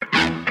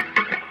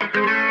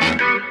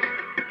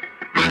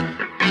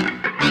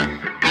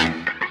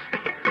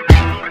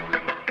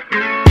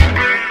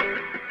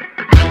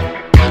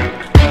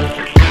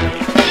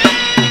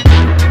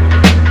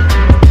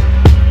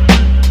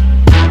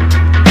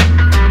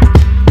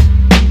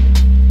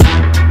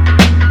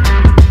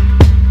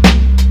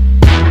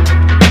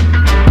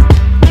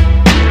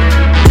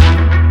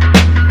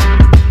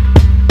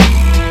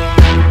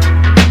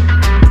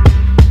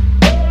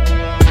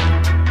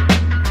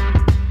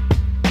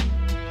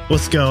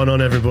What's going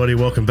on, everybody?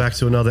 Welcome back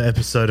to another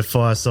episode of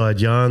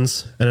Fireside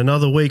Yarns, and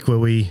another week where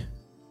we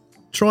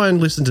try and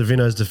listen to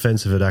Vino's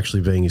defense of it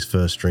actually being his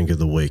first drink of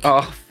the week.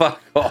 Oh,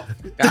 fuck off.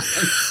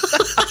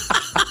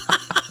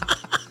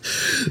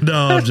 No,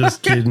 I'm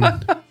just kidding.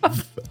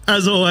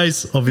 As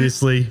always,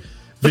 obviously,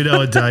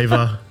 Vino and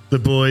Dava, the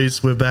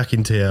boys, we're back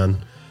in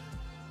town.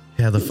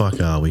 How the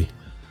fuck are we?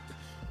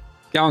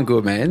 Going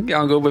good, man.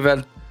 Going good. We've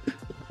had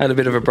a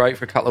bit of a break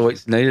for a couple of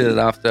weeks. Needed it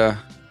after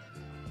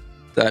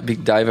that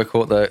big Dava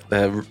caught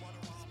the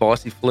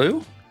spicy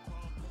flu.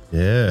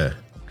 Yeah.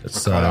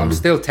 I'm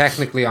still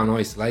technically on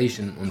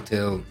isolation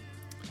until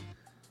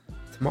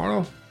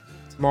tomorrow.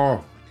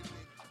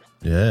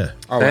 Yeah.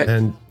 Oh,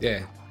 and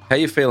yeah. How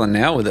you feeling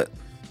now with it?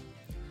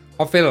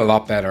 I feel a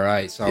lot better,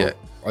 right? So Yeah.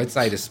 I'd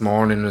say this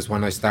morning is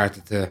when I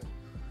started to,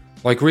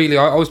 like, really.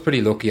 I was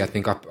pretty lucky. I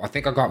think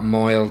I got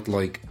mild,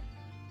 like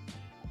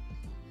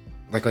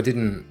I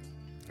didn't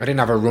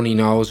have a runny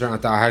nose or anything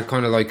like that. I had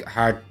kind of like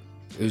hard.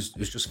 It was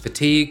just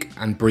fatigue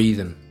and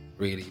breathing,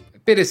 really. A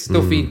bit of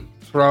stuffy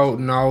throat,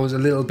 nose, a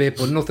little bit,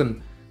 but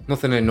nothing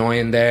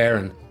annoying there.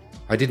 And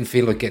I didn't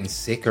feel like getting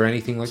sick or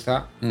anything like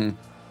that.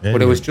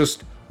 But it was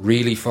just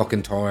really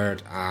fucking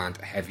tired and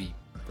heavy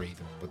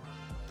breathing. But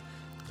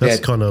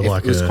that's kind of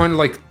like it was kind of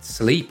like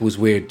sleep was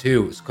weird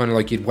too. It's kind of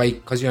like you'd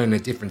wake because you're in a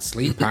different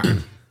sleep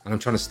pattern, and I'm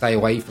trying to stay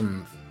away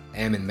from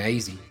Em and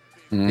Maisie.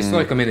 It's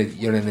like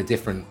you're in a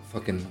different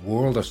fucking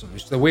world or something.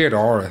 It's a weird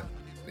aura.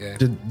 Yeah.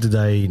 Did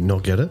they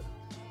not get it?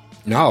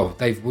 No,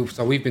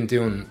 we've been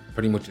doing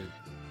pretty much a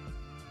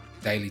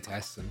daily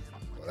test and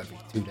every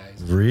 2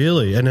 days.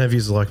 Really? And have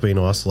you been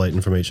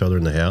isolating from each other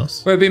in the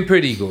house? We've been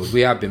pretty good.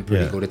 We have been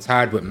pretty good. It's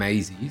hard with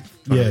Maisie.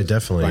 Yeah,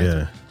 definitely.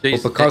 Yeah.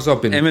 Jeez, But because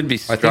I've been, Em would be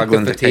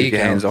struggling to keep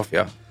your hands off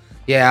you.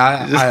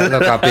 Yeah,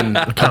 look, I've been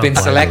blame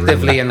her,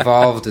 selectively really.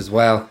 involved as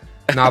well.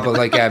 No, but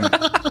like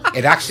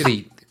it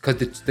actually, because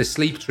the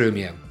sleep threw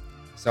me out.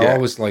 So I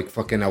was like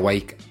fucking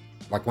awake.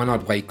 Like when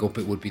I'd wake up,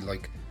 it would be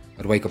like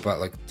I'd wake up at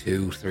like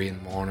 2, 3 in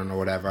the morning or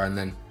whatever, and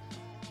then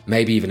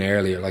maybe even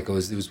earlier. Like it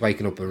was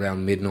waking up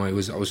around midnight.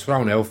 I was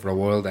thrown out for a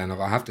while. Then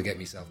I have to get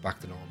myself back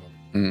to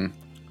normal.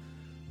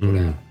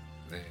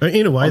 But,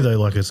 In a way, though,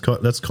 like that's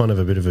kind of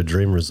a bit of a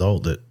dream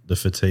result. That the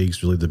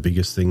fatigue's really the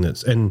biggest thing.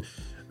 And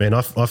man,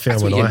 I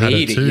found when I had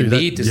it too. You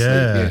need to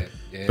sleep.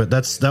 Yeah. But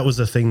that was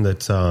the thing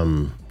that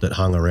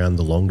hung around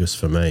the longest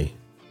for me,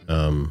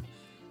 out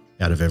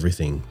of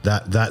everything.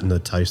 That and the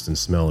taste and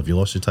smell. Have you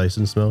lost your taste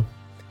and smell?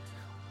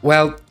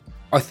 Well,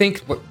 I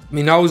think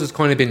my nose has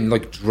kind of been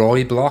like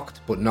dry blocked,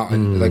 but not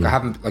like I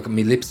haven't, like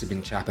my lips have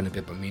been chapping a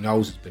bit, but my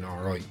nose has been all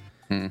right.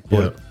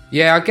 But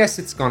yeah, I guess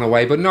it's gone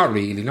away, but not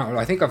really.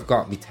 I think I've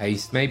got my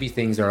taste. Maybe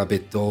things are a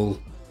bit dull,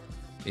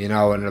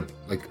 and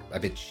like a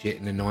bit shit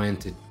and annoying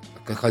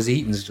because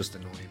eating is just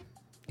annoying.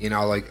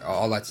 Like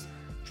all that's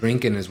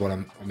drinking is what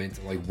I'm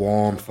into, like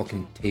warm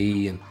fucking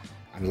tea and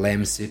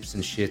lemon sips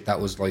and shit.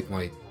 That was like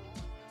my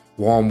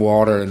warm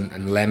water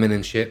and lemon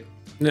and shit.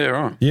 Yeah,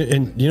 right. Yeah,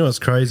 and you know what's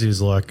crazy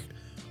is like,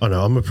 I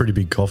know I'm a pretty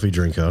big coffee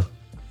drinker.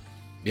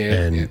 Yeah,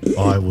 and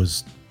I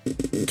was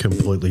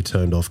completely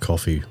turned off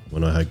coffee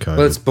when I had COVID.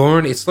 Well, it's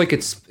burn. It's like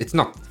it's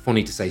not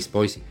funny to say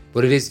spicy,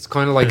 but it is. It's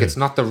kind of like it's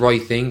not the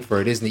right thing for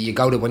it, isn't it? You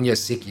go to, when you're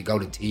sick, you go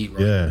to tea,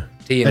 right? Yeah,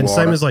 tea and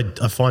water. Same as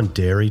like I find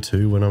dairy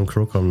too when I'm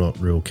crook. I'm not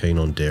real keen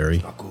on dairy.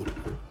 Not good.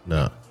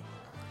 No,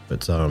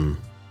 but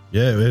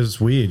yeah, it was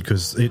weird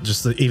because it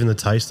just even the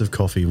taste of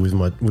coffee with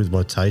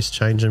my taste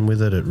changing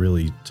with it, it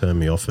really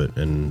turned me off it,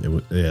 and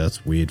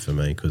that's weird for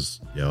me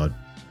because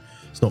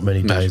it's not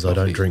many days I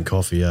don't drink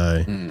coffee.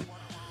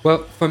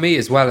 Well, for me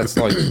as well, it's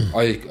like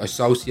I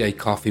associate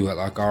coffee with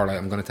like, all right,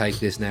 I'm going to take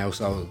this now,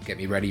 so it'll get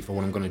me ready for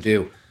what I'm going to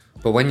do.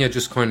 But when you're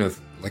just kind of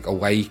like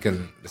awake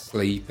and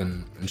asleep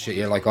and shit,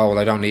 you're like, oh well,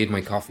 I don't need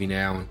my coffee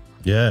now.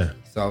 Yeah.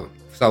 So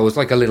it's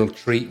like a little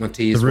treat. My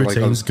tea is the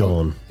routine's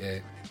gone. Yeah,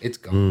 it's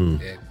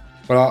gone. Yeah.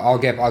 But I'll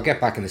get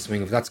back in the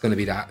swing if that's going to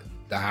be the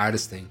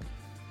hardest thing.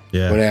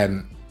 Yeah.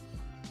 But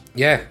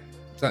yeah.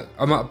 So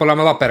I'm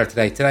a lot better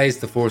today. Today is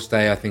the first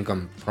day I think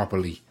I'm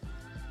properly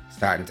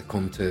starting to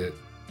come to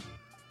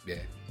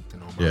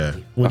normality. Yeah.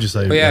 What'd you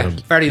say? But yeah,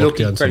 very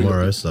lucky. Very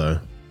tomorrow, lucky. So.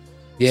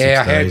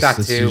 Yeah, I heard days,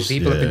 that too.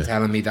 People have been yeah.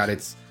 telling me that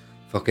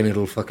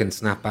it'll fucking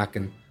snap back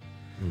and.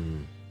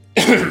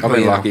 I've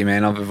been lucky,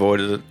 man. I've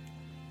avoided it.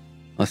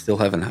 I still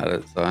haven't had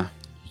it, so.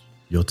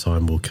 Your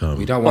time will come.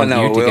 We don't want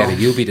you to get it.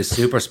 You'll be the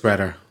super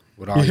spreader.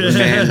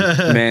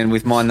 Man,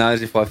 with my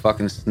nose, if I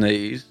fucking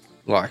sneeze,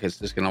 like it's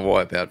just gonna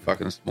wipe out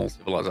fucking small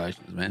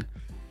civilizations, man.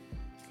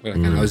 Like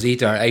an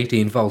Ozita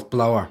 18-volt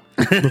blower.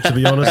 Look, to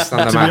be honest,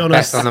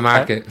 best on the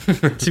market.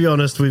 To be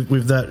honest,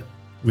 with that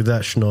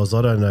schnoz,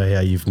 I don't know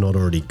how you've not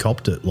already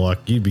copped it.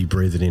 Like you'd be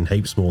breathing in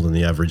heaps more than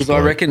the average. Because I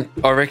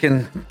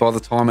reckon by the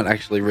time it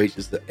actually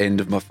reaches the end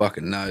of my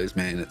fucking nose,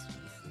 man, it's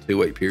a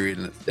 2-week period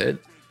and it's dead.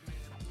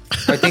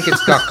 I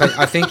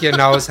think your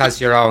nose has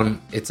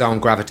its own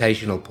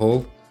gravitational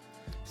pull.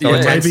 So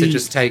it tends to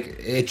just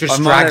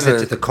drags it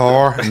to the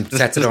core and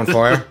sets it on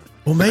fire.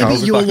 Or maybe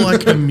you're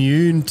like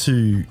immune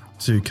to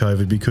to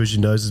COVID because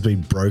your nose has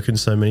been broken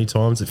so many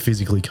times it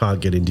physically can't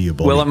get into your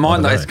body. Well, in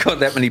mine, though, I it's don't know. got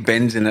that many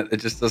bends in it. It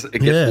just doesn't. It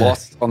gets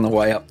lost on the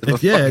way up. To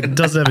the It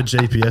doesn't have a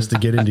GPS to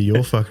get into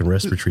your fucking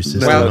respiratory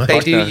system. Well, mate. they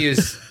do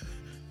use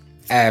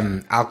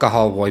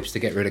alcohol wipes to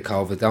get rid of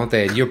COVID, don't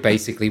they? And you're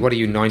basically, what are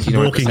you,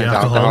 99% Walking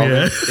alcohol?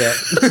 alcohol, Yeah.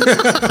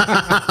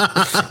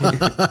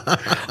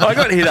 I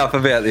got hit up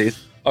about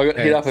this.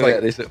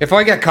 If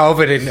I get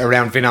COVID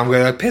around Vin, I'm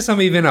going to piss on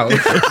me, Vino.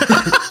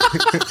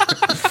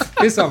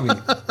 Piss on me.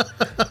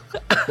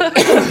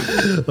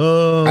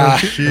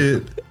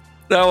 Shit.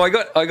 No, I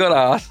got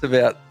asked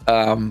about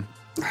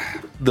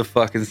the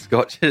fucking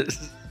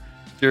scotches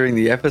during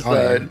the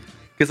episode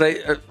because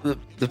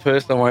the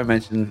person, I won't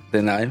mention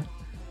their name,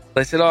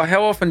 they said, "Oh,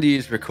 how often do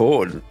you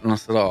record?" And I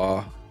said,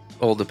 "Oh,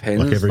 all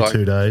depends." Like every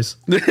 2 days.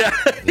 I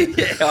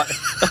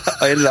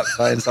ended up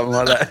saying something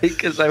like that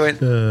because they went,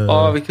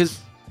 because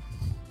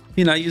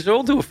you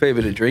all do a fair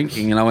bit of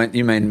drinking, and I went,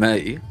 "You mean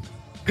me?"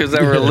 Because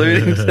they were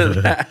alluding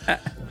to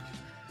that.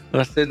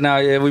 And I said, "No,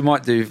 yeah, we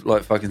might do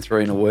like fucking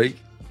 3 in a week."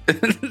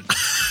 Just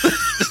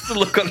the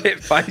look on their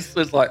face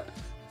was like,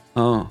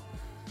 "Oh,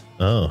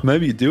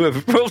 maybe you do have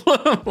a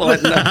problem."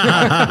 Like, no.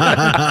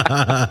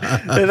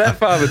 They're that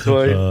far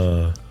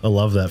between. I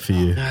love that for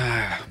you.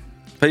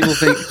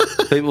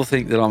 People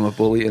think that I'm a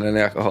bully and an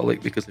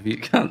alcoholic because of you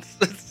cunts.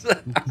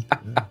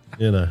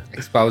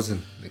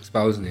 Exposing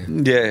you.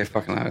 Yeah,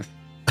 fucking oath.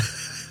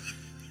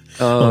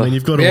 I mean,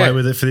 you've got away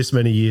with it for this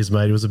many years,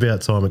 mate. It was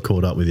about time it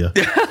caught up with you.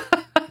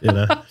 It's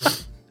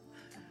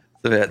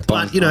about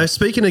time. But,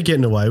 speaking of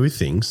getting away with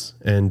things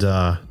and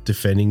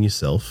defending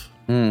yourself,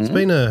 there's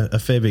been a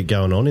fair bit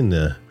going on in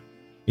the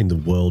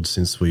world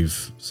since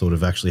we've sort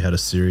of actually had a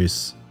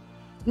serious...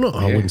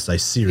 I wouldn't say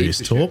serious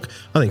talk.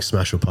 I think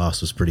Smash or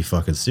Pass was pretty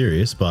fucking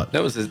serious, but...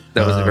 That was a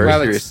very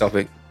serious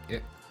topic.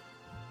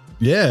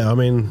 Yeah, I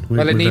mean...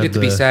 it needed to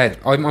be said.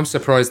 I'm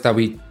surprised that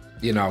we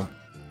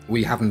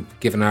haven't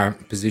given our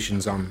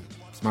positions on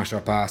Smash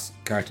or Pass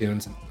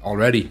cartoons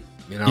already.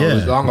 It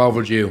was long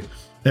overdue.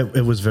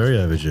 It was very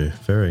overdue.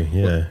 Very,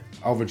 yeah.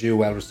 Overdue,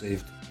 well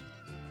received.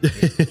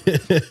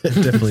 It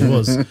definitely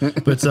was.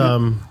 But,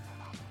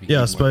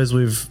 I suppose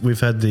we've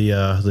had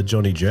the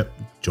Johnny Depp.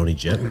 How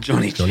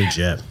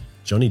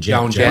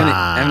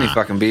many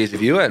fucking beers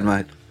have you had,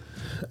 mate?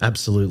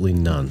 Absolutely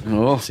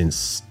none.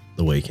 Since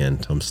the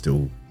weekend. I'm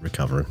still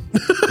recovering.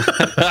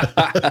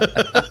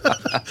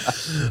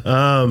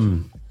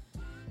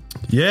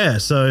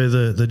 So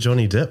the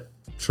Johnny Depp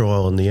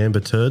trial and the Amber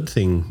Turd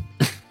thing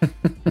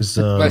is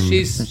well,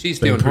 she's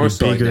doing her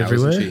side now,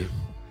 isn't she?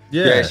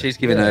 Yeah, she's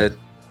giving her...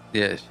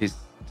 Yeah, she's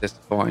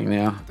testifying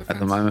now at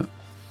the moment.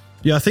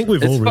 Yeah, I think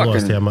we've all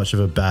realised how much of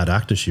a bad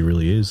actor she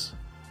really is.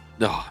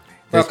 Oh,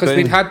 well, because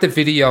we'd had the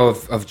video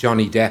of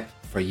Johnny Depp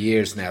for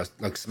years now,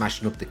 like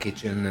smashing up the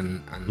kitchen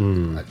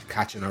and like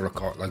catching a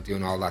record, like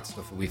doing all that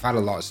stuff. We've had a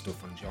lot of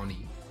stuff on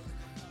Johnny.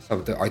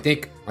 So I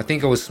think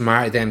it was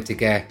smart of them to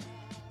get...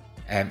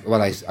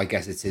 I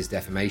guess it's his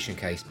defamation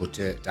case, but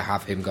to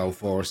have him go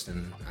first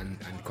and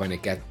kind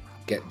of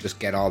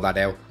get all that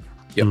out.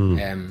 Yep.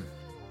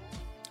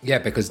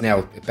 Because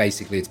now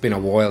basically it's been a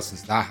while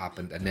since that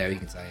happened, and now you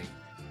can say,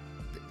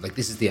 like,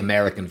 this is the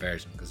American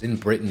version, because in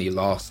Britain he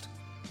lost,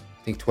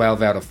 I think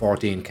 12 out of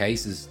 14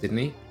 cases, didn't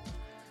he?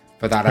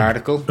 For that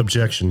article.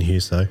 Objection,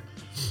 hearsay.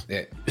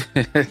 Yeah.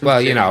 Well,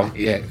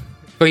 yeah.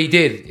 But he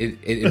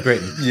did in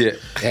Britain. Yeah.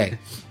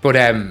 But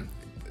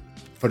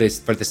for the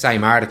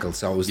same article,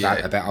 so it was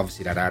that about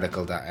obviously that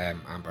article that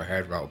Amber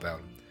Heard wrote about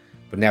him.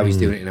 But now he's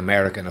doing it in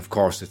America, and of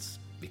course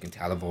we can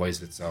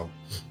televise it, so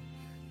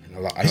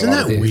Isn't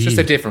that weird? It's just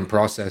a different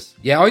process.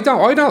 Yeah, I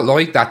don't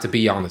like that, to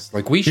be honest.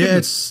 Like, we should.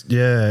 It's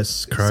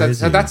crazy.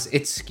 So that's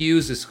it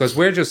skews us, because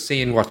we're just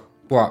seeing what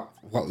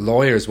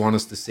lawyers want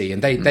us to see,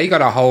 and they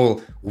got a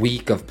whole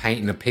week of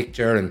painting a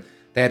picture, and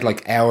they had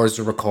like hours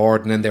of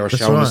recording, and they were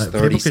showing us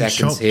 30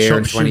 seconds here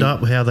and 20. Shit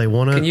up how they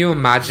want it. Can you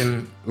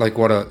imagine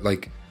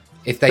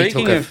if they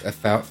Speaking took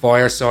a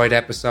Fireside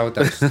episode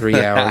that was 3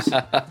 hours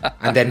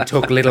and then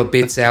took little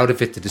bits out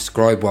of it to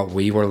describe what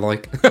we were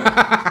like?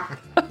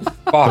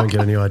 Don't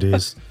get any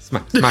ideas.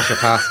 Smash or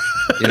pass,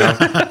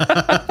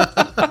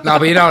 No,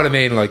 but you know what I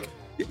mean. Like,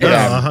 it's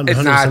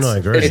sad. I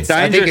agree. It's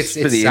I think dangerous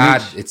it's for the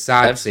sad. image. It's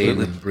sad Absolutely.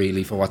 seeing them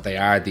really for what they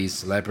are. These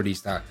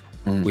celebrities that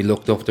we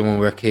looked up to when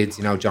we were kids.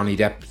 Johnny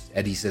Depp,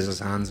 Eddie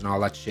Scissorhands, and all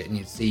that shit. And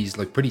you see, he's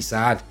like pretty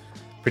sad,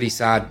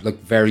 like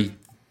very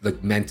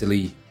like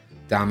mentally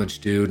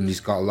damaged dude. And he's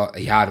got a lot.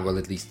 He had, well,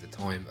 at least the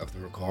time of the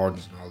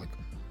recordings and all. Like,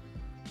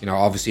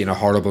 obviously in a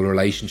horrible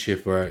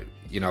relationship where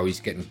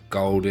he's getting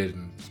goaded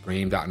and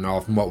screamed at and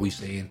all from what we've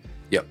seen.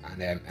 Yep.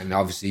 And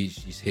obviously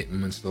she's hitting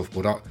him and stuff.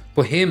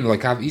 But him,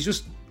 like, he's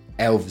just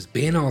out of his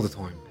bin all the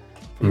time.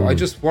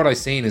 What I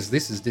seen is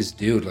this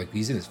dude, like,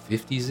 he's in his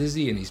 50s, is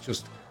he? And he's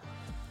just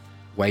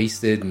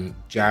wasted and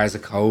jars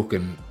of coke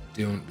and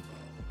doing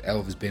out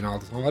of his bin all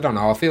the time. I don't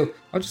know.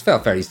 I just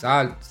felt very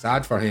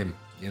sad for him.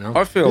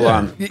 I feel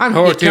and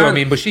her too. I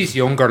mean, but she's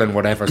younger than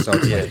whatever, so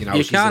it's,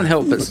 you can't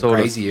help but sort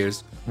of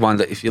years.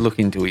 wonder if you look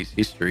into his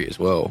history as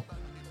well.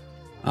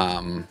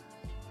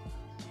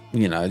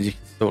 you know, you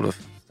can sort of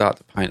start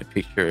to paint a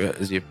picture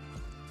as you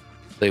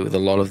see with a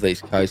lot of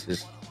these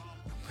cases,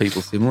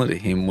 people similar to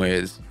him,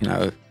 whereas, you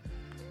know,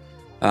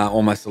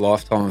 almost a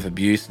lifetime of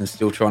abuse and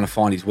still trying to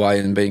find his way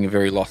and being a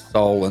very lost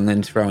soul, and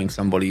then throwing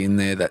somebody in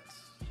there that's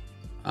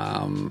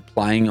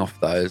playing off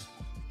those.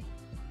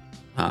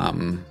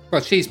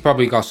 Well, she's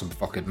probably got some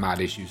fucking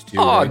mad issues too.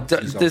 Oh, right?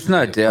 There's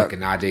no doubt. Like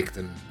an addict,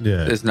 and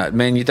there's no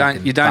man. You don't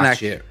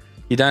act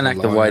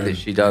the way that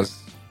she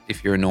does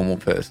if you're a normal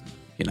person.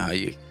 You know,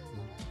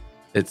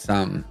 it's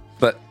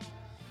but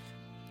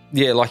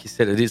yeah, like you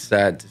said, it is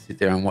sad to sit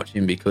there and watch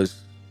him,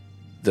 because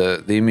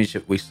the image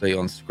that we see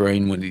on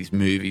screen with these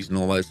movies and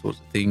all those sorts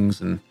of things,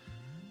 and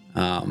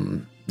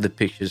the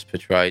pictures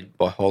portrayed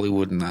by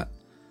Hollywood, and that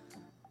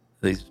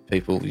these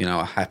people, you know,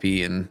 are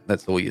happy, and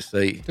that's all you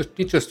see.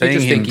 You just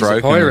think he's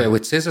a pirate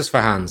with scissors for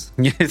hands.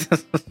 Yes.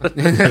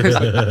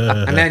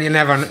 And then you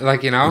never,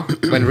 like, you know,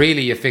 when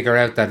really you figure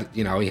out that,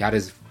 you know, he had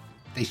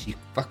she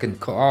fucking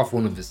cut off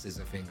one of his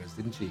scissor fingers,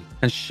 didn't she?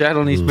 And shat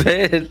on his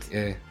bed.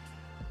 Yeah.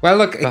 Well,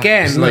 look,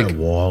 again, Isn't like... that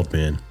wild,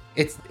 man?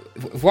 It's...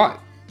 What...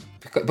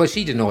 But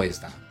she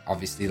denies that,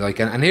 obviously. Like,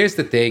 and here's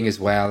the thing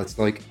as well. It's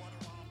like...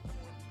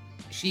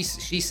 She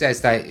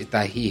says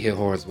that he hit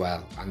her as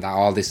well, and that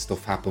all this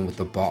stuff happened with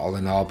the bottle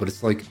and all, but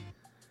it's like...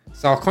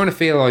 So I kind of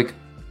feel like...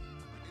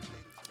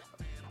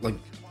 Like,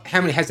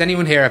 has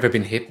anyone here ever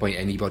been hit by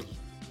anybody?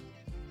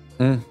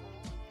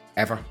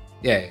 Ever?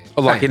 Yeah.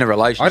 Or like in a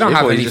relationship? I don't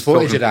have any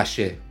footage of that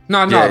shit.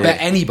 No, about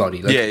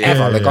anybody. Like,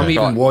 ever. Like, I'm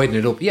even widening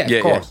it up. Yeah,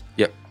 of course.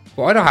 Yeah.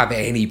 But I don't have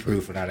any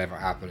proof of that ever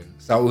happening.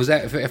 So it was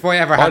if I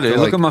ever had to...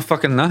 Look at my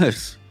fucking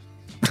nose.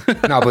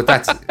 No, but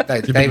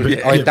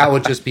that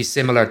would just be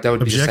similar. That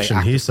would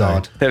Objection, be just say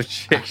act of God.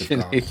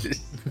 Objection,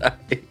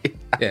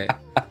 yeah.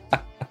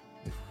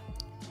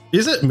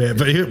 Is it, man?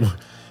 But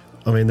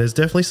I mean, there's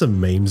definitely some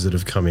memes that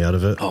have come out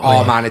of it.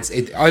 Oh man,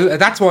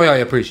 that's why I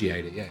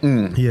appreciate it. Yeah,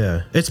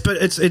 yeah.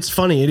 It's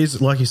funny. It is,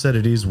 like you said,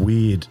 it is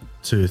weird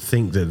to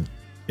think that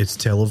it's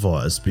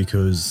televised,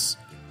 because,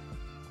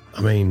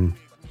 I mean,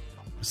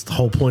 it's the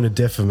whole point of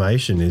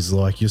defamation is,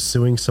 like, you're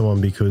suing someone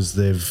because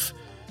they've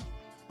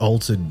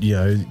altered, you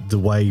know, the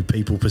way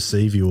people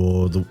perceive you,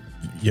 or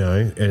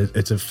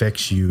it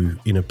affects you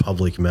in a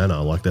public manner.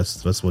 Like,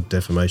 that's what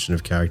defamation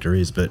of character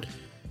is. But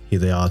here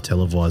they are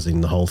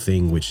televising the whole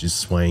thing, which is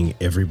swaying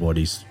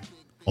everybody's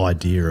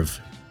idea of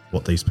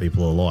what these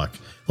people are like.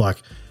 Like,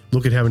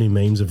 look at how many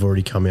memes have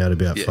already come out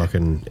about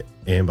fucking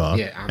Amber,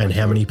 and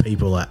how many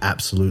people are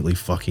absolutely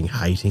fucking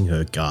hating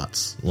her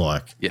guts.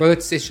 Like, well,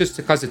 it's just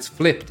because it's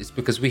flipped. It's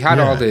because we had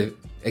all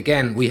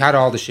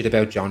the shit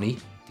about Johnny,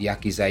 the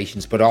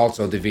accusations, but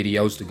also the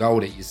videos to go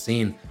that you've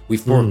seen.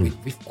 We've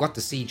got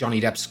to see Johnny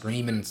Depp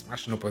screaming and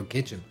smashing up her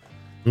kitchen.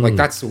 Like,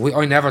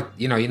 you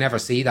never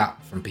see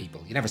that from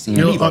people. You never see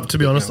anybody. To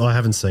be honest, I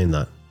haven't seen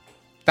that.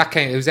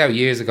 It was out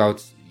years ago.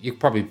 You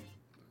probably...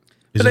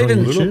 Is it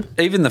on YouTube?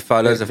 Even the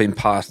photos of him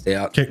passed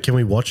out. Can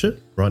we watch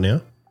it right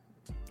now?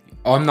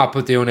 I'm not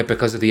doing it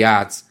because of the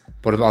ads,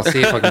 but I'll see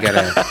if I can get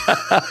a...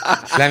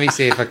 Let me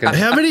see if I can...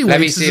 How many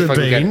weeks has it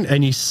been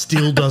and he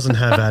still doesn't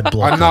have ad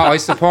blocker? I'm not. I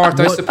support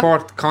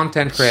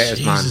content creators,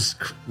 Jesus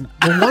man.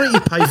 Well, why don't you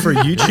pay for a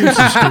YouTube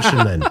subscription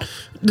then?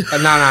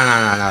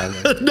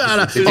 No.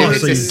 No.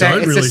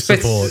 It's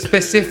a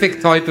specific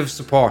type of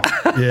support.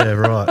 Yeah,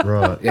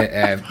 right.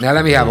 Yeah. Now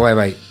let me have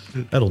wait.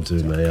 That'll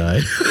do me,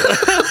 eh?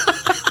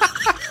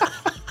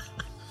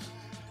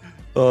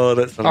 Oh,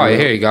 that's... Oh,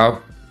 here you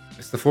go.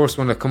 It's the first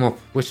one to come up.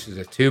 Which is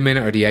a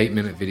 2-minute or the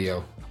 8-minute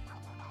video?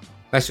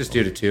 Let's just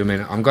do the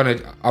 2-minute.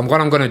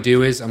 What I'm gonna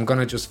do is I'm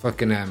gonna just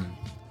fucking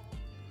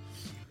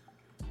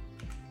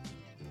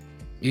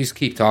you just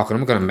keep talking.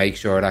 I'm gonna make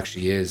sure it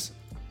actually is.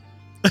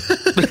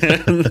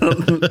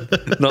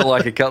 Not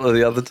like a couple of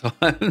the other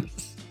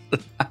times.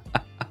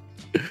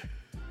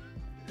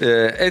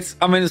 Yeah, it's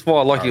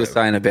why, like you were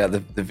saying about the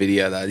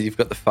video though. You've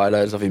got the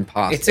photos of him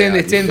passed.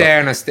 It's in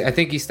there, and I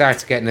think he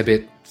starts getting a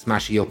bit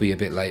smashy uppy a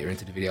bit later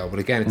into the video. But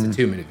again, it's a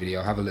 2-minute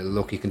video. Have a little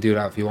look. You can do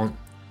that if you want.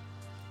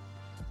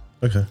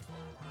 Okay.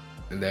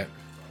 In there.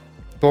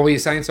 But what were you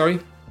saying? Sorry.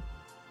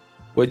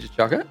 Where'd you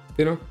chuck it?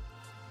 You know,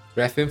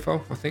 ref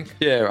info. I think.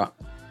 Yeah, right.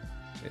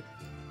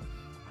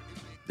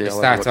 Yeah, it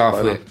starts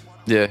off with.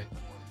 Yeah.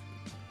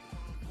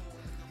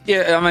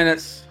 Yeah, I mean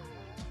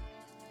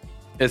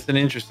it's an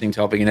interesting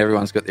topic, and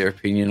everyone's got their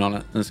opinion on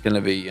it, and it's going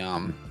to be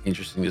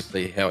interesting to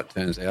see how it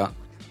turns out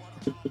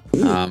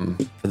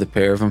for the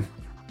pair of them.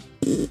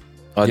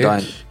 I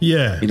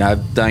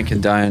don't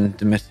condone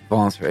domestic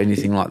violence or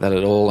anything like that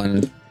at all,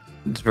 and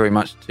it's very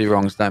much two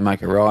wrongs don't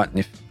make a right. And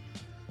if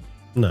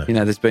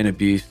there's been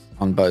abuse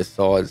on both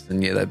sides, then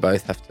they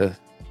both have to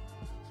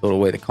sort of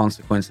wear the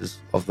consequences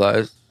of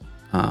those.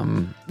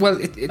 Well,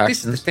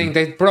 this is the thing.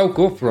 They broke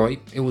up,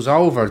 right? It was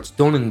over. It's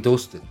done and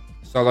dusted.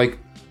 So, like,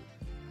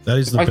 that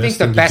is I think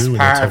the best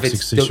part of it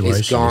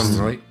is gone,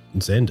 right?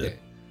 It's ended.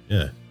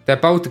 Yeah. They're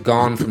both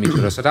gone from each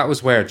other. So that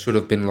was where it should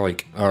have been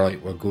like, all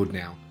right, we're good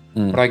now.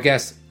 But I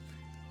guess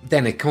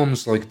then it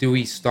comes like, do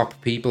we stop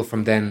people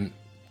from then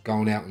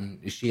going out, and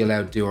is she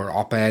allowed to do her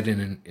op-ed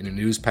in a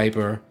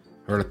newspaper,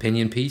 her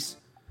opinion piece?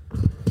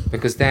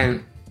 because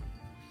then,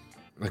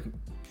 like,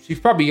 she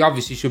probably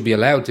obviously should be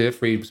allowed to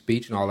freedom of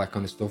speech and all that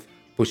kind of stuff.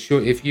 But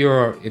sure,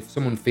 if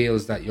someone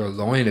feels that you're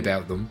lying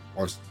about them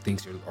or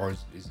thinks you're or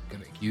is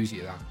going to accuse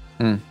you of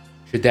that,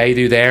 should they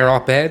do their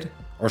op-ed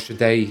or should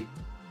they?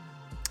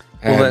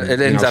 Well, it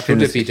ends up in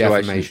the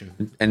situation.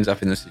 It ends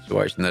up in the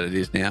situation that it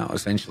is now.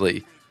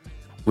 Essentially,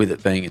 with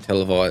it being a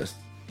televised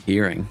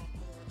hearing,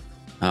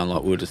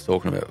 like we were just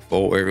talking about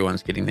before, where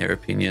everyone's getting their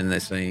opinion, they're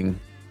seeing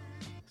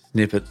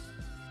snippets.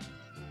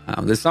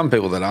 There's some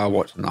people that are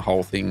watching the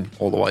whole thing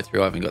all the way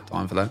through. I haven't got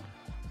time for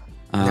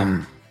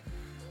that.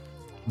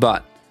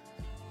 But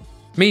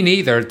me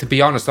neither. To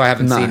be honest, I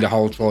haven't seen the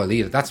whole trial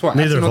either. That's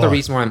another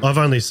reason why I've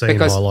only seen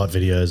highlight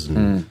videos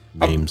and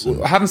memes.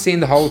 I haven't seen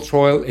the whole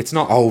trial. It's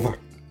not over.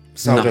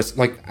 So there's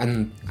like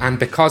and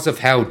because of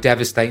how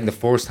devastating the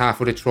first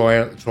half of the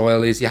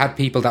trial is, you had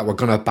people that were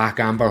going to back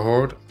Amber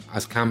Heard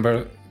as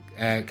character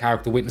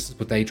witnesses,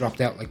 but they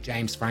dropped out, like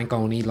James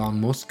Franco and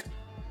Elon Musk.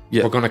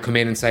 Were going to come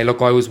in and say,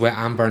 look, I was with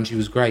Amber and she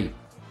was great.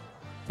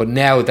 But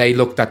now they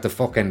looked at the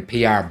fucking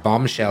PR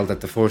bombshell that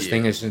the first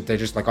thing is, they're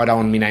just like, I don't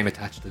want my name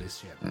attached to this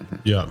shit. Mm-hmm.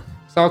 Yeah.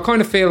 So I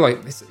kind of feel like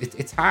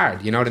it's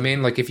hard, you know what I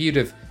mean? Like if you'd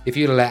have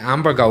let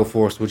Amber go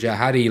first, would you have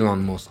had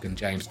Elon Musk and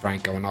James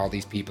Franco and all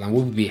these people, and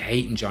we would be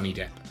hating Johnny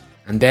Depp,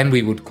 and then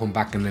we would come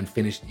back and then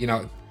finish, you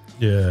know?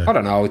 Yeah. I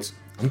don't know.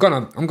 I'm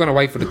gonna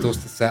wait for the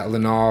dust to settle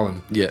and all,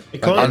 and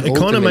it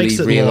kind of makes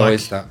it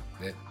realize like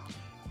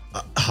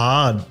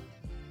hard.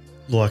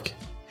 Like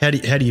how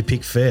do you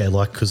pick fair?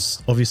 Like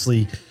because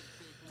obviously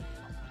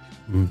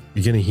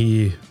you're going to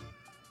hear,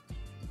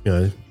 you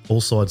know, all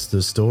sides to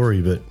the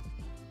story, but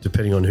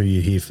depending on who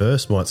you hear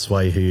first might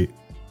sway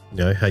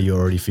how you're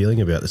already feeling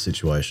about the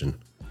situation.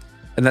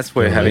 And that's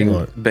where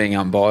being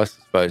unbiased,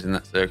 I suppose, in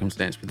that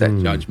circumstance, with that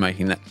judge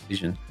making that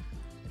decision,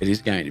 it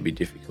is going to be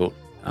difficult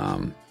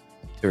to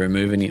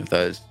remove any of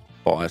those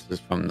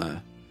biases from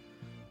the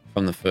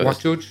first. What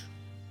judge?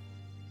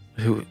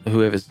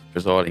 Whoever's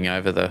presiding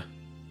over the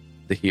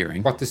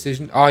hearing. What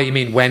decision? Oh, you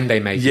mean when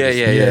they make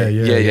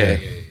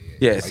it?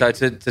 Yeah. So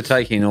to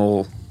take in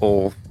all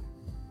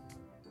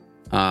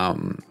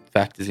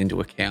factors into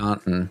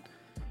account, and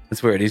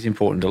that's where it is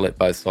important to let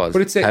both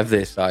sides have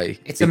their say.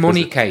 It's a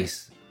money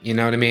case, you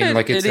know what I mean?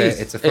 Like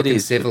it's a fucking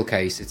civil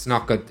case. It's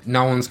not good.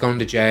 No one's going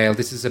to jail.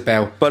 This is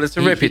about. But it's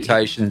a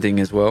reputation thing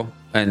as well,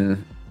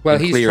 and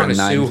he's trying to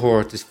sue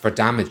her for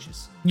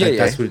damages.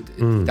 That's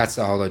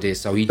the whole idea.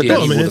 So he did.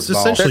 It's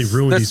essentially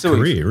ruined his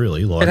career,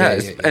 really. Like, it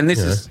has, and this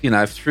is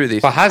through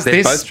this. But has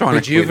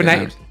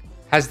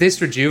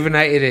this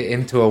rejuvenated it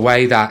into a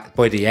way that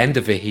by the end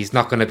of it, he's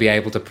not going to be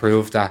able to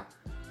prove that?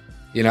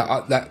 You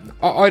know,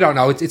 I don't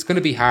know. It's going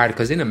to be hard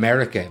because in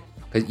America,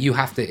 you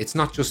have to. It's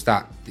not just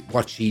that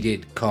what she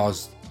did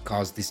caused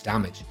this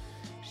damage.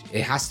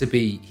 It has to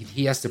be.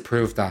 He has to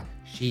prove that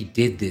she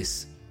did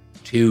this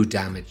to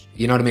damage.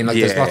 You know what I mean? Like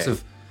there's lots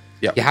of.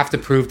 Yep. You have to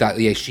prove that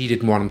she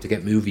didn't want him to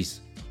get movies.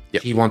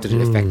 Yep. She wanted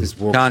to affect his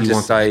work. And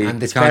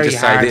it's very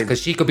hard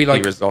because she could be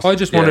like, I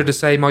just wanted to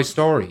say my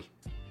story.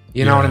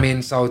 You know what I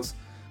mean? So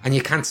and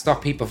you can't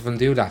stop people from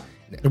doing that.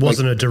 It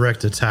wasn't a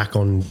direct attack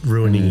on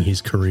ruining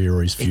his career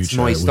or his future. It's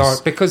my story.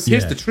 Because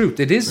here's the truth.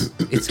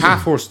 It's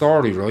half her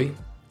story, right?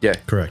 Yeah.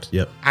 Correct.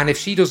 Yep. And if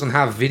she doesn't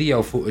have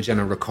video footage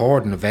and a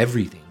recording of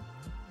everything,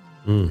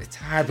 it's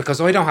hard because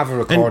I don't have a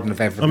recording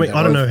of everything. I mean,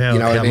 I don't know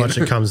how much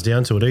it comes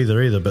down to it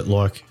either, but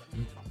like,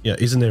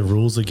 isn't there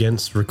rules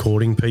against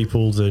recording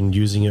people and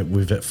using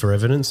it for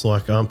evidence?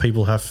 Like, don't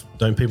people have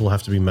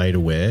to be made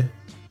aware?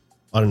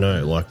 I don't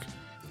know. Like,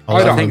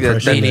 I don't think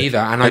that me neither,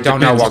 and I don't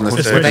know what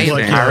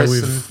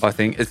I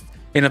think it's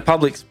in a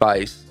public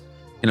space.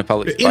 In a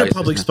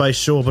public space,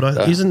 sure,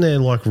 but isn't there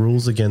like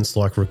rules against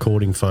like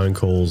recording phone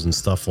calls and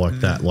stuff like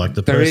that? Like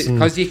the person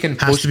because you can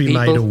has to be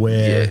made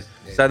aware. Yeah.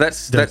 So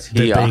that's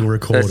here, being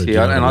recorded. That's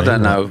here, and I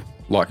don't know.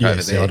 Like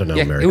over there. I don't know.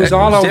 It was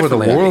all over the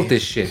world.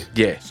 This shit.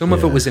 Yeah. Some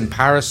of it was in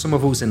Paris. Some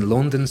of it was in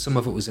London. Some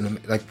of it was in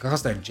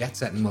because they're jet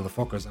setting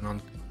motherfuckers and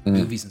on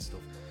movies and stuff.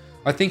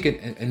 I think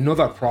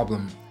another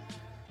problem.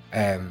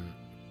 I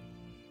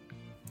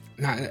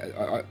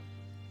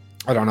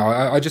don't know.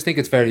 I just think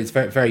it's very,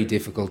 very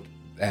difficult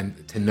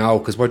to know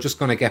because we're just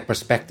going to get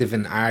perspective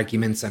and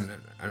arguments and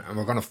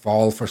we're going to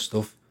fall for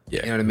stuff.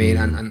 Yeah. You know what I mean?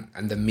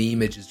 And the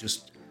memeage has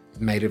just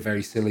made it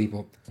very silly.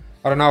 But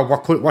I don't know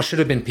what should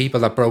have been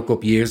people that broke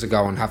up years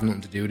ago and have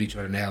nothing to do with each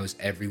other now is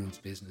everyone's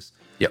business.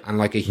 Yep. And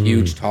like a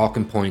huge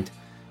talking point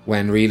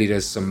when really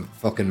there's some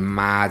fucking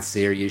mad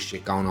serious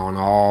shit going on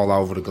all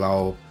over the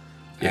globe,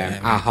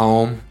 at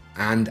home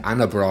and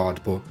abroad.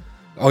 But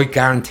I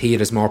guarantee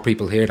there's more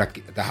people here that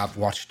have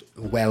watched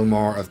well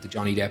more of the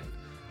Johnny Depp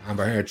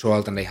Amber Heard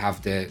trial than they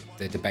have the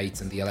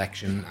debates and the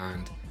election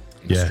and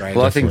in Australia.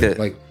 Well, I think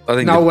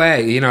no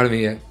way. You know what I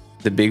mean? Yeah.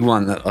 The big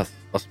one that I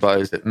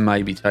suppose that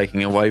may be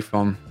taking away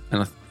from,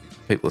 and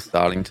people are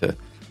starting to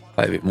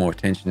pay a bit more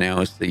attention now,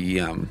 is the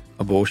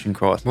abortion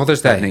crisis.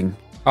 Mother's Day. Happening.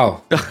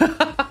 Oh.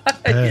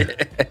 Yeah.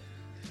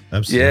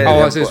 Absolutely. Yeah,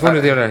 oh, it's one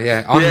or the other.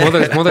 Yeah, on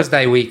Mother's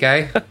Day week,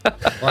 eh?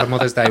 What a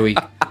Mother's Day week.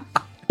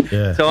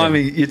 Yeah.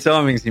 Your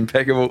timing's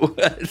impeccable.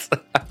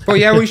 But But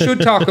yeah, we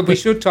should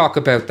talk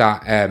about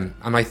that. And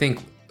I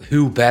think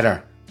who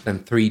better than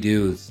three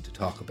dudes to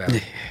talk about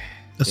it.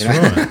 That's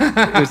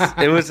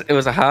right. It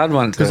was a hard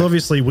one because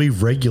obviously we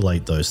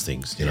regulate those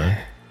things. You know,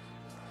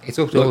 it's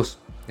up to us.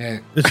 Yeah,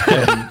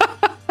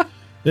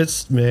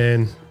 it's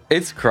man.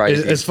 It's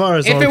crazy. As far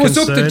as if I'm it was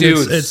concerned, up to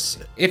dudes, it's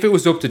if it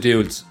was up to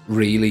dudes,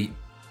 really,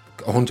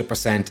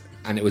 100%,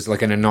 and it was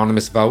like an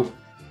anonymous vote,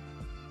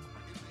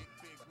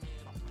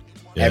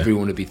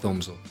 everyone would be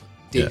thumbs up.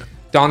 Yeah.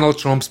 Donald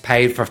Trump's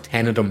paid for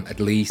 10 of them at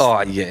least.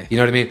 Oh yeah, you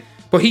know what I mean.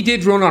 But he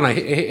did run on it.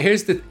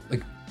 Here's the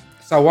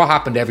so what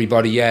happened,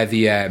 everybody? Yeah,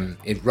 the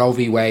Roe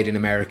v. Wade in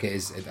America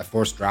is a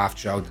first draft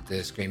showed that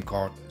the Supreme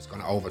Court is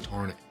going to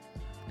overturn it.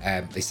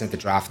 They sent the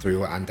draft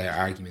through, and their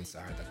arguments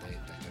are that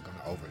they're going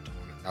to overturn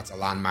it. That's a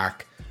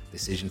landmark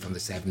decision from the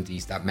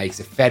 70s that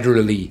makes it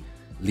federally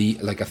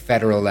like a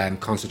federal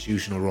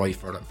constitutional right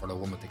for the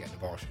woman to get an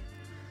abortion.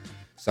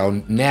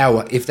 So now,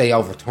 if they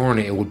overturn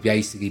it, it would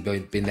basically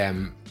be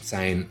them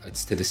saying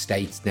it's to the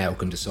states now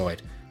can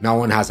decide. No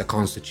one has a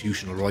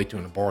constitutional right to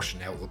an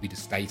abortion now. It will be the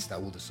states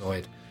that will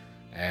decide.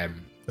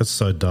 That's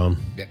so dumb.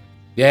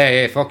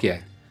 Yeah, fuck yeah.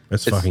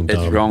 It's fucking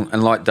dumb. It's wrong.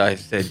 And like Dave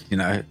said, you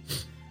know,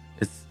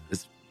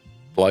 it's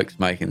blokes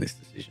making this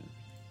decision,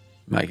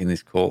 making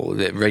this call.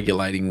 They're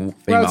regulating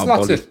female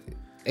bodies.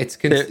 It's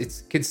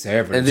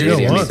conservative.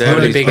 Really. One of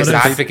the biggest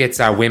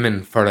advocates are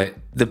women for it.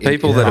 The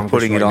people that are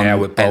putting it on now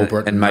with Bo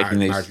Burton and making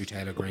these, Marjorie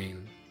Taylor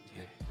Greene.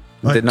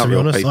 They're not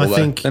real people.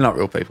 They're not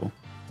real people.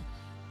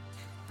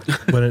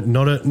 When it,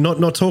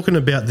 not talking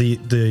about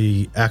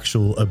the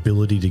actual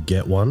ability to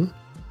get one,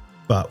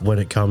 but when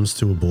it comes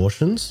to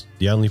abortions,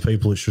 the only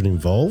people it should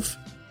involve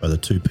are the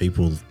two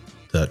people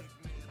that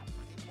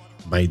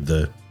made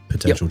the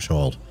potential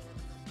child.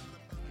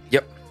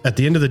 Yep. At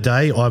the end of the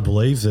day, I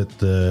believe that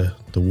the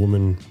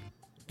woman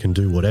can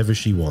do whatever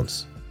she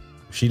wants.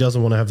 If she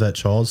doesn't want to have that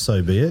child,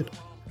 so be it.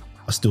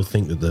 I still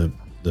think that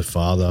the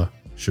father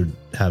should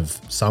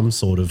have some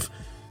sort of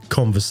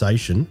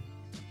conversation.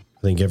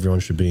 I think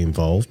everyone should be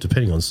involved,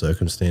 depending on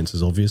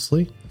circumstances,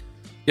 obviously.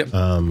 Yep.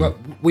 Well,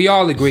 we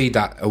all agree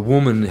that a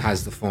woman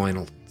has the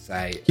final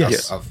say.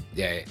 Yes.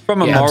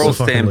 From a moral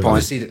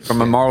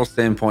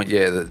standpoint,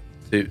 that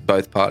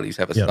both parties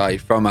have a say.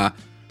 From a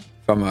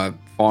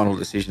final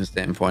decision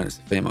standpoint, it's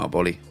a female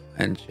body,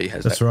 and she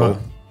has that call.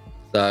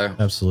 So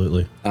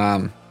absolutely.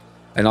 And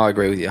I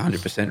agree with you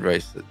 100%,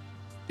 Reece, that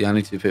the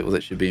only two people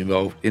that should be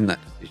involved in that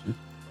decision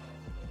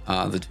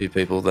are the two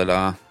people that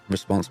are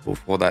responsible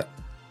for that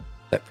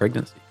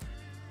pregnancy.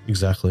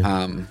 Exactly.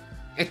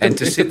 And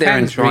to sit there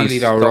and try and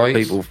stop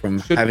people from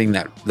having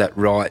that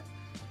right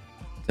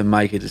to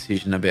make a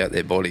decision about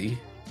their body,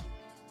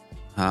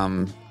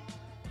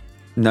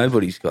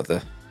 nobody's got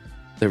the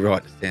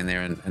right to stand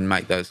there and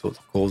make those sorts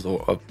of calls.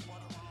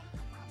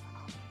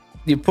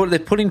 They're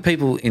putting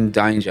people in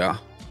danger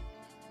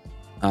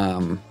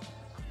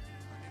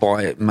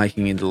by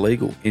making it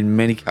illegal. In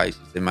many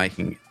cases, they're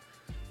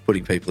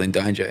putting people in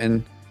danger,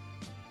 and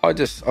I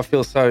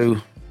feel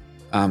so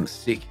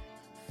sick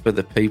for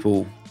the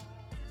people.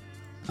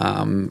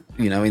 In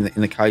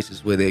the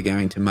cases where they're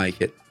going to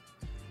make it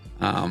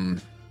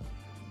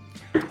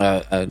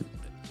a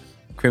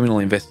criminal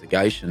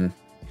investigation,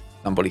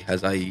 somebody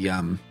has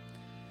a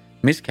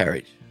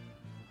miscarriage.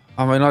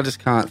 I mean, I just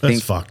can't think.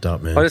 That's fucked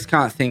up, man. I just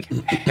can't think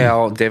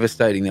how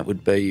devastating that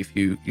would be if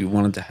you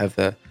wanted to have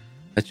a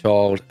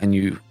child and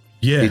you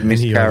did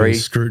miscarry,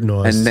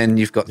 and then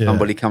you've got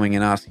somebody coming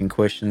and asking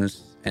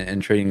questions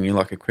and treating you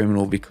like a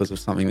criminal because of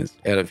something that's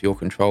out of your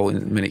control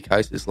in many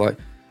cases. Like,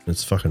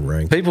 it's fucking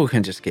rank. People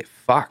can just get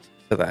fucked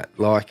for that.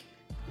 Like,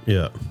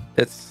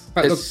 it's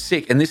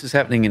sick. And this is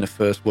happening in a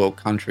first world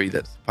country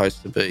that's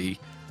supposed to be,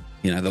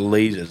 the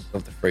leaders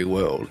of the free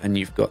world. And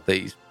you've got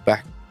these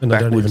and they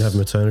don't even have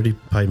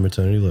paid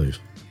maternity leave.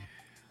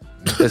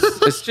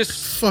 It's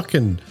just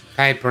fucking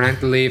paid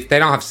parental leave. They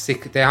don't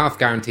have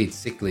guaranteed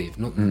sick leave.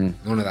 None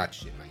of that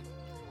shit, mate.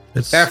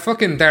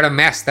 They're a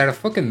mess. They're a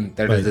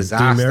disaster.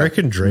 The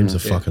American dream's a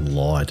fucking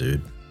lie,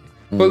 dude.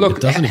 But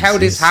look, how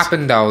this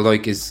happened though,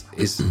 like is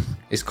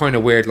kind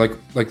of weird. Like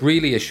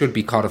really, it should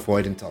be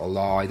codified into a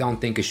law. I don't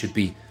think it should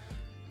be.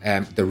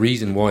 The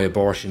reason why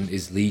abortion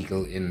is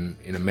legal in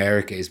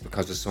America is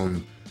because of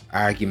some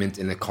argument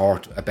in the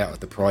court about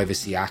the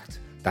Privacy Act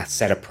that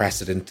set a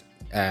precedent.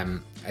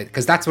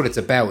 Because that's what it's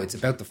about. It's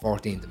about the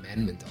 14th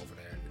Amendment over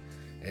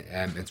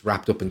there. It's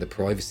wrapped up in the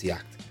Privacy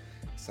Act.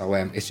 So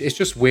it's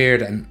just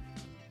weird. And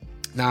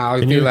now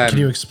can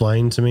you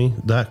explain to me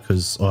that?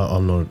 Because I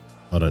don't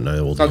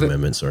know all the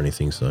amendments or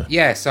anything. So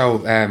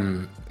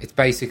it's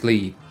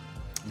basically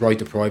right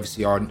to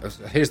privacy. Or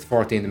here's the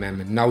 14th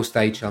Amendment: no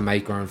state shall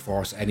make or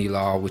enforce any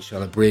law which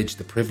shall abridge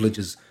the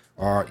privileges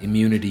or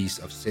immunities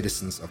of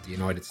citizens of the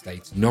United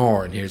States,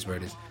 nor, and here's where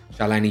it is,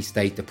 shall any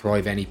state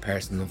deprive any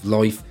person of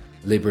life,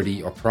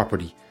 liberty, or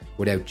property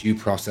without due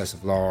process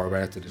of law or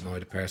rather to deny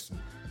the person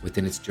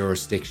within its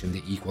jurisdiction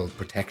the equal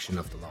protection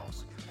of the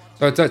laws.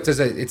 So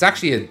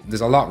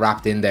there's a lot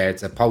wrapped in there.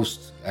 It's a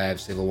post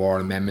Civil War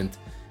amendment.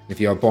 If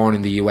you're born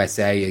in the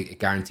USA, it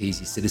guarantees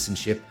you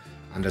citizenship.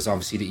 and there's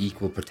obviously the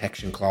equal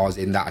protection clause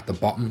in that at the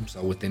bottom,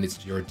 so within its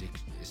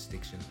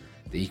jurisdiction,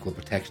 the equal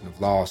protection of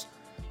laws.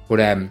 But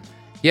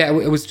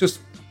it was just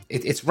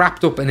it's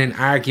wrapped up in an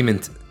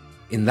argument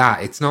in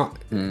that it's not.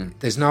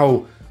 There's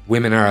no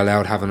women are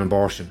allowed to have an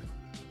abortion,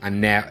 and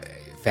now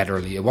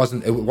federally it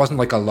wasn't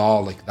like a law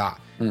like that.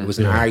 It was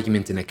an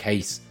argument in a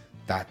case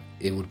that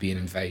it would be an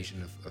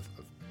invasion of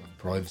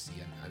privacy,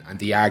 and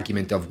the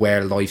argument of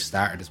where life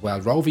started as well.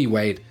 Roe v.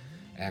 Wade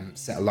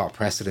set a lot of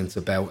precedents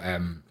about,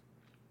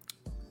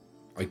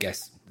 I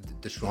guess,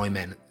 the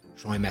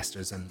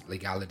trimesters and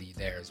legality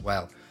there as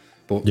well.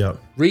 But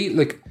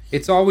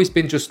it's always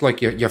been just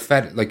like your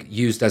fed, like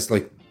used as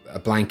like a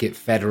blanket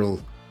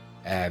federal.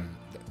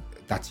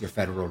 That's your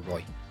federal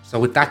right. So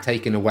with that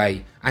taken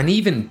away, and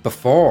even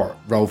before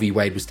Roe v.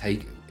 Wade was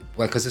taken,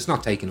 well, because it's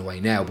not taken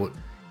away now, but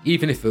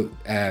even if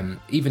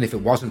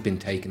it wasn't been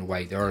taken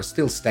away, there are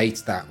still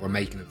states that were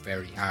making it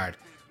very hard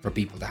for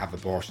people to have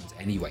abortions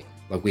anyway.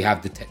 Like we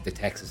have the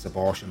Texas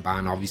abortion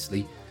ban,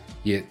 obviously.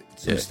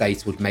 Some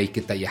states would make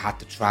it that you had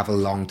to travel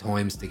long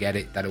times to get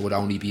it, that it would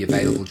only be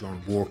available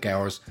during work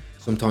hours.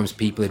 Sometimes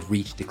people had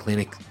reached the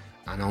clinic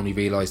and only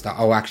realised that,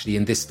 actually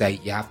in this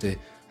state you have to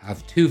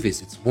have 2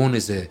 visits. One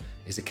is a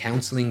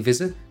counselling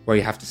visit where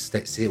you have to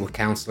sit with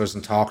counsellors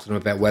and talk to them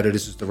about whether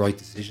this is the right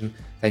decision.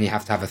 Then you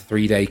have to have a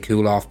 3-day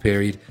cool-off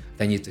period.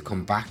 Then you have to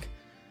come back.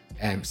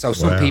 So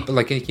some people,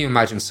 like, can you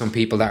imagine some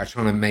people that are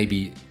trying to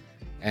maybe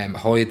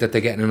hide that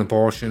they're getting an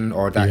abortion,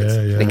 or that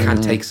they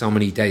can't take so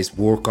many days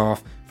work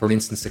off. For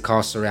instance, it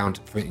costs around,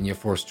 in your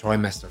first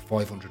trimester,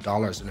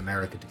 $500 in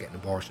America to get an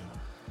abortion.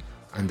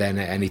 And then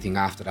anything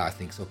after that, I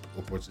think, is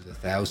upwards of the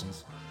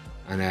thousands.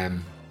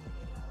 And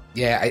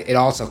it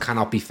also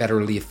cannot be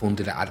federally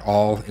funded at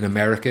all in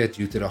America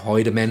due to the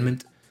Hyde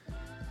Amendment.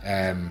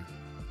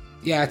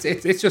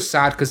 It's just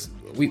sad because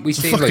we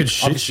see like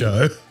shit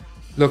show.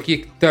 Look,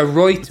 the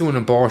right to an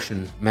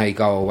abortion may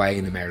go away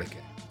in America,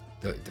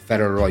 the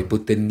federal right,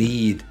 but the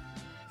need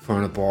for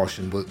an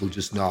abortion will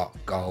just not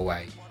go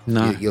away.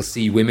 No, you'll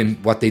see women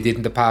what they did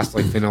in the past,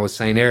 like Finn was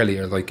saying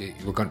earlier. Like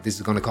this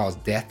is going to cause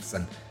deaths,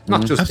 and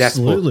not just deaths,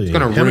 but it's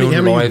going to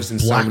ruin lives in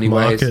so many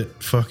ways.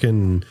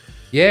 Fucking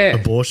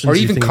abortions, or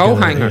even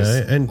co-hangers,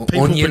 and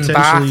people onion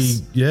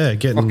potentially baths,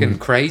 getting fucking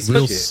crazy,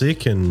 real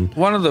sick. And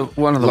one of the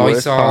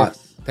worst parts.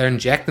 They're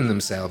injecting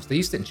themselves. They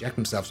used to inject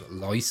themselves with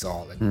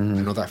Lysol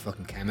and other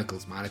fucking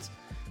chemicals, man. It's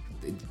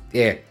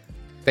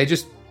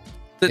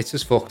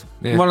just fucked.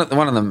 Yeah. One of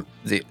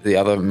the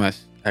other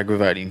most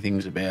aggravating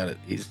things about it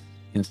is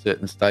in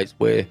certain states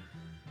where,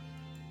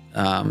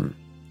 a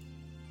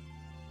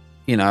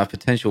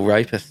potential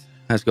rapist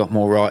has got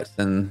more rights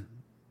than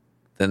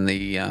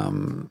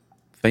the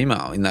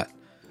female, in that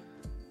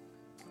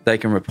they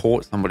can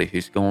report somebody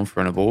who's gone for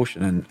an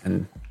abortion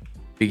and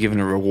be given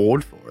a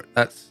reward for it.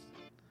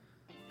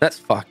 That's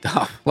fucked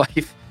up. Like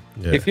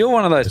if you're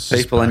one of those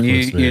people and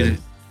you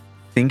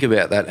think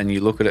about that and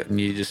you look at it and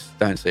you just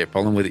don't see a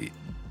problem with it,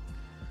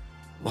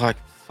 like,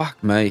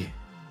 fuck me.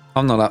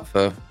 I'm not up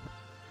for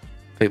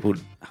people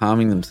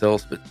harming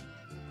themselves, but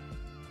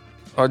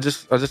I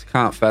just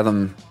can't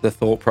fathom the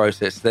thought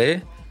process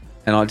there,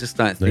 and I just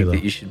don't think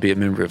that you should be a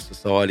member of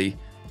society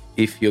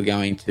if you're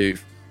going to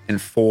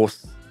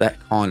enforce that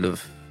kind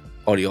of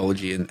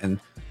ideology and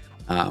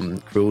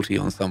cruelty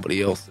on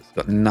somebody else that's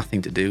got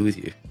nothing to do with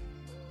you.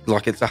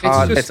 Like it's a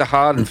hard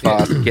and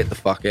fast to get the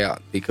fuck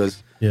out,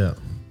 because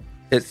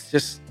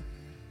it's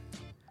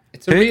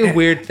a real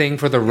weird thing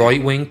for the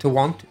right wing to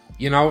want,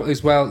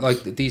 as well.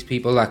 Like these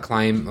people that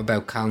claim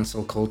about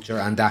cancel culture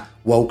and that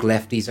woke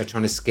lefties are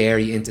trying to scare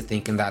you into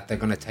thinking that they're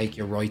going to take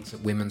your rights,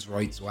 women's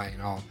rights away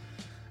and all,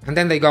 and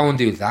then they go and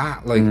do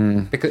that. Like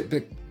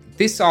because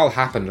this all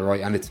happened, right?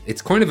 And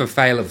it's kind of a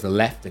fail of the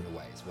left in a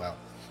way as well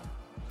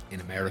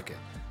in America.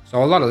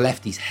 So a lot of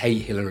lefties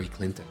hate Hillary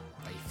Clinton.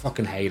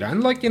 Fucking hate her,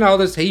 and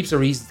there's heaps of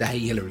reasons to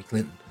hate Hillary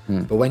Clinton,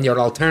 but when your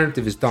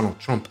alternative is Donald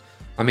Trump,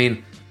 I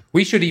mean,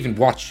 we should even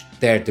watch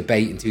their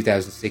debate in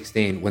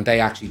 2016 when they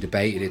actually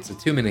debated. It's a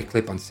 2-minute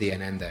clip on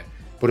CNN there,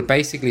 but it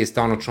basically is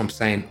Donald Trump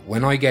saying,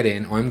 when I get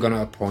in, I'm going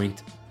to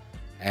appoint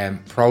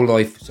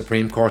pro-life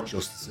Supreme Court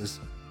justices,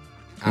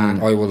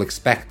 and I will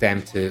expect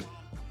them to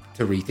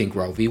rethink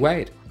Roe v.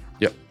 Wade.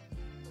 Yep.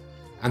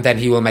 And then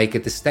he will make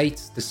it the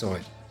states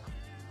decide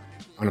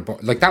on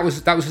abortion. Like that was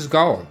his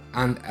goal,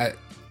 and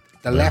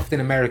the left in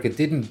America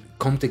didn't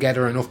come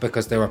together enough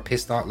because they were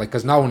pissed off,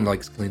 because no one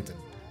likes Clinton.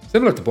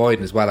 Similar to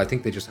Biden as well. I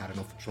think they just had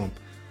enough of Trump.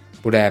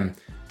 But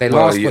they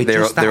lost by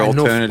just that enough.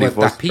 Their alternative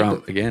was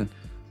Trump again,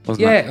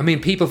 wasn't it? I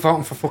mean, people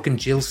voting for fucking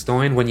Jill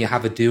Stein when you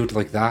have a dude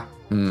like that.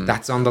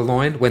 That's on the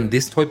line, when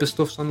this type of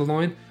stuff's on the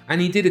line.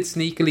 And he did it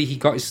sneakily. He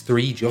got his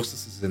 3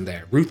 justices in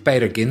there. Ruth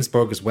Bader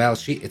Ginsburg as well.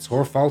 It's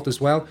her fault as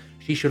well.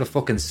 She should have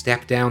fucking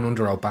stepped down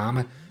under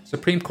Obama.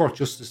 Supreme Court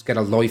justices get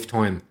a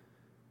lifetime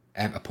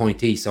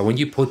appointee. So when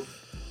you put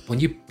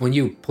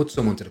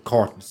someone to the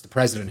court, it's the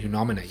president who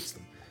nominates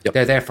them.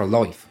 They're there for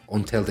life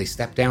until they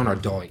step down or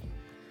die.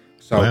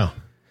 So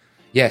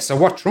Yeah, so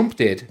what Trump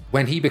did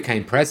when he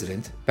became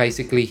president,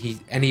 basically,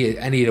 any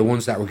of the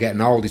ones that were getting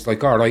old, he's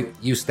like, all right,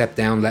 you step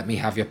down, let me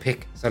have your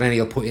pick. So then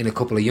he'll put in a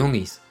couple of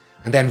youngies.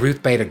 And then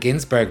Ruth Bader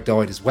Ginsburg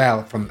died as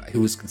well,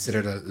 who was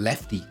considered a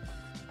lefty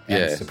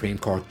Supreme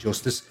Court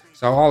justice.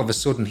 So all of a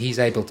sudden, he's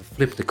able to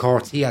flip the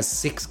courts. He has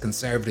 6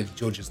 conservative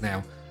judges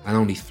now and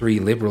only 3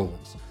 liberal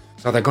ones.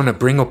 So they're going to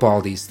bring up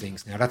all these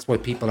things now. That's why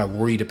people are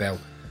worried about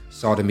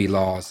sodomy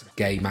laws,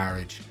 gay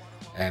marriage,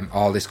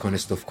 all this kind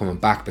of stuff coming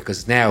back,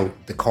 because now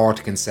the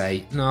court can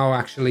say, no,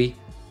 actually,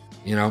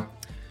 you know.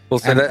 Well,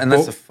 so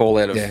that's the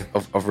fallout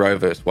of Roe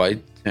versus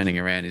Wade turning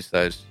around, is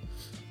those,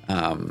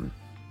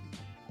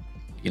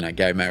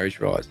 gay marriage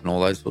rights and all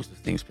those sorts of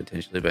things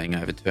potentially being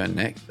overturned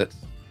next. That's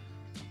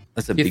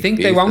a big. You think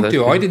they won't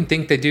do? I didn't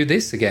think they'd do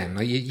this again.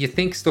 You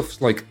think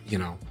stuff's like,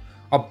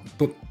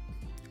 but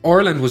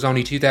Ireland was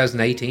only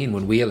 2018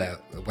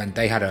 when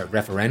they had a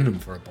referendum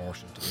for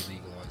abortion to be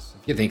legalised.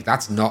 You think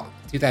that's not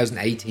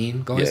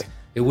 2018, guys? Yeah.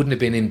 It wouldn't have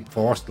been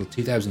enforced till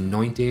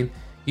 2019.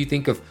 You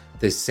think of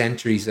the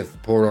centuries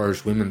of poor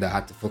Irish women that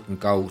had to fucking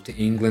go to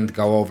England,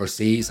 go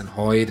overseas and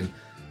hide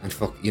and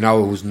fuck, it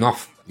was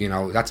not,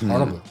 that's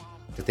horrible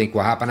to think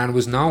what happened. And it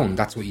was known,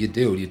 that's what you'd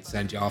do. You'd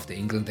send you off to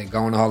England and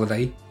go on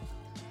holiday,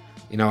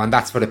 and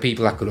that's for the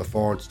people that could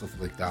afford stuff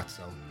like that.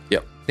 So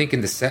yep. I think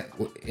in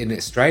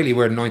Australia,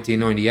 we're in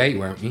 1998,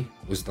 weren't we?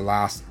 Was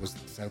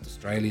South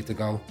Australia to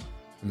go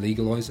and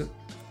legalise it?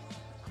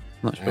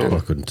 Not sure. I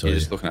couldn't tell you. You're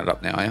just looking it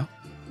up now, are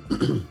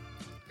you?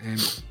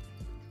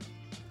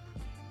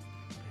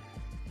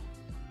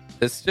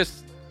 It's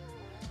just...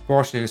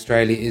 Abortion in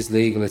Australia is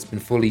legal. It's been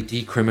fully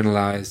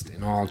decriminalised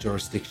in all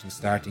jurisdictions,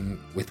 starting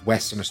with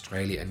Western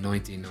Australia in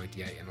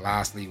 1998 and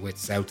lastly with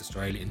South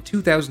Australia in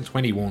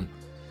 2021.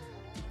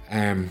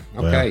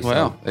 Okay,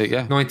 well, there you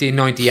go.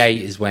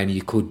 1998 is when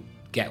you could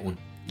get one.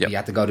 Yep. You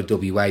had to go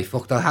to WA.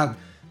 Fuck,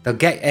 they'll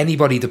get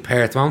anybody to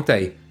Perth, won't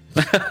they?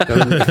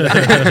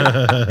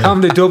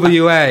 Come to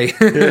WA.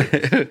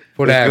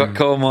 But got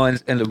coal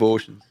mines and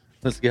abortions.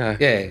 Let's go.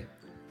 Yeah,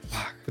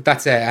 but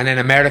that's it. And then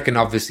American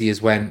obviously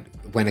is when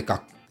it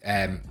got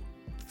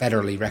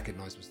federally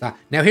recognised, was that.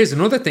 Now here's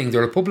another thing: the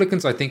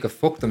Republicans, I think, have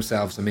fucked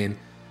themselves.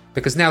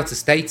 Because now it's a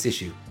states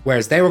issue,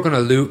 whereas they were going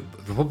to lose.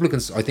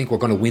 Republicans, I think, were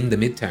going to win the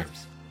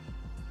midterms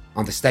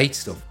on the state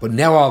stuff, but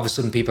now all of a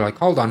sudden people are like,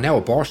 hold on, now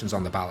abortion's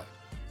on the ballot.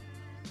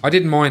 I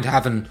didn't mind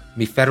having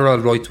me federal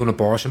right to an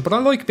abortion, but I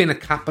like being a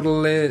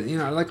capital, I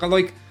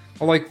like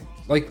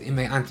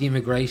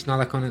anti-immigration, all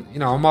that kind of,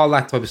 I'm all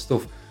that type of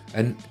stuff.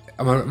 And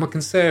I'm a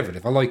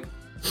conservative. I like,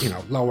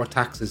 lower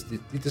taxes.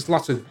 There's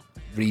lots of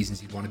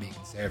reasons you'd want to be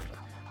conservative.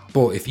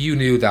 But if you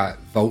knew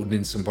that voting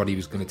in somebody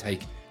was going to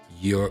take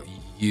your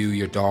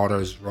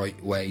daughter's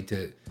right way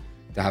to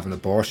have an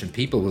abortion,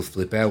 people will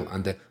flip out.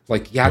 And you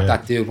had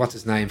that dude, what's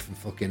his name from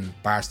fucking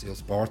Barstool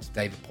Sports,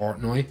 David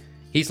Portnoy.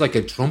 He's like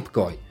a Trump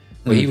guy.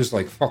 But he was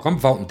like, fuck, I'm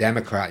voting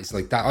Democrat. He's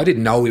like that. I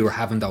didn't know we were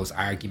having those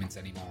arguments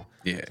anymore.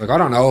 Yeah. I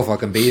don't know if I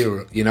can be a,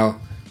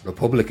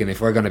 Republican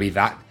if we're going to be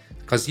that.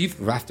 Because you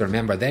have to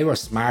remember, they were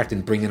smart in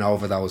bringing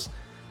over those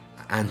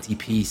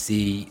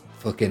anti-PC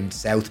fucking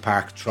South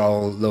Park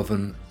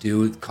troll-loving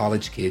dude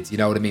college kids, you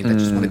know what I mean? That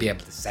just want to be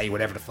able to say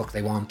whatever the fuck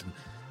they want. And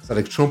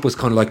so Trump was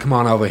kind of like, come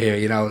on over here,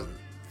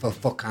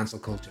 fuck cancel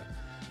culture.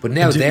 But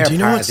now they're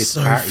part of this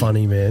party.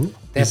 Funny, man?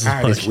 They're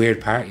part of this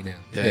weird party now.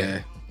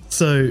 Yeah.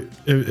 So,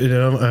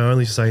 I'm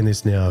only saying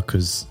this now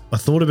because I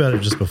thought about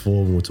it just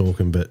before when we were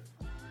talking, but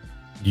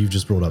you've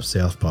just brought up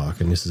South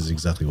Park, and this is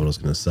exactly what I was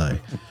going to say.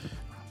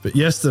 But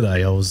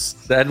yesterday I was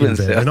sad when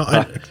South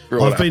Park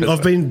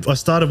I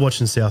started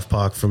watching South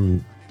Park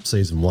from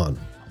season 1,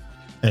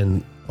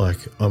 and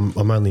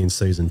I'm only in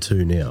season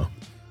 2 now.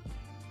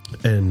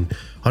 And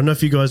I don't know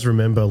if you guys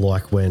remember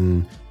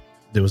when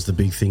there was the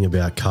big thing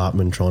about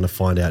Cartman trying to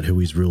find out who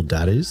his real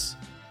dad is,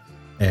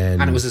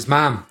 and it was his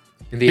mom.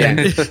 In the end,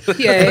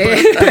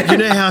 yeah. You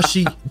know how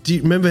do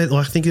you remember?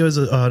 I think it was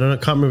I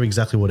can't remember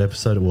exactly what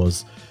episode it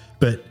was,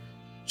 but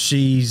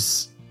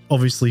she's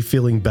obviously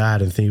feeling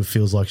bad and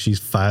feels like she's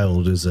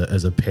failed as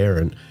a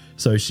parent.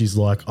 So she's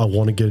like, I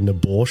want to get an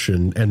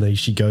abortion, and then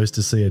she goes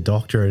to see a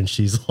doctor, and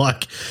she's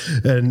like,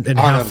 and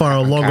how far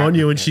along on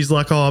you? And she's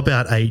like,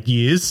 about 8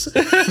 years.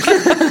 And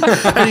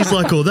he's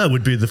like, that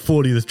would be the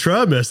 40th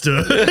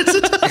trimester.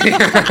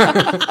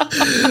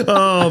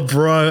 Oh,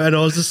 bro! And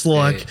I was just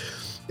like,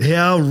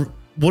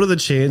 what are the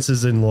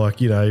chances in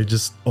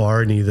just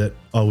irony that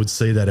I would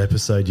see that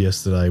episode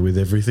yesterday with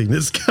everything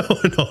that's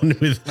going on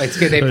with? It's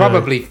good.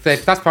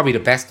 That's probably the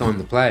best time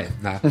to play it.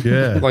 Nah.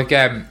 Yeah.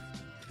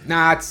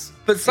 It's.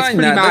 But saying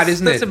pretty that, mad,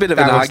 isn't that's it? a bit of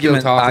an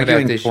arguing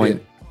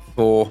point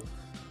for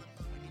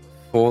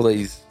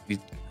these.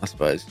 I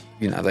suppose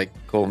they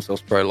call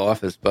themselves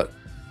pro-lifers, but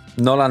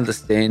not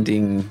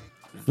understanding.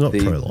 Not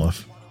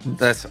pro-life.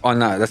 I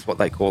know that's what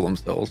they call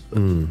themselves.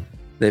 But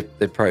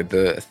they're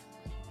pro-birth.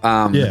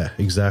 Yeah,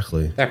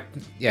 exactly. They're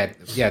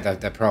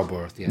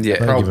pro-birth. Yeah, they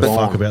don't give a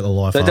fuck about the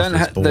life after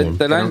it's born.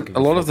 They don't. A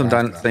lot of them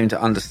don't seem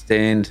to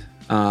understand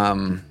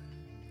the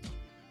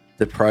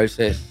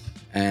process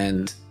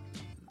and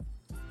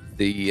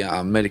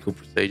the medical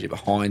procedure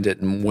behind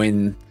it, and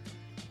when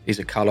is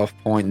a cut-off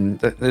point. And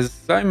there's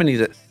so many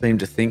that seem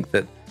to think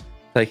that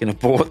they can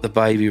abort the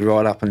baby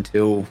right up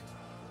until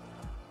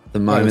the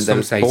moment that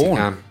it's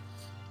born.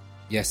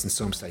 Yes, in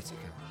some states you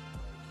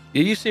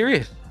can. Are you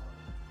serious?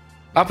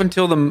 Up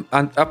until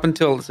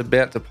it's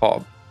about to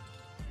pop.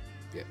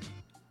 Yeah.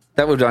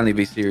 That would only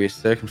be serious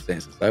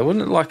circumstances, though,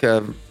 wouldn't it? Like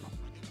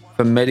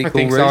for medical I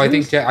think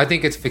reasons? so. I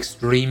think it's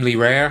extremely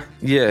rare.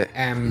 Yeah.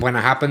 When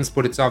it happens,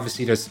 but it's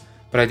obviously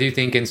But I do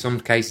think in some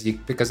cases,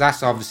 because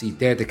that's obviously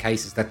they're the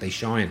cases that they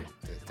shine.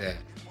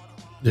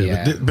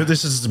 But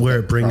this is where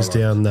it brings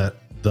down the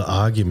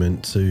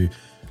argument to.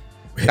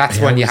 That's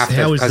when you have to.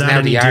 How is because that now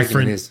any the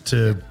different argument is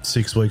to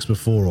 6 weeks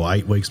before, or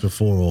 8 weeks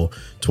before, or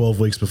 12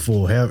 weeks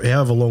before?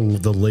 However long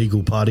the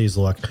legal part is,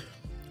 like,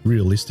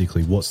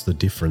 realistically, what's the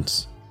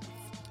difference?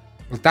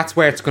 Well, that's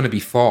where it's going to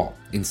be fought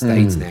in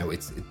states now.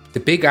 The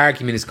big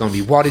argument is going to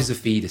be what is a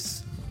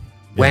fetus,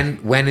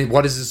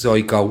 what is a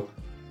zygote,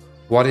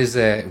 what is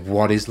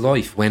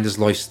life, when does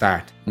life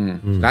start?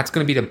 That's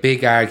going to be the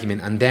big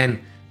argument, and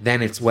then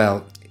it's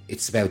about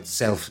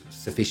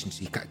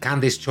self-sufficiency.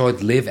 Can this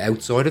child live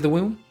outside of the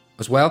womb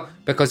as well?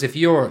 Because if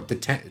you're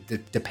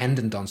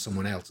dependent on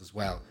someone else as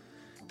well,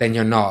 then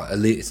you're not.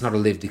 It's not a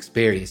lived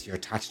experience. You're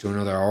attached to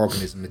another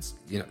organism. It's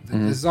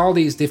there's all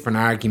these different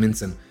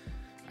arguments, and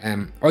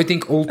I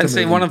think ultimately, and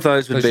see, one of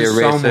those would be a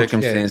rare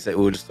circumstance that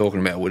we were just talking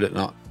about, would it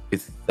not?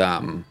 With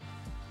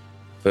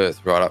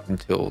birth right up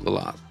until the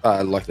last,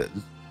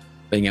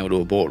 being able to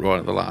abort right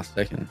at the last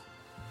second.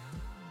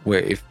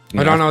 Where if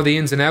I don't know the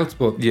ins and outs,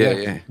 but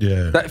yeah.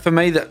 That for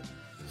me, and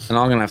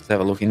I'm gonna have to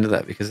have a look into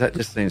that because that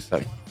just seems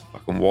so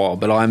fucking wild.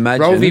 But I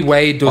imagine Roe v.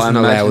 Wade doesn't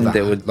allow that.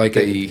 There would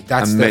be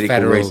that's a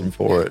medical reason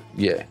for it.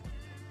 Yeah.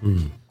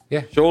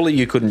 Yeah. Surely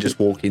you couldn't just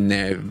walk in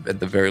there at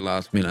the very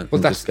last minute.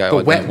 Well, and just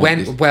go,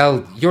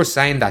 well, you're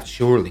saying that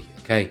surely.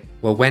 Okay.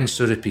 Well, when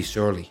should it be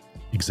surely?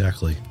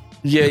 Exactly.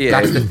 Yeah.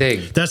 That's the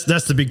thing.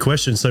 That's the big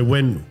question. So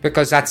when,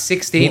 because at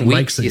 16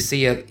 weeks you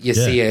see a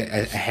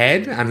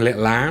head and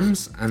little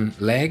arms and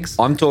legs.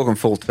 I'm talking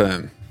full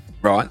term,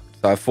 right?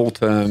 So full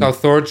term. So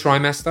third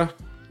trimester.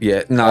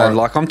 Yeah,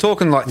 no, I'm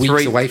talking like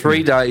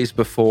three days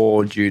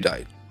before due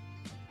date,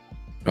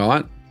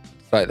 right?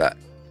 Say that.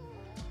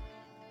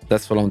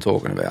 That's what I'm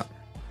talking about.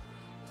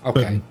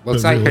 Okay.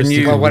 What's the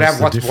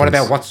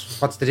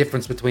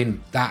difference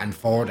between that and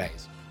 4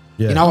 days?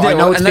 Yeah. You know, I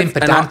know it's been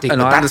pedantic, but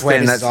that's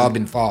where this has all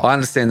been fought. I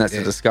understand that's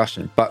a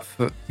discussion, but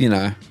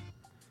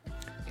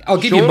I'll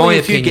give you my opinion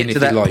if you get to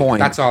that point.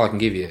 That's all I can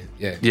give you.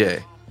 Yeah.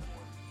 Yeah.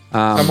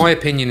 So my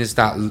opinion is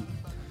that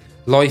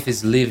life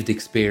is lived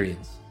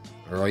experience.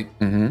 All right.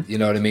 Mm-hmm. You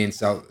know what I mean?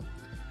 So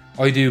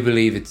I do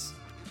believe it's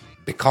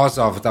because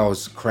of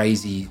those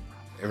crazy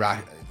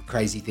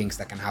things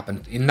that can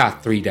happen in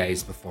that 3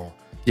 days before.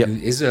 Yep.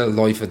 Is it a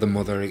life of the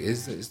mother?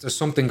 Is there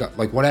something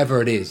like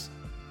whatever it is?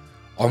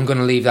 I'm going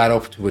to leave that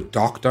up to a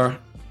doctor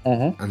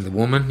and the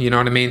woman, you know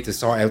what I mean, to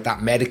sort out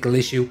that medical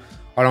issue.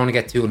 I don't want to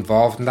get too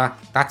involved in that.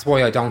 That's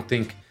why I don't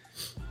think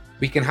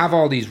we can have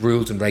all these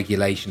rules and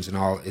regulations and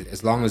all,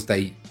 as long as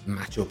they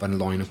match up and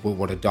line up with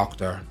what a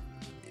doctor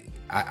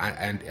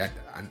and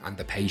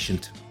the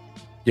patient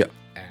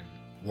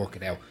work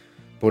it out.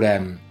 But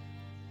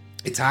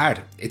it's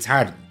hard.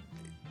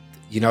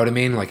 You know what I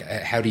mean? Like,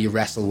 how do you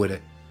wrestle with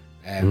it?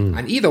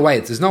 And either way,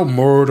 there's no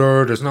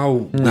murder. There's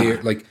no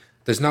weird, like,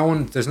 there's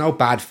no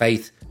bad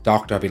faith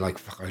doctor be like,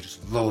 fuck, I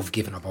just love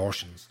giving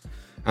abortions.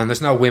 And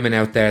there's no women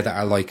out there that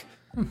are like,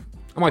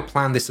 I might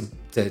plan this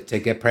to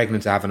get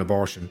pregnant to have an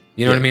abortion.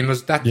 You know what I mean?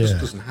 That just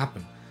doesn't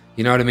happen.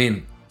 You know what I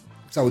mean?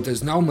 So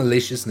there's no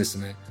maliciousness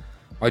in it.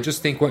 I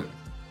just think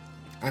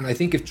and I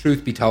think if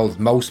truth be told,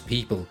 most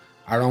people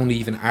are only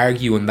even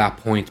arguing that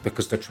point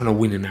because they're trying to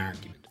win an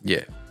argument.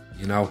 Yeah.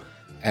 You know?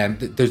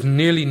 There's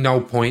nearly no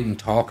point in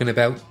talking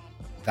about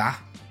that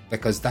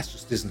because that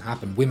just doesn't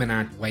happen. Women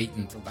aren't waiting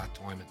until that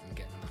time and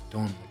getting that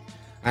done.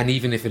 And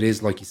even if it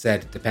is, like you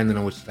said, depending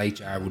on which state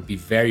you are, would be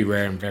very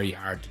rare and very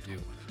hard to do.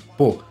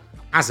 But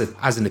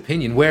as an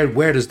opinion,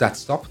 where does that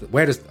stop?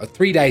 Where does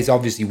 3 days?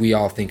 Obviously, we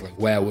all think like,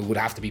 well, it would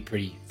have to be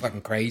pretty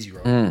fucking crazy,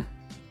 right?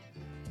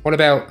 What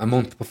about a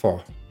month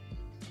before?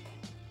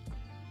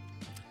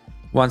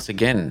 Once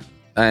again,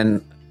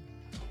 and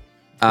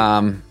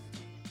I'm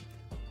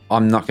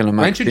not going to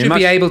make. When should you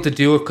be able to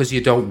do it because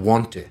you don't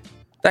want to?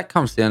 That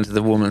comes down to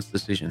the woman's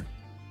decision,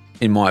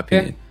 in my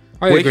opinion.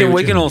 Yeah,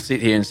 we can all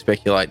sit here and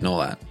speculate and all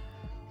that.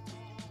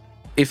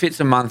 If it's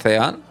a month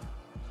out,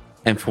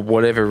 and for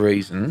whatever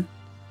reason,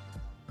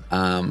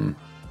 that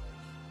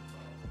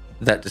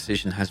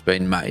decision has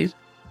been made,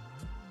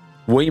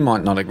 we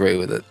might not agree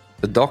with it.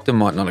 The doctor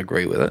might not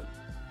agree with it.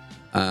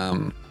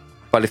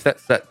 But if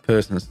that's that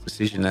person's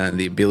decision and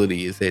the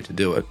ability is there to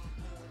do it,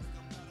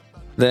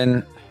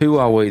 then who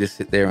are we to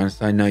sit there and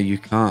say, no, you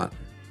can't,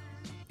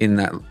 in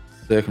that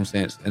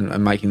circumstance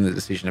and making the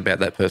decision about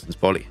that person's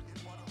body?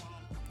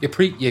 You're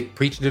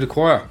preaching to the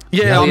choir.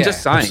 Yeah, I'm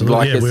just saying.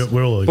 Like,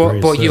 we're all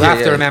agreeing. But you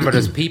have to remember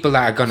there's people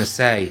that are going to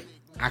say,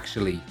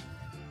 actually,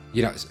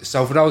 You know,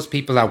 so for those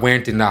people that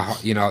weren't in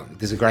that, you know,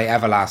 there's a great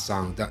Everlast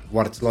song, that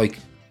what it's like.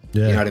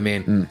 Yeah. You know what I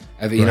mean?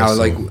 You know,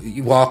 like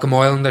you walk a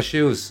mile in their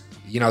shoes.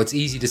 You know, it's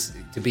easy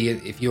to be,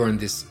 if you're in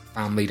this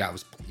family that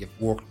was,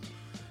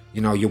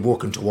 you're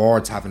working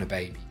towards having a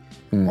baby,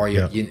 or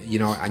you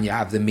know, and you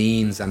have the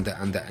means and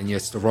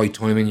it's the right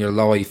time in your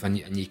life, and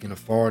you can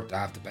afford to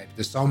have the baby.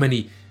 There's so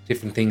many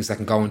different things that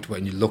can go into it,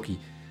 and you're lucky.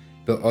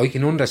 But I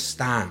can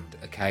understand,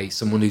 okay,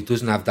 someone who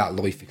doesn't have that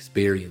life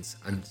experience,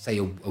 and say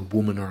a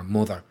woman or a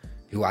mother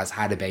who has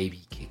had a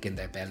baby kick in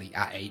their belly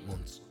at 8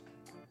 months,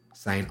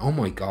 saying, "Oh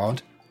my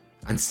God,"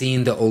 and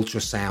seeing the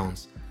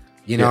ultrasounds,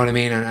 you know what I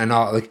mean, and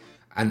all, like,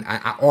 and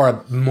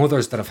or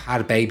mothers that have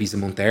had babies a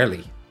month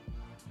early,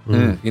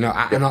 you know,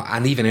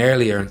 and even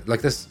earlier,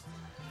 like this.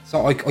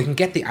 So I can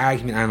get the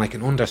argument, and I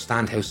can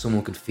understand how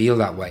someone could feel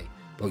that way.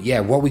 But yeah,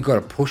 what we got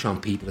to push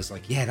on people is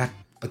like,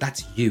 but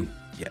that's you.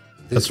 Yeah,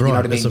 that's right. You know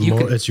what I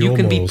mean? You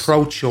can be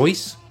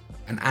pro-choice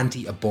and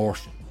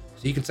anti-abortion.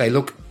 So you can say,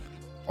 look,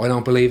 I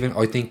don't believe in.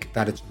 I think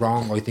that it's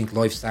wrong. I think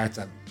life starts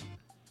at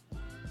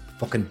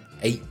fucking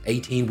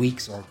 18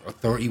 weeks or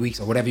 30 weeks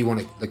or whatever you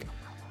want to, like.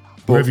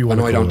 But,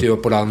 and I don't do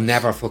it, but I'll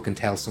never fucking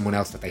tell someone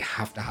else that they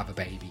have to have a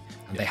baby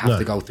and they have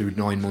to go through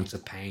 9 months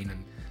of pain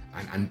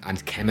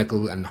and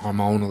chemical and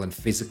hormonal and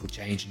physical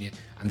change in you,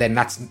 and then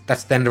that's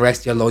then the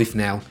rest of your life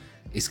now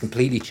is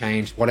completely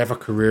changed. Whatever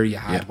career you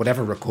had,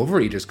 whatever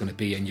recovery there's going to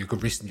be, and you're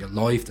risking your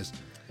life. There's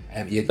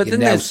you're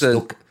now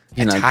stuck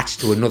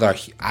attached to another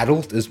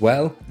adult as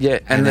well. Yeah,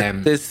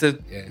 and there's the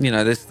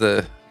there's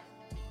the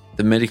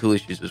medical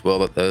issues as well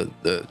that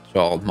the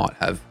child might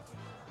have,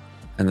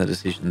 and the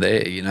decision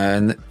there, you know,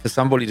 and for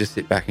somebody to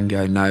sit back and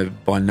go, no,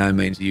 by no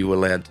means are you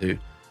allowed to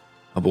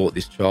abort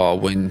this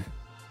child, when,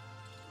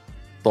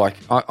 like,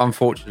 I'm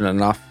fortunate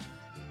enough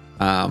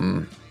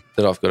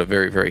that I've got a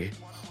very, very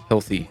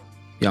healthy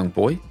young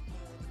boy.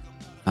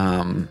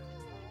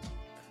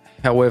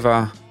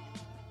 However,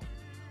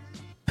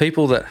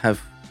 people that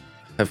have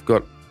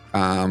got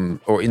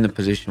or in the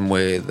position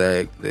where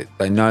they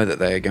know that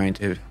they are going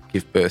to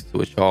give birth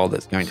to a child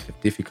that's going to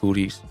have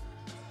difficulties,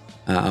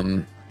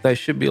 they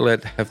should be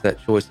allowed to have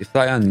that choice. If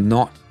they are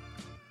not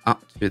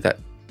up to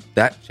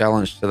that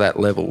challenge to that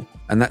level,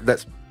 and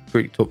that's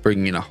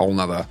bringing in a whole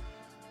nother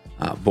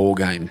ball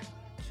game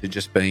to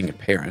just being a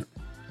parent.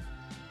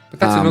 But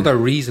that's another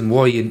reason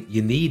why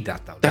you need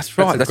that, though. That's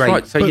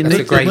right. So you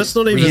need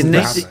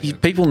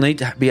people need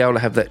to be able to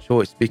have that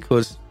choice,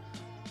 because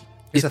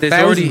there's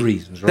 1,000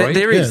 reasons, right?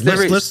 There is.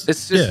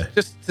 It's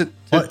just to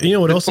you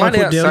know what else I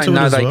put down to it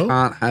as well? They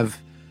can't have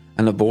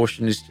an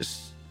abortion is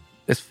just,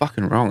 it's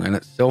fucking wrong, and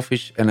it's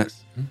selfish, and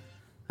it's.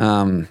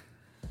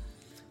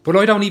 But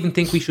I don't even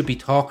think we should be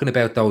talking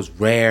about those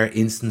rare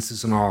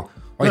instances and all.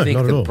 I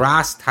think the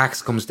brass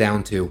tacks comes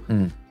down to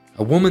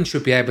a woman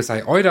should be able to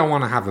say, I don't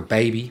want to have a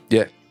baby.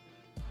 Yeah.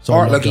 So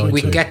or like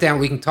we can get down,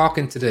 we can talk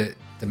into the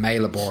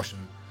male abortion,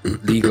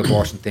 legal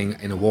abortion thing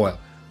in a while.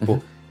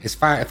 But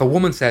if a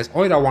woman says,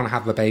 I don't want to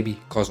have a baby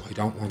because I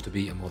don't want to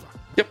be a mother.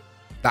 Yep.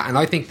 And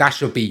I think that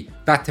should be,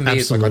 that to me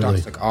is like,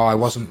 it's like, I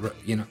wasn't,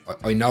 you know,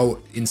 I know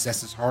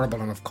incest is horrible,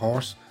 and of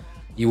course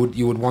you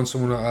would want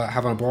someone to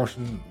have an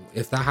abortion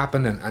if that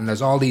happened, and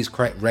there's all these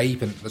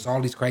rape and there's all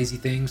these crazy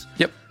things.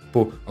 Yep.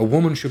 But a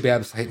woman should be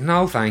able to say,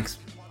 no thanks,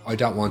 I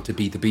don't want to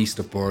be the beast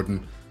of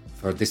burden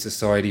for this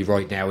society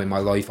right now in my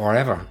life or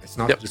ever. It's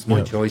not just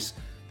my choice.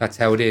 That's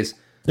how it is.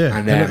 Yeah,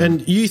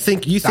 and you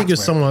think of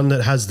someone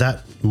that has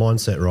that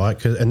mindset,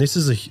 right? And this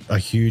is a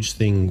huge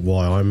thing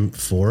why I'm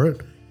for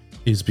it,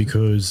 is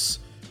because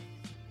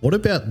what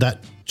about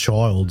that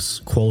child's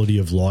quality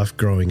of life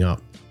growing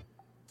up?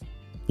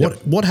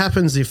 What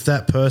happens if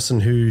that person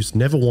who's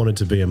never wanted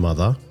to be a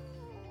mother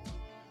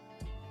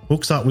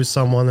hooks up with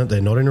someone that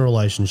they're not in a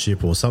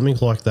relationship or something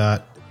like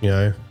that, you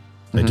know,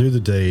 they do the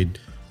deed,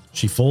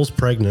 she falls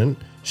pregnant,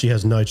 she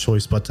has no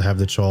choice but to have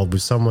the child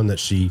with someone that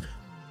she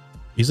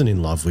isn't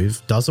in love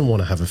with, doesn't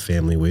want to have a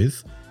family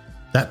with.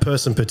 That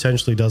person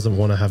potentially doesn't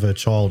want to have a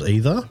child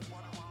either.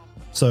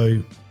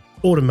 So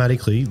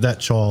automatically that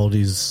child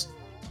is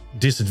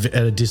at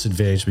a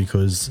disadvantage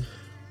because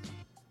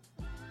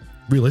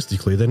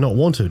realistically they're not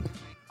wanted.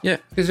 Yeah,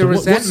 there's a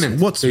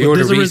resentment. So you're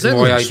the reason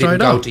why I didn't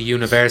go to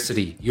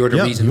university. You're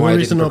the reason why I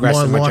didn't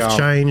progress in my job.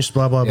 Changed,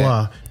 blah, blah,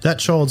 blah. That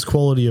child's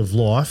quality of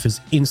life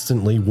is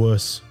instantly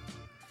worse.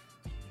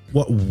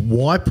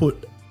 Why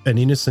put an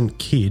innocent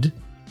kid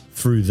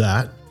through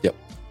that? Yep.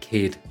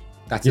 Kid.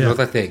 That's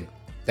another thing.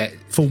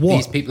 For what?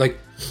 These people, like,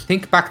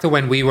 think back to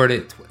when we were,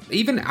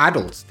 even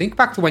adults, think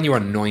back to when you were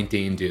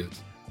 19,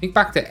 dudes. Think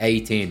back to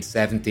 18,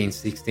 17,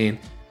 16.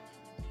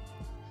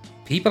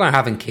 People are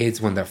having kids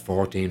when they're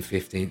 14,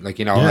 15. Like,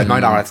 you know, I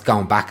know it's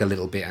going back a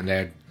little bit and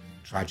they're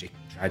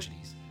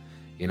tragedies,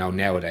 you know,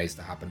 nowadays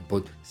to happen.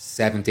 But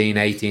 17,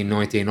 18,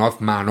 19,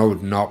 I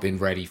would not been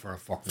ready for a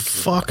fucking kid.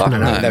 Fuck no,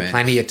 no, there are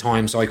plenty of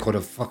times I could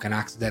have fucking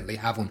accidentally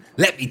have one.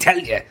 Let me tell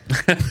you.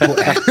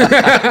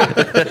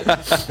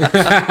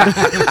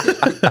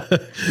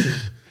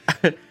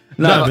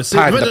 No, but,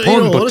 pardon the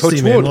pun, but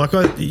touch man, wood. like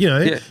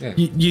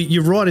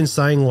you're right in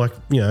saying, like,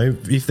 you know,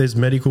 if there's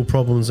medical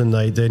problems and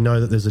they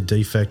know that there's a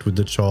defect with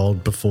the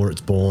child before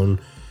it's born,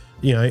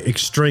 you know,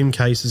 extreme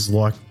cases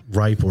like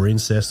rape or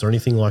incest or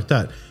anything like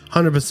that,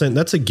 100%,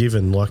 that's a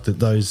given. Like that,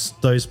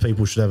 those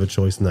people should have a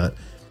choice in that.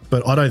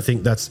 But I don't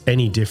think that's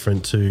any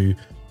different to,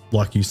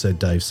 like you said,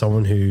 Dave,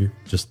 someone who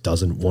just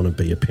doesn't want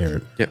to be a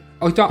parent. Yeah,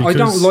 I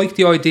don't like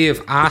the idea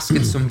of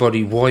asking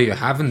somebody why you're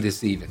having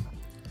this even.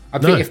 I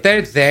think if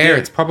they're there,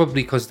 it's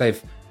probably because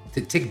they've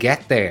to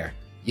get there.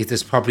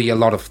 There's probably a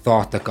lot of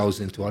thought that goes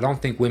into it. I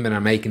don't think women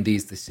are making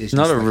these decisions.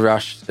 Not a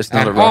rush. It's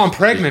not a rush. Oh, I'm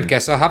pregnant.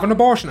 Guess I'll have an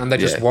abortion, and they're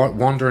just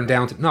wandering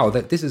down to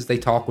they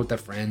talk with their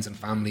friends and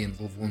family and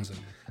loved ones,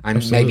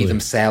 and maybe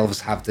themselves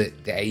have the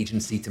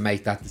agency to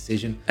make that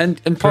decision,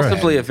 and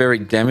possibly a very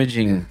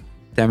damaging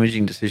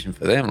decision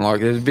for them. Like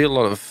there'd be a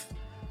lot of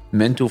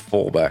mental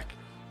fallback,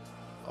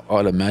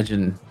 I'd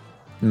imagine,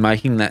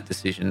 making that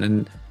decision,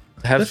 and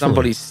to have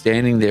somebody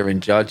standing there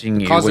and judging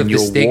you when you're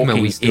walking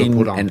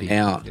in and people.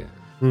 Out. Yeah.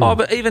 Oh,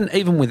 but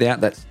even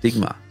without that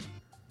stigma,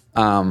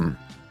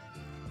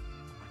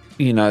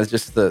 you know,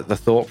 just the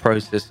thought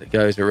process that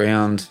goes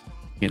around,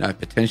 you know,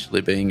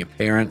 potentially being a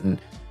parent and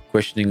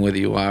questioning whether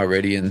you are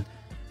ready, and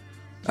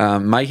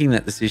making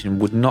that decision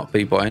would not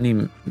be by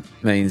any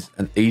means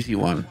an easy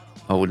one.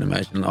 I wouldn't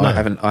imagine. No. I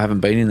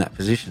haven't been in that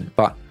position,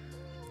 but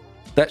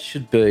that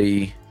should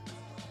be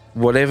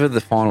whatever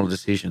the final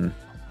decision.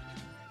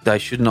 They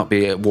should not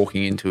be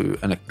walking into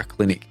a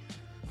clinic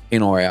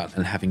in or out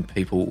and having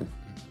people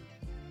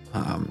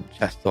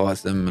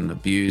chastise them and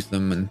abuse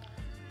them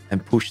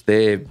and push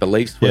their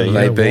beliefs, whether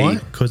they be.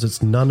 Because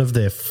it's none of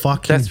their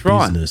fucking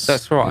business.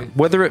 That's right.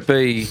 Whether it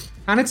be...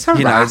 And it's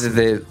harassment.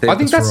 You know, I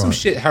think that's some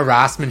shit,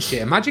 harassment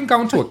shit. Imagine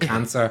going to a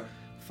cancer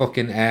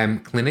fucking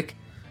clinic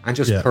and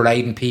just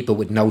parading people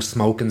with no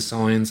smoking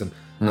signs and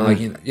like,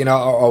 you know,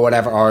 or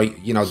whatever, or,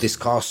 you know, this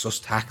costs us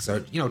tax,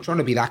 or, you know, trying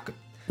to be that good.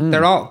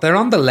 They're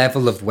on the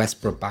level of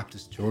Westboro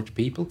Baptist Church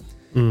people.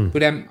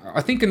 But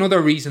I think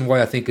another reason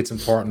why I think it's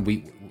important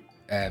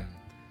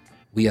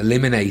we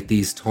eliminate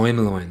these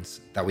timelines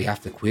that we have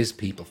to quiz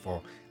people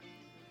for.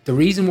 The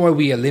reason why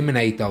we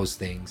eliminate those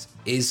things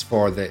is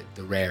for the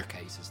rare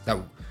cases.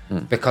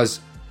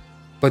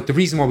 But the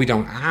reason why we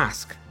don't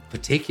ask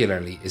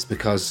particularly is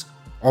because,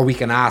 or we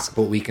can ask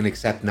but we can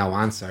accept no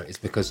answer, is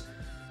because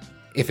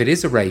if it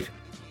is a rape,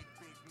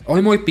 I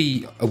might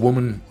be a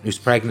woman who's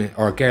pregnant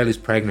or a girl who's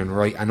pregnant,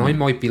 right? And I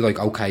might be like,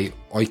 okay,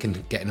 I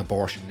can get an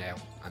abortion now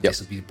and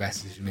this will be the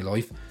best decision of my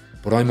life.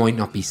 But I might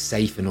not be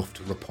safe enough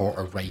to report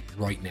a rape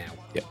right now.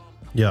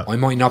 Yeah. I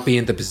might not be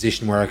in the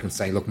position where I can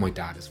say, look, my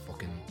dad is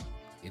fucking,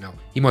 you know,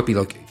 he might be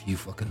like, if you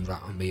fucking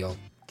rat on me, I'll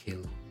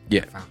kill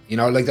your family. You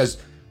know, like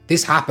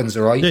this happens,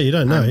 all right? Yeah, you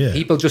don't know,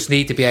 People just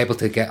need to be able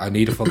to I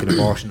need a fucking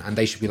abortion, and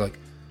they should be like,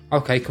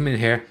 okay, come in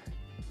here.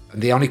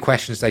 And the only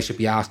questions they should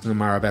be asking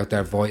them are about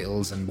their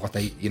vitals and what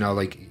they, you know,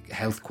 like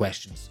health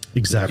questions.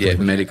 Exactly. Yeah,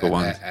 medical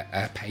ones.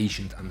 A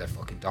patient and their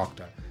fucking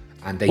doctor.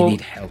 And they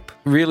need help.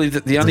 Really,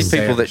 the only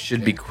people that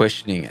should be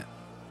questioning it,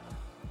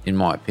 in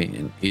my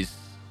opinion, is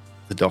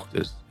the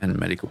doctors and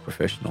medical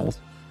professionals,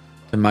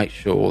 to make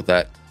sure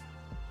that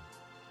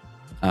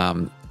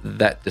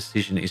that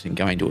decision isn't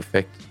going to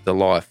affect the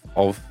life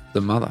of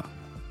the mother.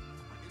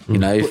 You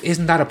know, but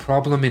isn't that a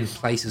problem in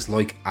places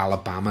like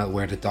Alabama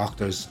where the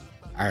doctors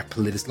are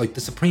politicized? Like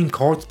the Supreme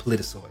Court's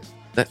politicized.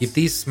 You have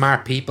these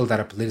smart people that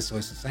are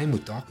politicized. The same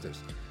with doctors.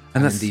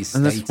 And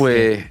that's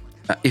where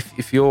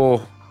if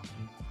you're,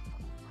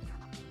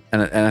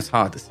 and it's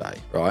hard to say,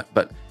 right?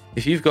 But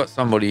if you've got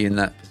somebody in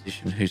that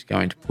position who's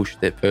going to push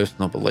their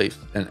personal beliefs,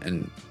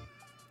 and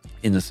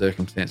in the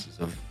circumstances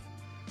of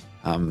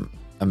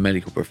a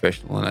medical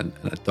professional and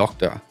a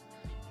doctor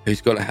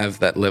who's got to have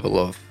that level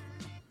of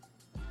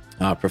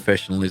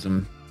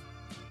professionalism,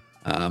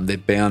 they're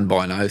bound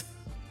by an oath.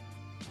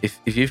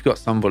 If you've got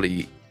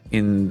somebody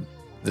in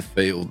the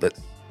field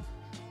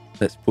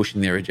that's pushing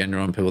their agenda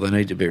on people, they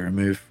need to be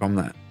removed from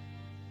that.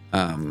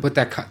 But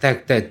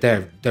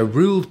they're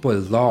ruled by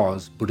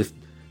laws, but if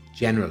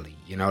generally,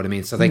 you know what I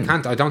mean. So they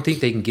can't. I don't think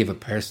they can give a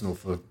personal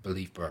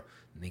belief for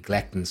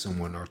neglecting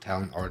someone or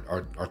telling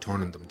or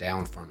turning them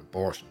down for an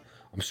abortion.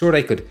 I'm sure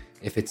they could,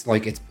 if it's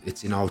like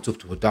it's you know, it's up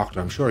to a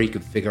doctor. I'm sure he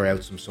could figure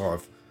out some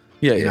sort of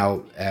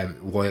know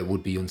why it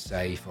would be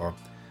unsafe, or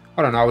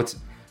I don't know.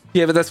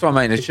 But that's what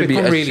I mean. It should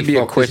be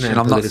a question.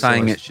 I'm not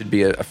saying it should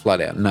be a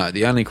flat out no.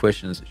 The only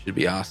questions that should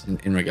be asked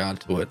in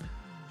regard to it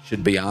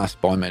should be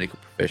asked by medical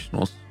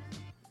professionals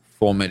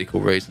for medical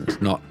reasons,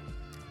 not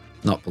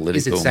political.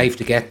 Is it safe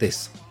to get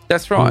this?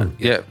 That's right.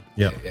 Yeah.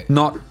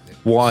 Not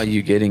why are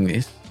you getting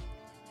this?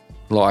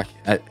 Like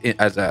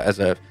as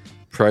a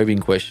probing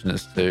question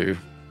as to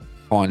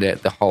find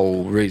out the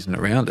whole reason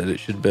around it. It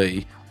should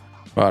be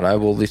right.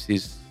 Well, this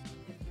is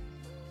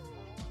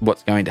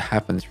what's going to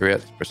happen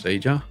throughout this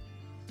procedure,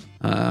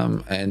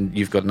 and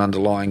you've got an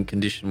underlying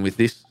condition with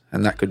this,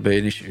 and that could be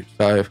an issue.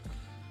 So,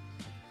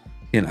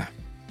 you know,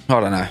 I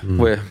don't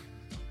know.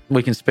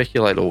 We can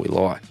speculate all we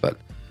like, but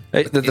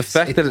the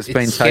fact that it's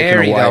been taken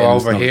away though,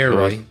 over here,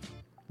 right?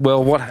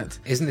 Well,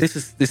 Isn't it? This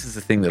is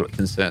the thing that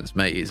concerns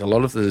me is a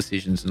lot of the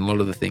decisions and a lot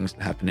of the things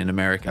that happen in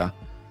America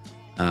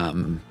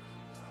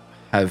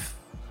have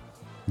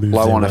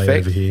flow-on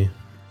effect. Over here.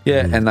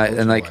 Yeah, and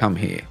they come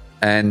here,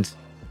 and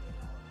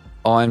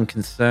I'm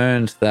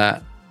concerned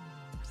that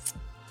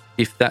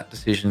if that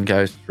decision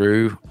goes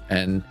through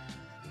and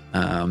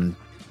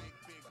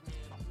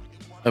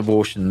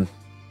abortion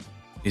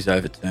is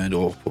overturned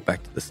or put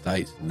back to the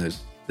states, and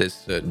there's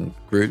certain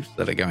groups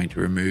that are going to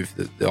remove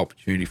the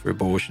opportunity for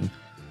abortion,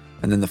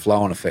 and then the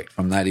flow-on effect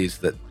from that is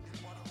that,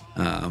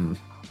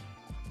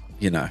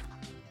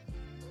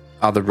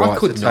 other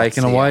rights are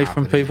taken away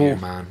from people. Here,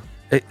 man.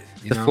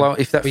 Flow,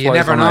 if that but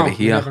flows on over you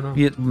here, never know.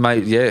 we didn't.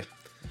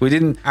 We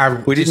didn't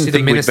see think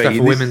the Minister we'd be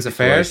for in Women's this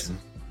Affairs.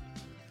 situation.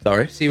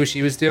 Sorry. See what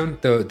she was doing?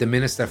 The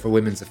Minister for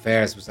Women's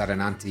Affairs was at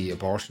an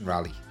anti-abortion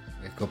rally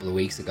a couple of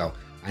weeks ago,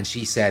 and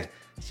she said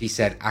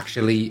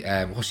actually,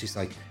 she's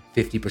like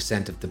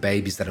 50% of the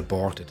babies that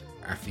aborted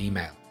are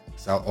female,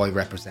 so I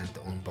represent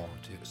the unborn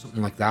too,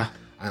 something like that.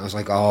 And I was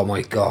like, oh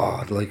my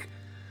god, like.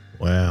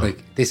 Wow.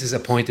 Like, this is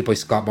appointed by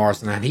Scott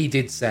Morrison, and he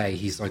did say,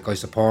 he's like, I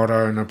support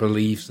her and her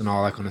beliefs and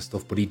all that kind of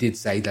stuff, but he did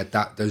say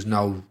that there's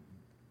no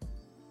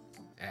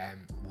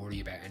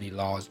worry about any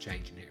laws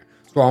changing here.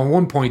 So on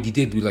one point he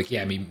did be like,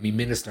 yeah, me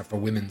Minister for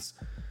Women's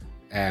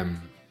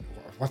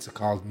what's it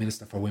called?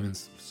 Minister for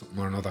Women's something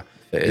or another.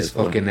 It's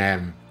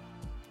fucking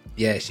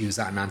she was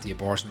at an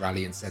anti-abortion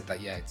rally and said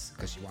that it's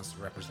because she wants to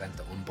represent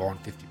the unborn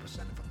 50%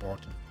 of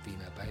aborted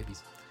female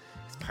babies.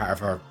 It's part of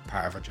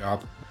her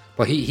job.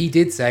 But he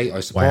did say,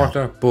 I support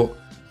her, but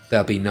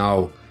there'll be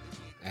no...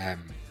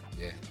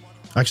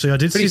 Actually, I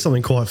did see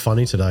something quite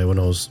funny today when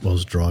I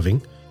was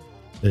driving.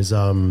 There's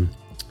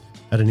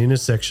at an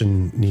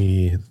intersection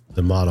near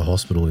the Mater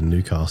Hospital in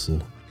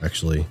Newcastle,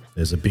 actually,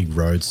 there's a big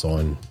road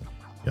sign,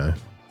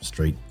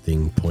 street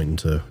thing pointing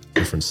to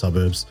different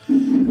suburbs,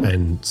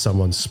 and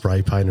someone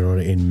spray painted on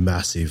it in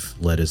massive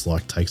letters,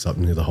 like takes up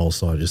near the whole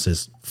sign. It just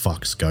says,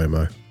 fuck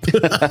ScoMo.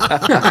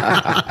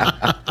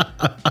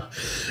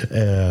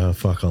 Yeah,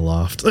 fuck, I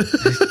laughed.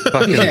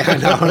 Yeah, I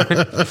know.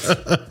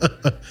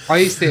 I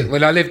used to,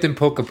 when I lived in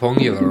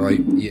Puckapungula,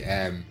 right,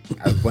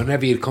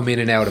 whenever you'd come in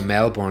and out of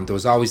Melbourne, there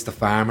was always the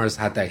farmers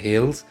had their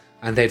hills,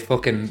 and they'd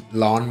fucking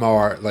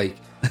lawnmower, like,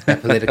 their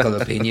political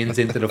opinions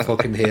into the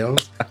fucking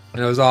hills.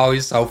 And it was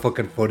always so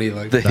fucking funny.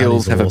 Like, the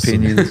hills have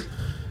opinions.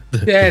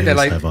 Yeah, they're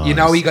like,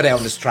 he got out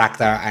on his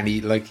tractor and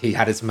he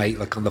had his mate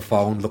like on the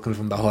phone looking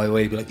from the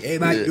highway. He'd be like, hey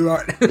mate, you're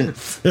right.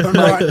 I'm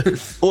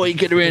right. Oi,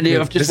 get around here.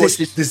 I've just watched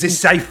this. Does this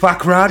say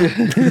fuck Rod?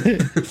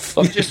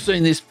 I've just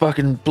seen this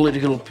fucking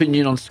political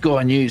opinion on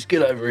Sky News.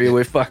 Get over here.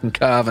 We're fucking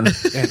carving.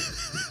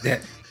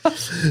 Yeah.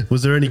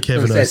 Was there any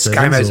Kevin O'Sevens?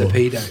 ScoMo's a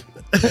pedo?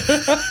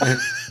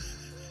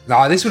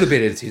 No, this would have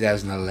been in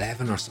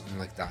 2011 or something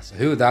like that. So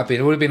who would that be?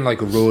 It would have been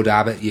like Rudd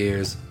Abbott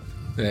years.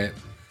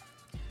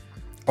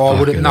 Or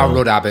would it not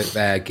Rudd Abbott,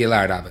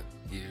 Gillard Abbott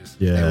years?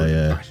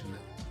 Yeah.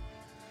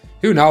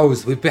 Who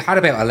knows? We've had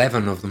about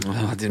 11 of them.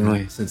 Oh, didn't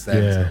we? Since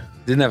then. Yeah. So.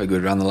 Didn't have a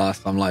good run the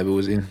last time Labour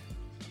was in.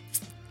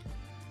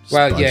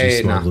 Well,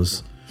 no.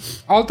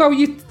 Although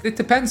it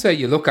depends how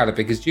you look at it,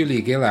 because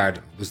Julia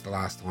Gillard was the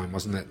last time,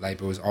 wasn't it?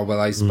 Labour was. Or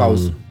well, I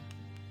suppose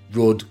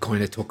Rudd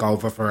kind of took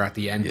over for her at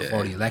the end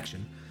before the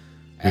election.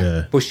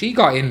 But she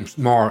got in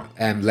more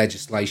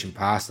legislation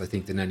passed, I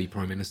think, than any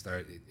prime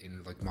minister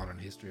in like modern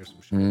history or some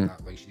shit like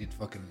that. Like she did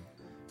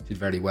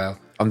very well.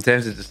 I'm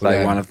tempted to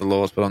say one of the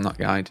laws, but I'm not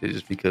going to,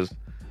 just because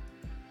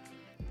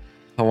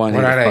I won't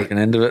hear the fucking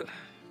end of it.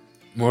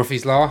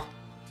 Murphy's Law?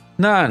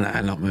 No,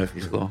 not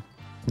Murphy's Law.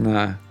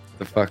 No,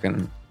 the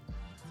fucking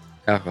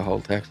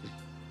alcohol taxes.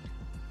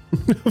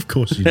 Of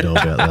course you know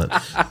about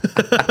that.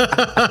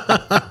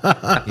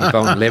 You're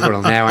going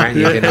liberal now, aren't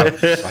you?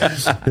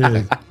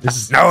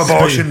 No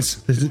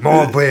abortions,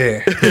 more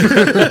beer.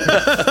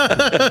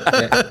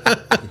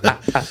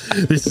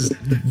 This is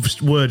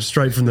words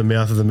straight from the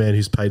mouth of the man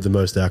who's paid the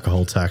most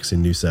alcohol tax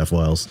in New South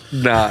Wales.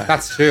 No.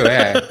 That's true,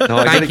 yeah.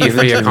 No, thank you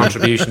for your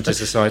contribution to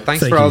society.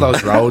 Thanks for all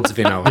those roads,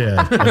 Vino.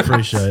 Yeah, I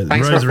appreciate it.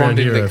 Thanks roads for around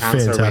here the are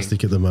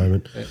fantastic at the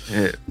moment.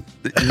 Yeah.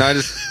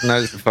 Notice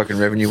the fucking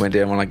revenue went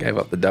down when I gave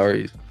up the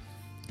durries.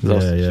 I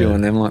was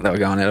chewing them like they were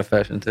going out of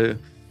fashion too.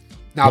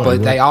 No,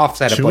 but they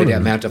offset it by the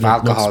amount of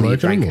alcohol you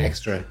drank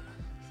extra.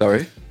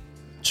 Sorry?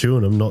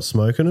 Chewing them, not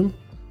smoking them?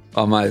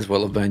 I may as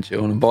well have been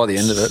chewing them by the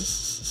end of it.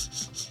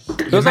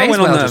 Because I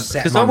went on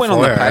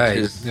the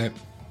patches.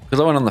 Because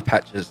I went on the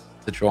patches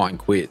to try and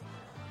quit,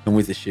 and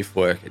with the shift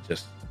work, it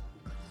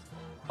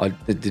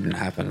didn't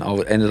happen. I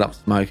ended up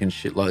smoking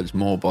shitloads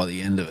more by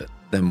the end of it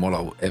than what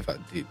I ever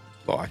did.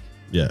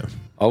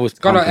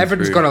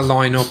 Everything's got to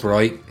line up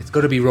right. It's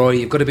got to be right.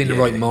 You've got to be in the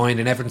right mind,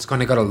 and everything's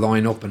kind of got to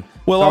line up. And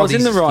I was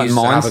in the right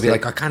mind. I'd be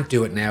like, I can't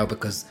do it now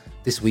because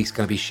this week's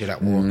going to be shit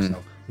at work, so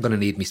I'm going to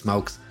need me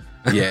smokes.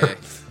 Yeah,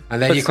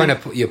 and then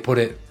you put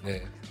it. Yeah.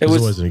 It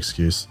was always an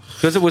excuse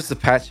because it was the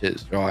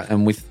patches, right?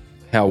 And with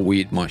how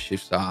weird my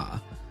shifts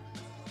are,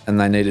 and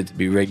they needed to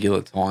be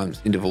regular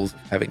times, intervals of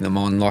having them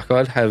on. Like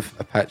I'd have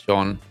a patch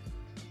on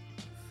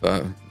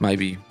for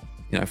maybe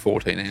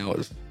 14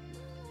 hours.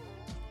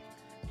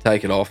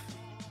 take it off,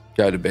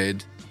 go to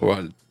bed, or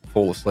I'd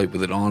fall asleep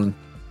with it on.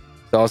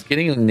 So I was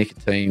getting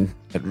nicotine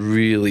at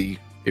really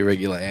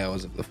irregular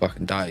hours of the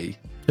fucking day.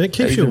 It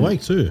keeps you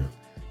awake too.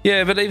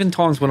 Yeah, but even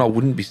times when I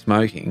wouldn't be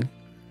smoking,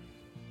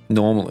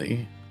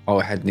 normally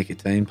I had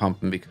nicotine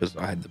pumping because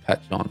I had the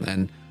patch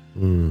on.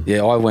 And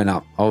yeah, I went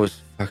up. I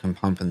was fucking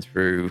pumping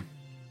through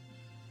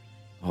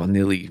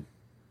nearly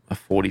a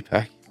 40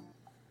 pack.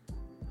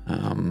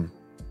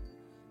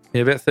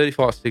 Yeah, about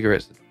 35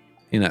 cigarettes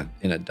in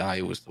a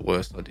day was the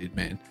worst I did,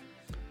 man.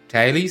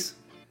 Tailies?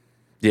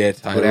 Yeah,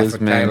 Taylor's,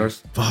 man.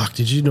 Taylor's. Fuck,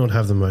 did you not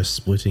have the most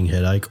splitting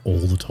headache all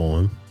the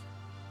time?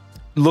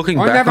 Looking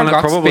I back never on it,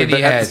 got probably, spinny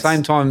but at heads. the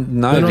same time,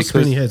 no. They're not Because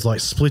spinning heads, like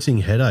splitting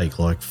headache.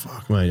 Like,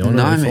 fuck, mate. I don't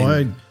No, know.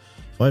 man.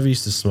 If I ever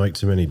used to smoke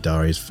too many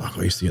durries, fuck,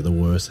 I used to get the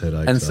worst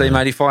headache. And see,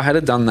 mate, if I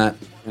had done that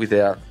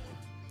without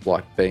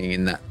like being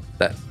in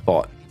that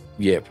spot,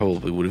 yeah, it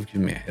probably would have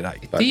given me a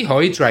headache. But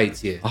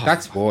Dehydrates you.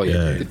 That's why.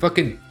 yeah. The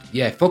fucking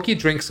fuck you,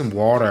 drink some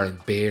water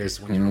and beers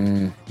when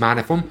you're man,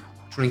 if I'm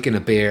drinking a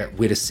beer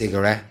with a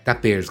cigarette,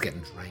 that beer's getting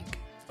drank.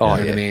 Oh,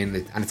 You know yeah. what I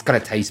mean? And it's got to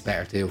taste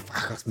better too.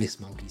 Fuck, that's Miss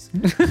Smokies.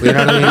 You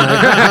know what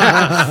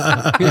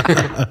I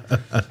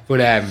mean? But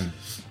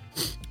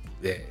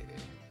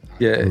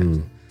yeah,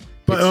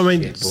 But I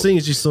mean, shit, but- seeing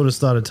as you sort of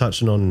started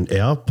touching on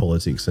our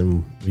politics,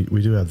 and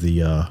we do have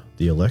the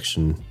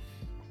election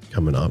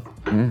coming up.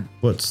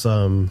 What's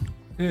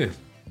yeah.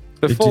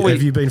 before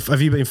have you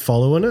been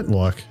following it?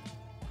 Like,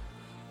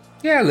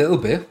 Yeah, a little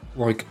bit.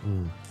 Like,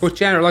 but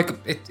generally,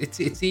 like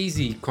it's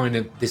easy, kind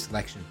of this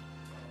election.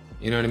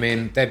 You know what I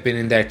mean? They've been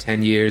in there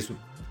 10 years.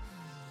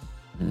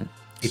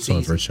 It's time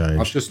easy. for a change.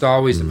 I've just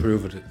always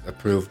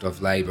approved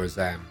of Labour's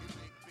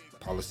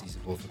policies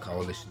above the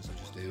coalitions. I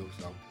just do.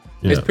 So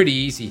it's Yeah. pretty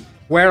easy.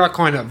 Where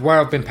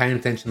I've been paying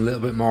attention a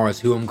little bit more is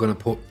who I'm going to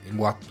put in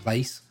what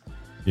place.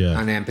 yeah,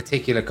 And in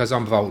particular, because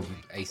I'm voting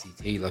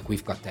ACT, like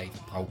we've got David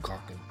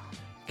Pocock and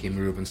Kim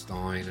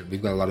Rubenstein, and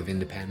we've got a lot of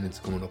independents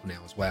coming up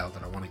now as well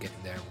that I want to get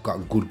in there. We've got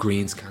a good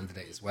Greens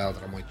candidate as well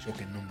that I might chuck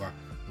in number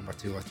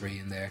 2 or 3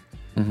 in there.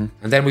 And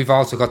then we've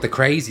also got the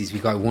crazies.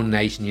 We've got One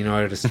Nation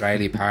United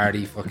Australia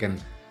Party.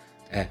 Fucking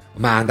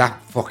man,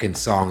 that fucking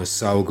song is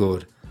so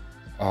good.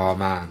 Oh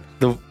man,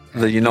 the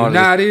United.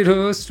 United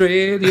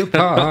Australia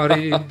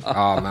Party.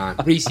 Oh man,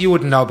 Reese, you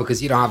wouldn't know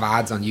because you don't have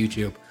ads on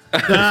YouTube.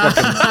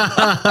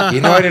 Fucking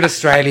United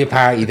Australia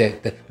Party.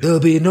 There'll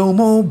be no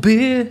more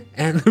beer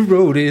and the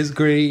road is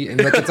grey,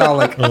 and like it's all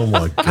like, oh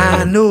my god,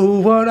 I know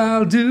what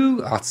I'll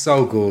do. Oh, it's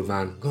so good,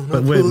 man. Gonna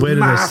But where put do the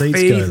my seats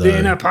faith go, though?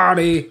 in a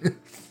party.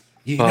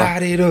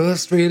 United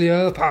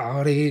Australia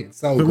Party. It's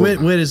so But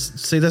good. where does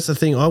see? That's the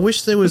thing. I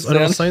wish there was. And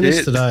I was saying this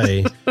Shit.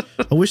 today.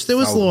 I wish there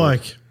was So good.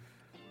 like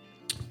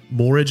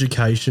more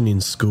education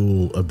in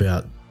school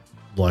about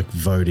like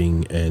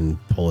voting and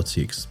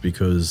politics,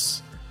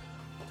 because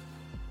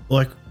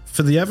like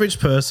for the average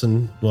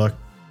person, like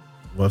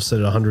I've said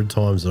it 100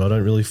 times that I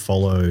don't really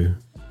follow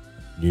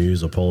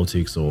news or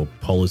politics or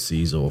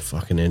policies or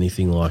fucking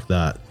anything like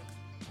that.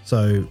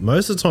 So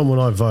most of the time when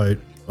I vote,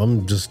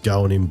 I'm just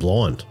going in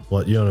blind,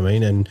 like, you know what I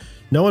mean? And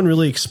no one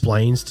really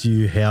explains to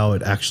you how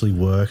it actually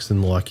works.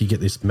 And like, you get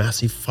this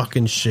massive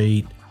fucking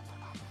sheet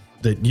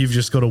that you've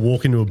just got to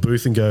walk into a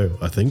booth and go,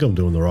 I think I'm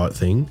doing the right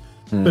thing.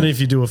 But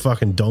if you do a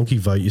fucking donkey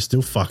vote, you're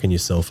still fucking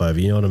yourself over.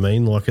 You know what I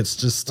mean? Like, it's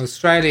just,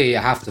 Australia, you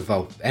have to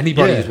vote.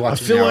 Anybody Yeah, who's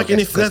watching I feel now, like, and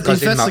guess, if that-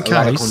 'cause if that's in the a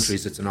lot of case-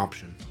 countries, it's an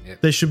option. Yeah.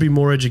 there should be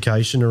more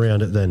education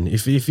around it then.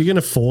 If you're going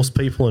to force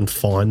people and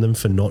fine them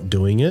for not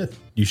doing it,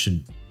 you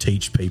should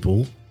teach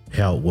people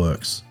how it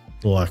works.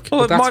 Like,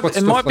 Well, That's it what might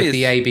stuff be like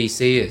the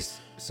ABC is.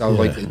 So, Yeah.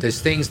 like, there's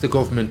things the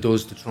government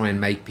does to try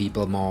and make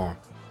people more,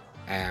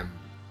 I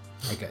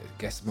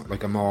guess,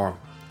 like a more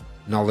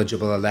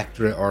knowledgeable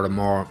electorate, or a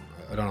more,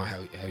 I don't know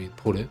how you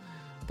put it,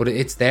 but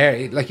it's there.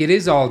 It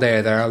is all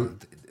there.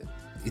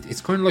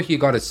 It's kind of like you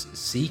got to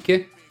seek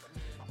it.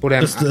 But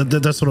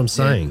that's what I'm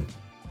saying.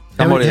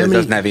 Somebody How that many-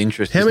 doesn't have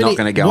interest how is many- not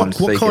going to go and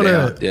what seek kind it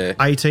of out. Yeah.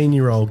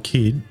 18-year-old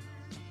kid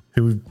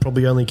who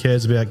probably only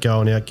cares about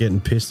going out,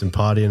 getting pissed and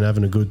partying and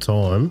having a good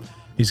time,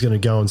 he's going to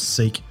go and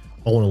seek,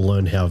 I want to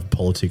learn how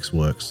politics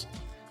works.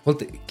 Well,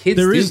 the kids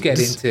There do is get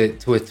this-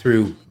 into it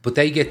through, but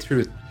they get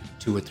through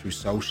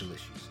social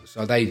issues.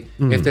 So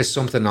if there's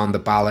something on the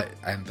ballot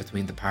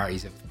between the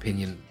parties of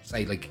opinion,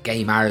 say like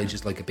gay marriage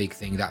is like a big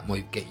thing that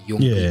might get young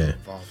people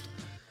involved.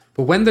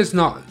 But when there's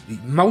not,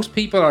 most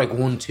people are like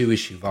 1-2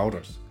 issue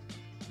voters.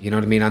 You know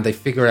what I mean? And they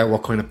figure out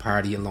what kind of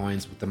party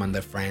aligns with them and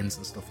their friends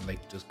and stuff, and they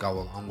just go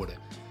along with it.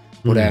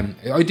 But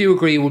I do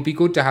agree, it would be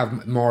good to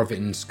have more of it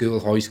in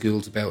high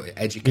schools, about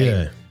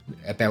educating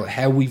about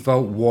how we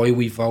vote, why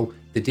we vote,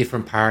 the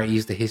different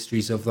parties, the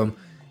histories of them,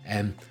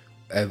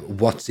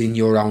 what's in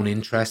your own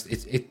interest.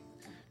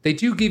 They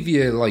do give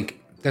you, like,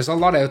 there's a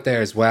lot out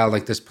there as well.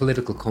 Like, there's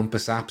political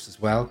compass apps as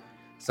well.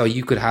 So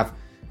you could have,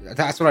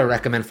 that's what I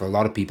recommend for a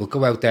lot of people.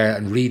 Go out there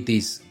and read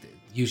these.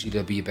 Usually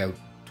there'll be about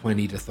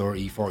 20 to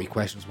 30, 40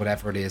 questions,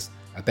 whatever it is,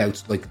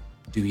 about, like,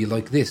 do you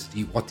like this?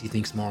 What do you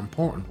think's more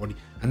important?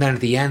 And then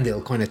at the end,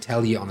 it'll kind of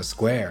tell you on a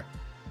square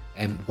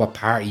what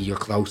party you're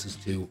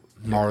closest to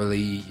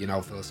morally,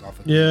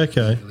 philosophically, Yeah,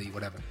 okay. legally,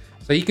 whatever.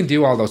 So you can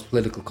do all those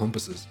political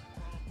compasses,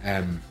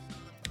 and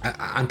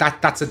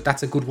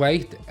that's a good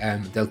way.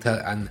 They'll tell,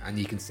 and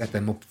you can set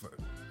them up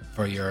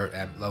for your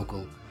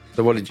local.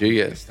 So what did you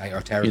get? State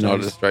or territory.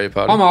 United Australia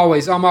Party. I'm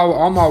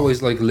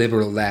always like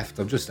liberal left.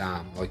 I'm just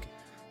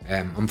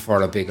I'm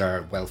for a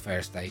bigger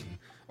welfare state.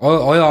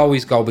 I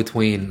always go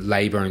between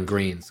Labour and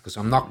Greens because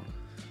I'm not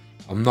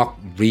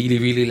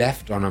really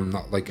left, and I'm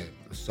not like a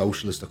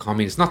socialist or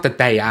communist. Not that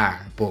they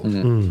are, but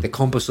the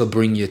compass will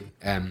bring you.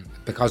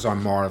 Because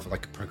I'm more of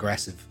like a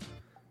progressive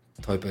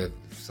type of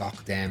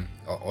sock. Then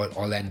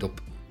I'll end up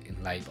in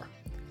Labour.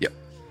 Yep.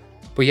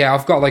 But yeah,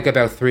 I've got like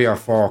about 3 or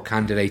 4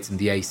 candidates in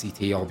the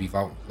ACT. I'll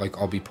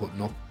be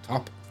putting up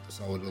top.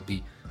 So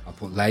I'll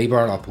put Labour,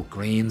 I'll put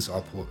Greens,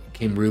 I'll put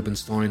Kim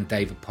Rubinstein,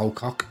 David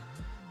Pocock.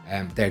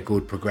 They're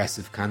good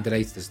progressive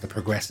candidates. There's the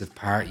Progressive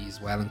Party as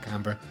well in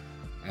Canberra.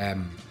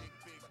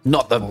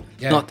 Not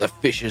the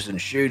Fishers and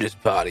Shooters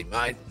Party,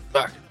 mate.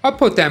 Fuck. I'd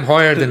put them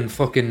higher than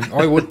fucking.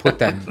 I would put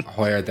them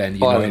higher than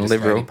United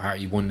Liberal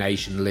Party, One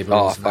Nation,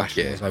 Liberals,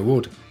 Nationals. Yeah. I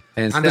would.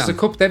 And there's a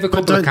couple. They have a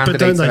couple of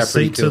candidates. But don't they that are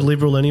pretty seat to cool.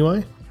 Liberal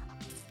anyway?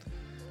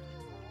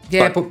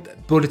 Yeah,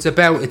 but it's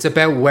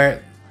about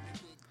where.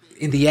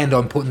 In the end,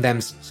 I'm putting them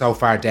so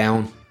far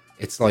down.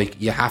 It's like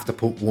you have to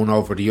put one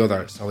over the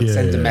other. So it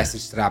sends a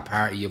message to that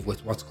party of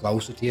what's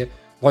closer to you.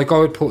 Like I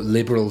would put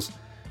Liberals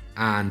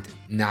and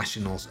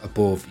Nationals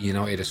above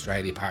United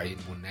Australia Party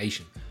and One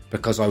Nation,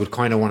 because I would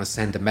kind of want to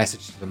send a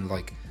message to them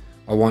like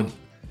I want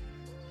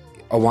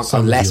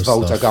less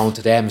votes are going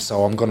to them,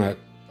 so I'm gonna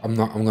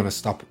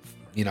stop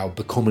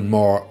becoming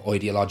more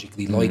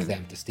ideologically like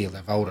them to steal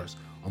their voters.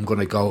 I'm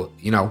gonna go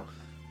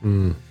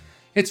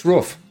It's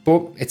rough,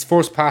 but it's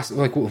first past.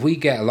 Like we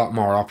get a lot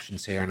more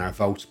options here in our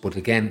votes, but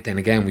then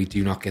again we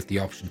do not get the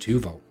option to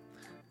vote.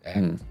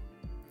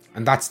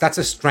 And that's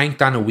a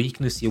strength and a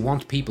weakness. You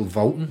want people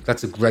voting.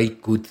 That's a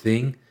great, good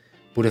thing.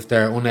 But if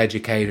they're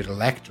uneducated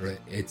electorate,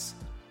 it's...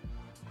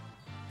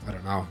 I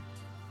don't know.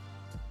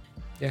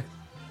 Yeah.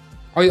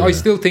 I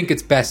still think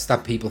it's best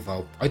that people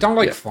vote. I don't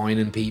like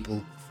fining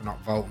people for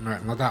not voting or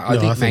anything like that. I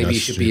think maybe it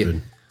should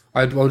be...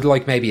 I would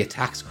like maybe a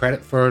tax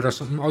credit for it or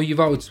something. Oh, you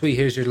voted, sweet.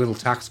 Here's your little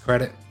tax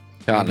credit.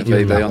 Can't the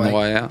VB on the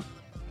way out.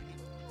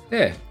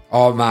 Yeah.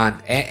 Oh,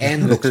 man.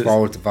 N looks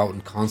forward to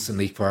voting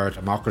constantly for a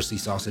democracy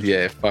sausage.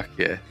 Yeah, fuck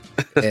yeah.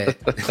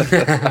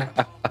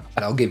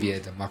 I'll give you a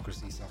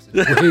democracy sausage.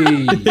 With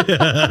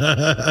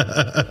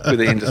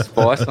the hint of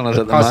spice on it at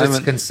the because moment.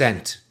 it's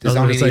consent. I was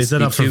going to say, is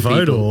that up for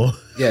vote or?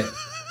 Yeah,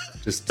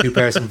 just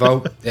 2-person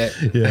vote.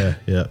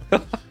 Yeah.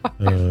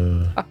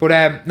 But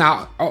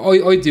now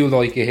I do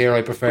like it here.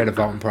 I prefer the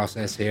voting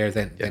process here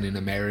than in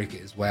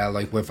America as well.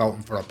 Like we're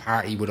voting for a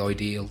party with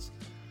ideals.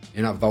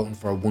 You're not voting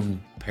for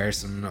one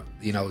person,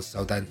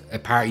 so that a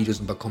party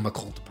doesn't become a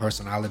cult of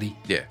personality.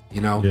 Yeah.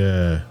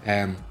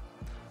 Yeah.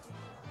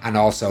 And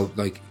also,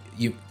 like,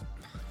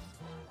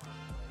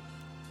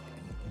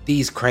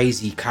 these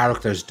crazy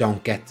characters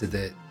don't get to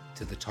the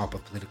top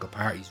of political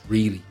parties,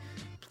 really.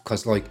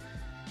 Because, like,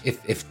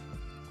 if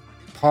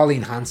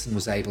Pauline Hanson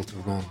was able to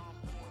run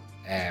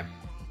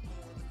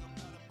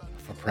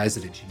for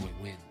president, she might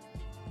win.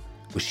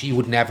 But she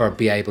would never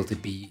be able to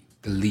be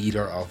the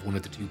leader of one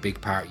of the 2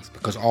 big parties,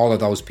 because all of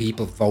those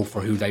people vote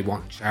for who they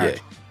want in charge.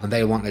 Yeah. And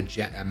they want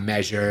a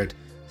measured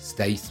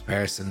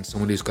statesperson,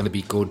 someone who's going to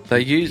be good.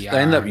 They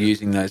end up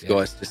using those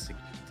guys just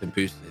to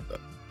boost their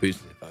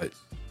votes.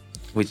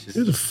 Which is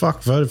who the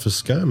fuck voted for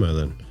ScoMo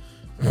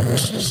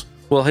then?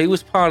 Well, he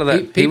was part of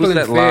that. He was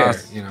that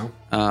last.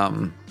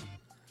 Remember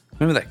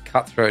that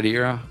cutthroat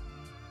era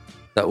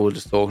that we were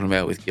just talking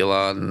about with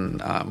Gillard and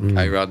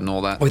K-Rudd and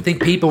all that. I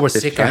think people were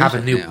sick of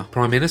having new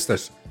prime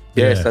ministers.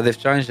 Yeah, so they've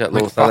changed that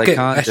law, so they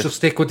can't. Let's just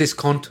stick with this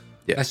cunt.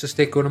 Yeah. Let's just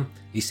stick with him.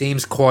 He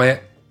seems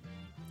quiet.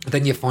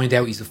 Then you find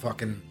out he's a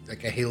fucking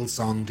like a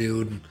Hillsong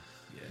dude,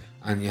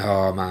 and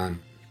oh man,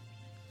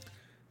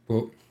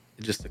 but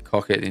just a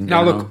cockhead in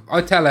general. Now look,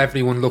 I tell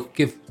everyone, look,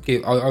 give.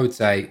 I would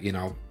say,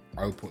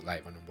 I would put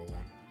Labour number 1.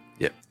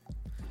 Yeah,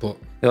 but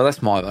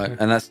that's my vote,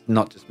 and that's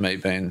not just me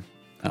being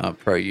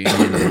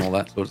pro-union and all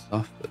that sort of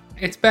stuff. But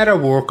it's better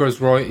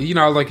workers, right?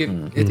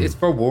 It's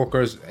for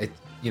workers.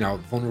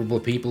 Vulnerable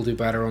people do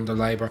better under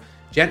Labour.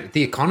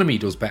 The economy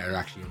does better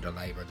actually under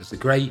Labour. There's a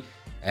great.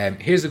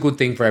 Here's a good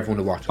thing for everyone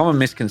to watch. Common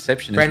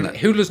misconception, isn't it?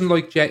 Who doesn't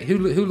like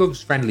who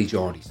loves friendly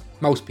Geordies?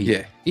 Most people.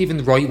 Yeah.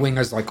 Even right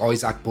wingers like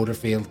Isaac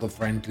Butterfield love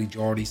friendly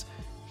Geordies.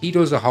 He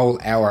does a whole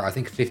hour, I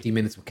think 50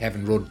 minutes with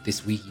Kevin Rudd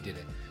this week. He did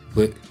it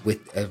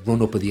with a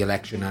run up of the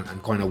election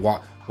and kind of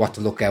what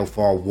to look out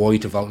for, why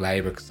to vote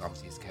Labour, because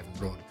obviously it's Kevin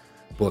Rudd.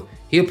 But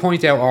he'll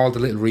point out all the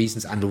little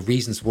reasons and the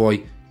reasons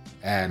why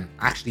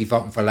actually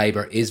voting for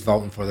Labour is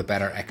voting for the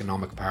better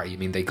economic party. I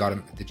mean, they got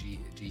him the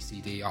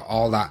GCD,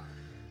 all that.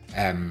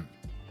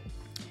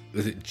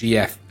 Was it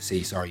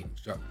GFC? Sorry,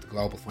 the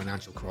global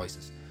financial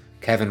crisis.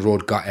 Kevin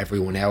Rudd got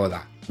everyone out of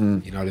that.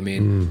 You know what I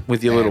mean?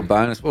 With your little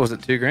bonus, what was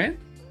it? $2,000?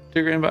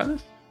 $2,000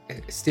 bonus?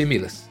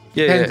 Stimulus.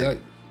 Yeah.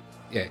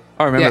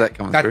 I remember that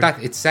coming through.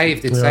 It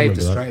saved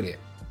Australia.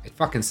 It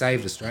fucking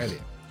saved Australia.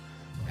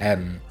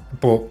 And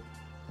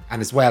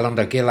and as well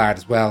under Gillard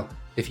as well.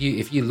 If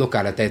you look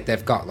at it,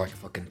 they've got like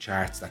fucking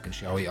charts that can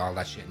show you all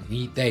that shit,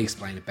 and they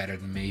explain it better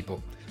than me. But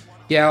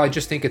yeah, I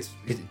just think it's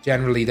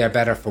generally they're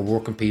better for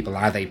working people.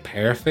 Are they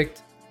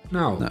perfect?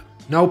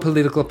 No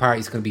political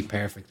party's going to be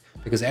perfect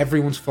because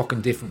everyone's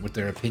fucking different with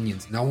their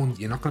opinions.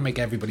 You're not going to make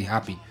everybody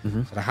happy.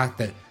 So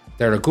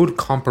they're a good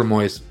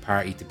compromise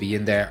party to be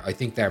in there. I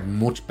think they're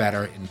much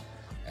better in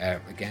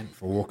again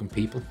for working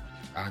people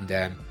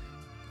and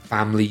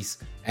families.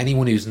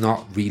 Anyone who's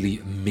not really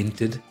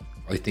minted,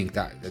 I think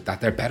that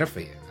they're better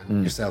for you,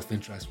 and your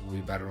self-interest will be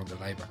better under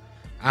Labour.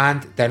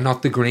 And they're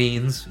not the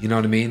Greens, you know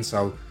what I mean?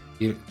 So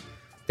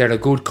they're a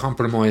good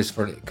compromise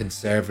for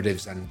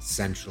conservatives and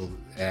centrists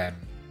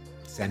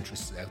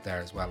out there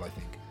as well, I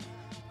think.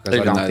 Because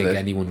I don't think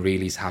anyone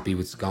really is happy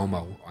with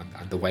ScoMo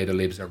and the way the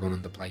Libs are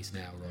running the place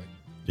now, right?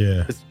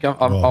 Yeah.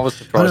 I was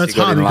surprised it's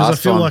hard because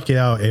I feel like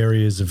our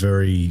area is a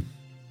very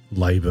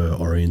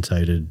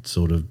Labour-orientated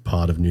sort of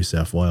part of New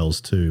South Wales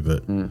too,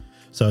 but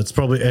so it's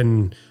probably,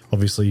 and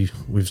obviously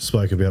we've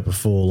spoken about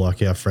before,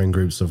 like our friend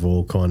groups we've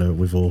all kind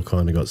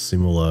of got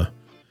similar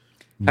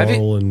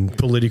moral and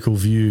political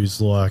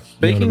views. Like,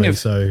 speaking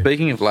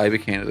of Labor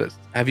candidates,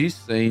 have you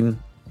seen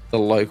the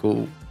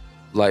local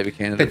Labor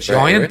candidate? The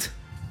giant.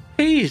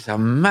 He's a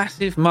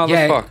massive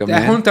motherfucker,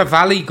 man. The Hunter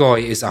Valley guy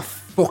is a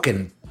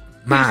fucking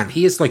man.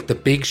 He is like the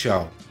Big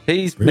Show.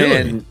 He's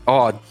man.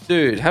 Oh,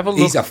 dude, have a look.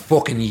 He's a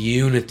fucking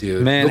unit,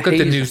 dude. Man, look at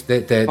the news.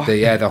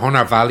 The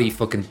Hunter Valley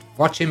fucking.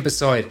 Watch him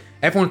beside.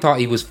 Everyone thought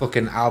he was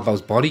fucking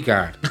Albo's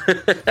bodyguard.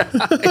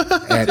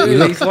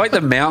 Dude, he's like the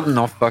mountain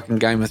off fucking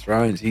Game of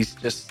Thrones. He's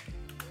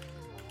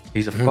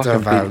a Hunter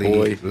fucking Valley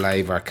big boy.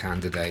 Labour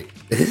candidate.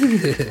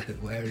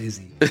 Where is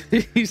he?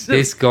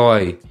 This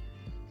guy.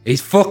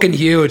 He's fucking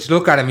huge.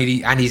 Look at him,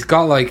 and he's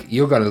got like,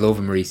 you're gonna love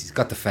him, Maurice. He's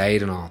got the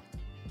fade and all.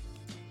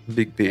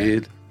 Big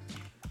beard.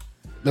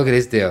 Look at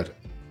this dude,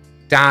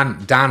 Dan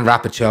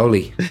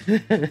Rapaccioli.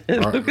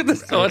 Look at the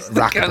size of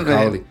the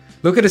gun.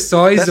 Look at the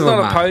size That's of him.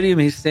 That's not a podium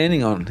he's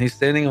standing on. He's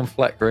standing on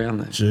flat ground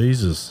there.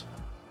 Jesus.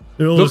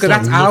 Look at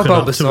that's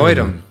Albo beside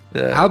him.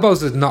 Yeah.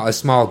 Albo's is not a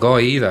small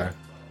guy either.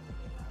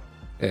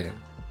 Yeah.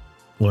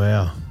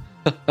 Wow.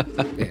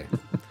 Yeah.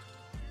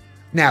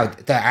 Now,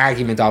 the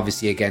argument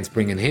obviously against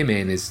bringing him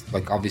in is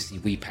like, obviously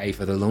we pay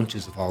for the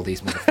lunches of all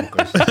these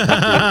motherfuckers.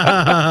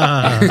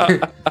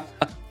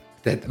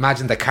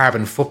 Imagine the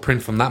carbon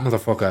footprint from that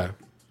motherfucker.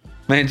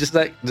 Man, just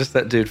that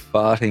dude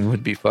farting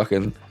would be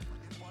fucking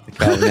the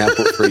carbon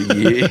output for a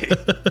year.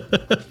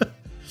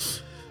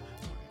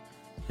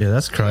 Yeah,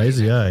 that's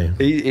crazy, eh?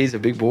 He's a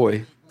big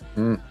boy.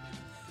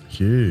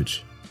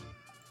 Huge.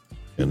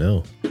 I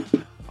know.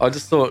 I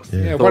just thought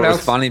it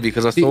was funny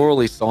because I saw all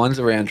these signs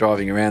around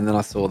driving around, then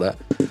I saw that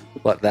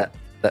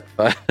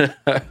photo,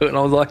 and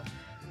I was like,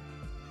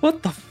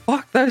 what the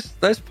fuck?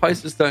 Those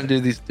posters don't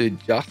do this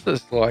dude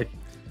justice. Like,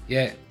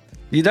 yeah.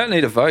 You don't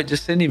need a vote.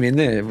 Just send him in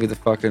there with a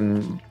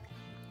fucking.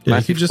 Yeah,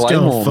 you could just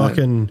go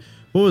fucking.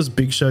 What was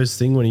Big Show's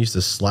thing when he used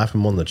to slap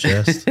him on the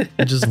chest?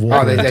 He just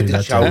walk. They did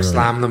choke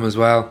slam them as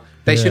well.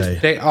 They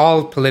should.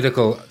 All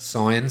political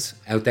signs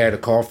out there, the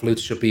core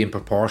flutes should be in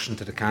proportion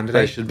to the candidate.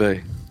 They should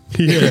be.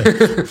 Yeah.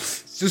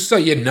 Just so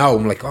you know,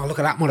 I'm like, oh, look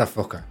at that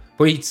motherfucker.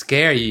 But he'd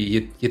scare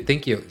you. You'd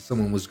think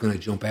someone was going to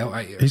jump out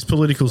at you. His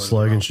political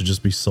slogan should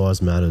just be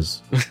 "Size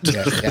matters."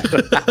 Yeah.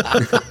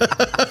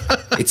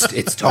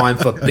 It's time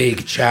for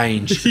big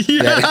change.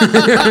 Yeah.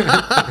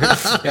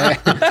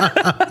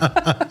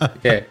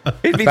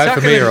 He'd be vote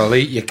for me or I'll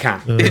eat your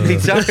can. He'd be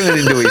tucking it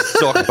into his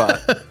sock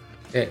butt.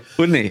 Yeah.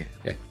 Wouldn't he?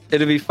 Yeah.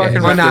 It'd be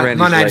fucking my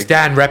name's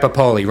Dan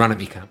Repapoli. Run at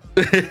me, camp.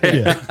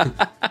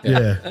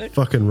 Yeah.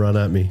 Fucking run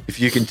at me. If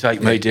you can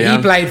take me down.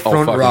 He played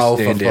front row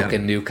for down.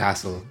 fucking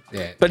Newcastle.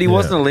 Yeah, but he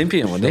was an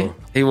Olympian, wasn't he?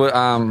 He was.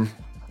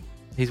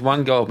 He's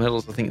won gold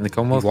medals, I think, in the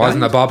Commonwealth. He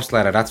wasn't a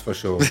bobsledder, that's for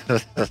sure.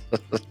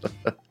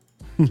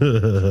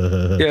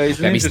 Yeah, he's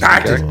an interesting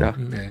character.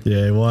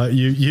 Yeah,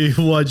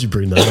 why'd you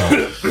bring that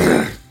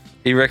up?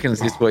 He reckons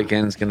this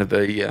weekend's going to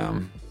be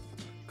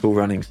cool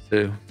runnings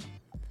too.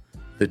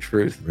 The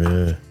truth.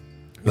 Yeah.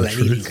 Well,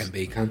 anything can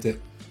be, can't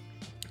it?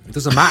 It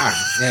doesn't matter.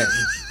 Yeah.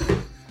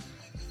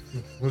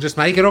 We'll just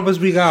make it up as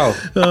we go.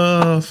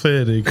 Oh,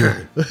 fair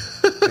dinkum.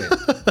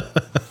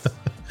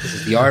 This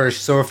is the Irish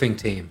surfing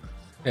team.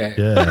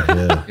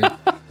 Yeah.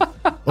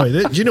 Wait,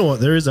 do you know what?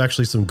 There is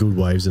actually some good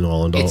waves in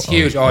Ireland. It's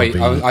huge. I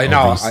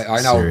know.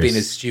 Being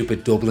a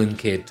stupid Dublin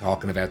kid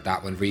talking about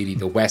that when really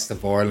the west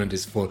of Ireland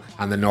is full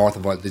and the north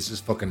of Ireland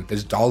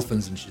there's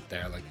dolphins and shit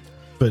there. Like,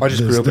 but I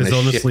just grew up in a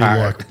honestly shit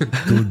part.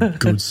 like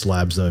good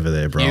slabs over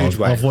there, bro.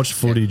 I've watched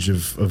footage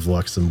of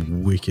like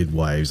some wicked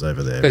waves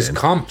over there. There's man.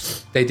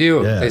 comps. They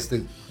do. Yeah. There's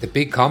the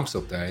big comps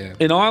up there. Yeah.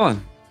 In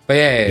Ireland. But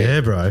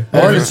yeah, bro.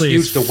 Ireland's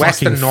huge. The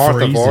west and north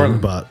of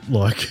Ireland, but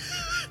like.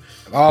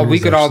 Oh, we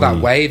got all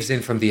that waves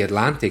in from the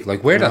Atlantic.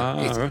 Like we're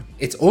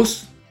it's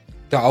us,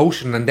 the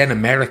ocean, and then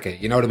America.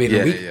 You know what I mean?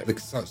 Yeah. Like,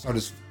 so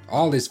there's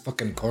all this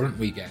fucking current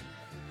we get.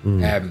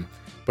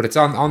 But it's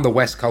on the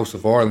west coast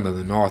of Ireland and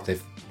the north.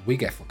 We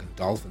get fucking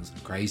dolphins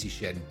and crazy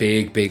shit, and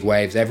big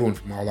waves. Everyone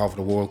from all over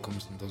the world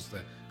comes and does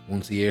the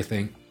once a year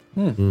thing.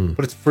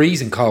 But it's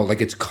freezing cold.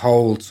 Like, it's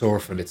cold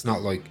surfing. It's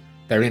not like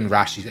they're in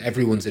rashes.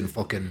 Everyone's in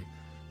fucking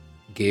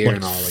gear Like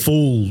and all. Like,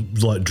 full,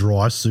 like,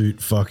 dry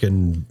suit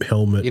fucking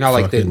helmet. you know,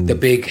 like the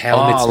big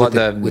helmets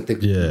with the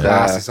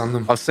glasses on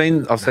them. I've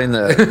seen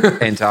the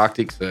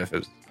Antarctic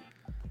surfers,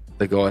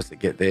 the guys that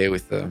get there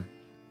with the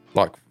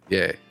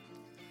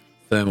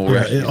thermal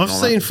rashes. I've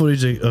seen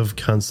footage of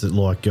cunts that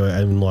like go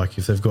and like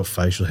if they've got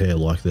facial hair,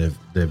 like their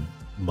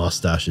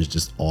mustache is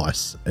just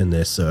ice and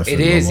they're surfing.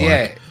 It is,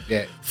 like,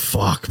 yeah.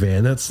 Fuck,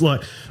 man, that's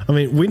like. I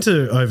mean,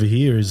 winter over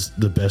here is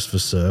the best for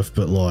surf,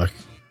 but like,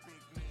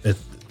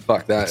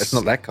 Fuck that! It's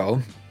not that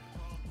cold.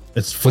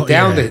 It's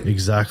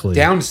exactly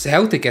down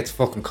south. It gets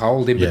fucking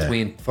cold in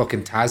between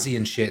fucking Tassie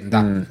and shit, and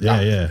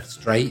that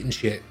straight and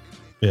shit.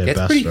 Yeah, it's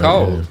pretty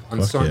cold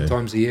on certain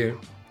times of year.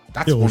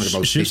 That's one of the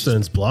most.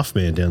 Shipstone's Bluff,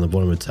 man, down the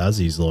bottom of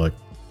Tassie's like.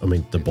 I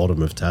mean, the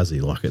bottom of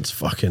Tassie, like it's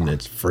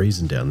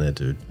freezing down there,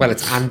 dude. Well,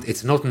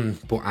 it's nothing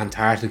but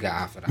Antarctica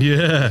after that.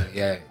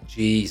 Yeah,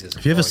 Jesus.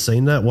 Have you ever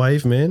seen that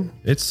wave, man?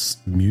 It's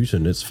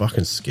mutant. It's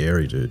fucking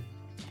scary, dude.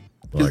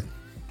 Like,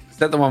 is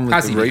that the one with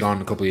Tassie the reef? Gone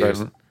in a couple of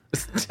years.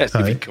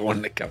 Tassie been gone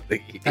in a couple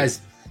of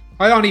years.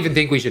 I don't even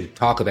think we should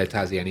talk about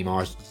Tassie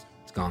anymore. It's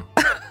gone.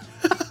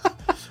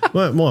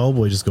 my old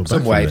boy just got back.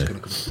 Some waves from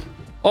there. gonna come.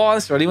 Oh,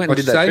 that's right. He went and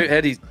did that trip.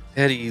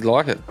 How do you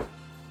like it?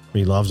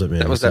 He loves it,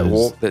 man. That was that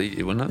walk that you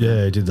did, wasn't it?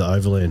 Yeah, he did the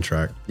overland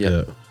track.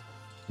 Yeah.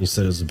 He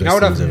said it was the best. You know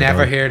what I've thing never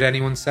heard heard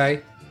anyone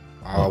say?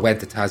 Oh, I went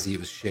to Tassie, it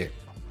was shit.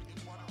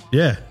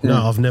 Yeah,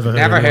 no, I've never heard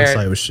anyone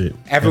say it was shit.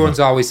 Everyone's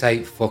always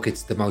say, fuck,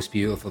 it's the most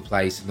beautiful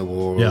place in the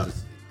world. Yeah.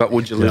 But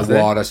would you live there?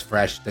 The water's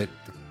fresh. But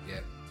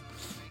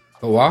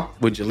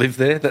what? Would you live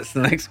there? That's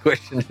the next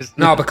question.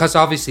 No, because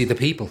obviously the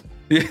people.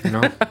 Yeah. You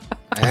know?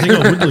 I think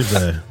I would live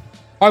there.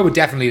 I would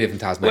definitely live in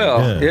Tasmania.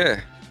 Well,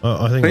 yeah.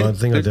 I think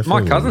I definitely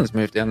my cousins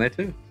moved down there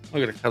too. I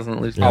got a cousin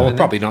that lives down there. Oh, well,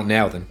 probably not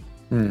now then.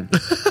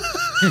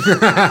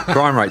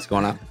 Crime rate's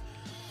gone up.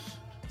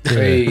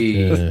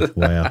 Yeah,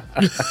 wow.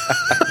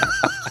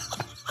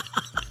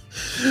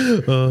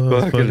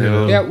 Fucking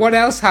hell. Yeah, what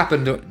else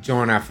happened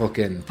during our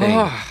fucking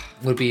thing?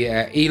 Would be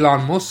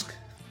Elon Musk.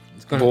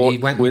 He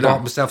went and bought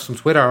himself some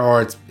Twitter,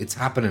 or it's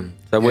happening.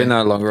 So we're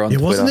no longer on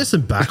Twitter. Wasn't there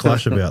some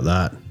backlash about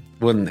that?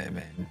 Wasn't there,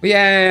 man?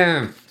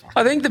 Yeah.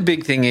 I think the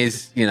big thing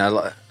is,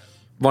 like,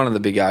 one of the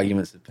big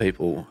arguments that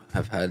people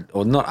have had,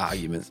 or not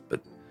arguments,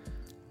 but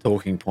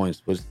talking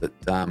points, was that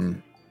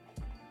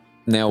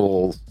now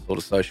all sort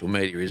of social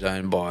media is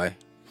owned by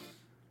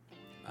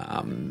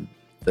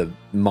the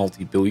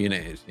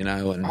multi-billionaires,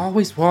 and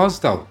always was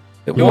though.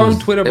 You owned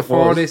Twitter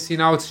before this,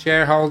 it's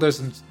shareholders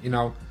and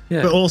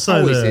Yeah. But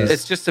also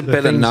it's just a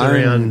better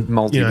known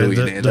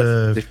multi-billionaire.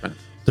 That's different.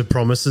 The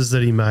promises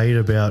that he made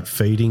about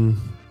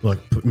feeding, like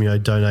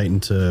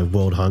donating to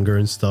World Hunger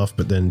and stuff,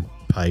 but then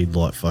paid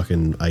like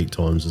fucking 8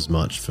 times as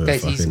much for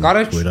fucking he's got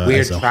a Twitter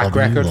weird as a track hobby,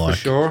 record like,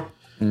 for sure.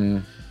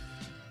 And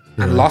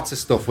lots of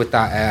stuff with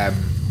that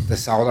the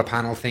solar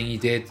panel thing he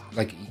did.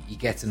 Like, he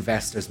gets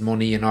investors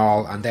money and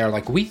all, and they're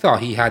like, we thought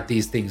he had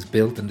these things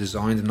built and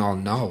designed and all.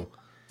 No,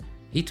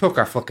 he took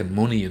our fucking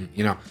money, and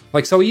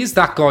like, so he is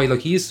that guy.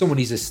 Like, he is someone.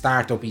 He's a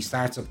startup. He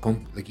starts up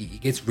like he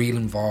gets real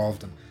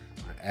involved and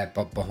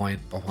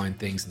behind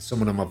things, and some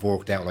of them have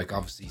worked out, like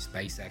obviously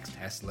SpaceX,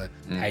 Tesla,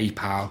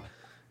 PayPal,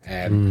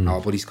 and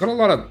all. But he's got a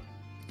lot of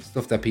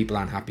stuff that people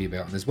aren't happy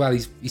about, and as well,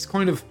 he's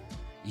kind of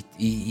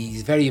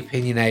he's very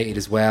opinionated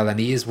as well, and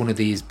he is one of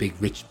these big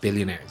rich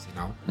billionaires,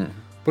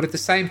 But at the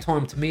same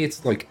time, to me,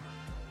 it's like,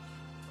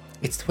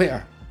 it's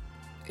Twitter,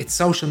 it's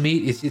social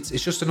media, it's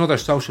just another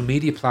social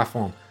media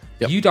platform.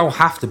 Yep. You don't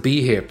have to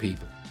be here,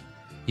 people.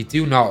 You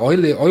do not.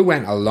 I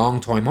went a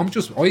long time. I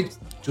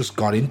just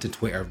got into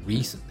Twitter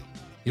recently.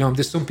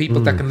 There's some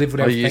people that can live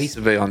without Facebook. I used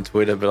to be on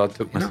Twitter, but I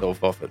took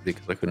myself off it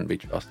because I couldn't be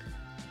trusted.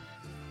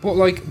 But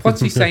like,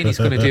 what's he saying he's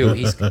going to do?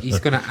 He's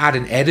going to add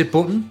an edit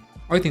button.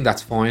 I think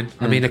that's fine.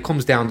 I mean, it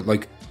comes down to,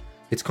 like,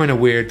 it's kind of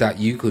weird that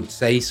you could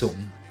say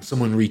something,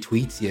 someone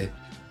retweets you,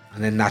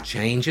 and then that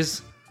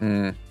changes.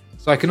 So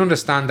I can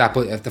understand that,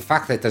 but the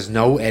fact that there's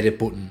no edit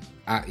button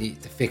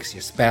to fix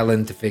your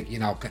spelling, to fix,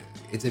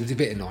 it's a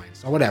bit annoying.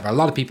 So whatever. A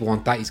lot of people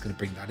want that. He's going to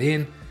bring that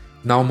in.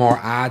 No more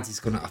ads. He's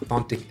going to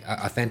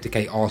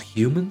authenticate all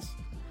humans.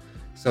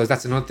 So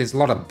that's another. There's a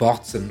lot of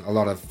bots and a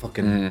lot of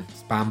fucking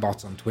spam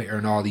bots on Twitter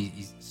and all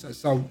these.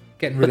 So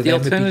getting rid of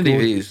them. The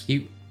alternative is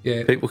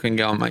Yeah. People can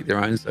go and make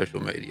their own social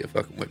media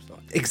fucking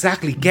website.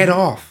 Exactly. Get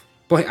off.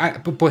 But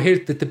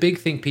here's the big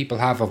thing people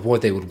have of why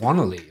they would want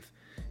to leave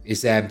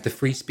is the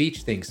free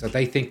speech thing. So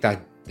they think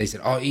that they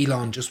said, oh,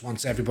 Elon just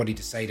wants everybody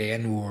to say the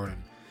N-word.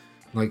 And,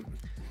 like,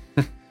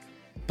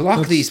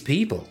 block these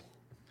people.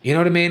 You know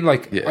what I mean?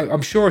 Like,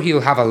 I'm sure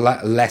he'll have a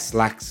less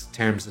lax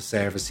terms of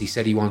service. He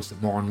said he wants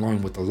it more in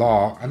line with the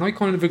law. And I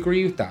kind of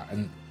agree with that.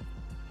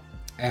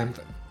 And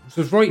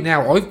so right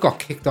now, I've got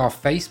kicked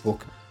off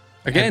Facebook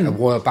again a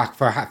while back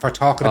for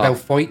talking about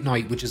Fight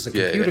Night, which is a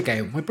computer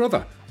game with my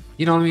brother.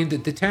 You know what I mean?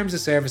 The terms of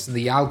service and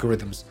the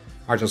algorithms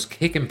are just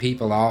kicking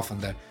people off,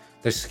 and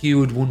they're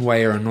skewed one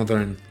way or another,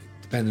 and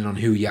depending on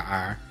who you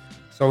are.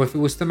 So if it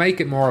was to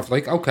make it more of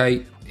like,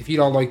 okay, if you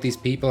don't like these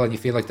people and you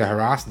feel like they're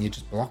harassing you,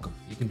 just block them.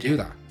 You can do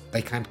that.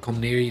 They can't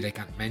come near you. They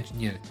can't mention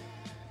you.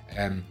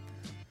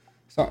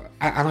 So,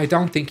 and I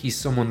don't think he's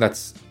someone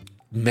that's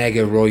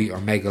mega right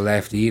or mega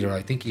left either.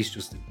 I think he's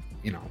just,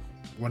 you know,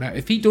 whatever.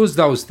 If he does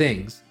those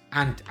things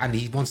and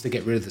he wants to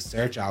get rid of the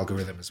search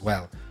algorithm as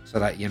well, so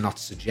that you're not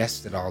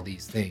suggested all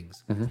these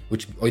things,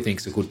 which I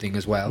think is a good thing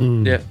as well.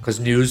 Yeah, because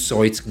news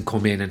sites can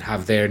come in and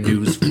have their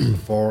news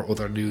for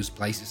other news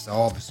places. So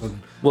all of a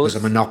sudden, there's a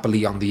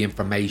monopoly on the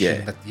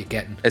information that you're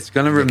getting. It's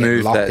going to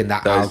remove locked in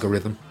that those,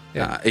 algorithm.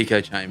 Echo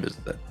chambers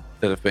that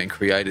have been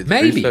created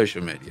Maybe. through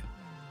social media.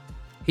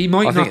 He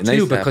might not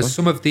do, because happen.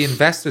 some of the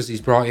investors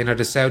he's brought in are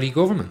the Saudi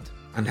government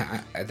and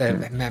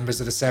they're members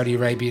of the Saudi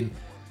Arabian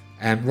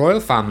royal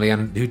family,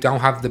 and who don't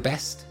have the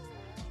best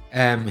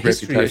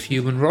history of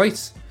human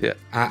rights. Yeah,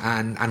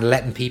 and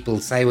letting people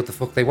say what the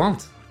fuck they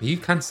want. You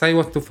can't say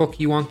what the fuck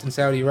you want in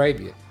Saudi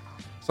Arabia.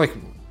 It's like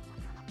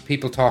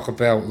people talk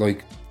about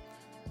like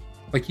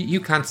you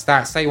can't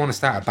say you want to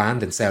start a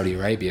band in Saudi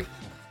Arabia.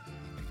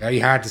 Very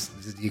hard to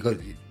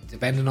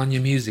depending on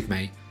your music,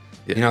 mate.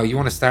 Yeah. You know, you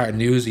want to start a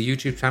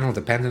YouTube channel,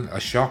 a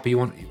shop you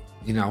want,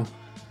 you know,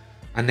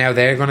 and now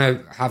they're going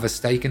to have a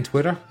stake in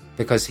Twitter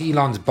because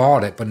Elon's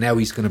bought it, but now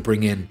he's going to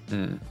bring in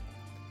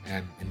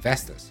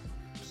investors.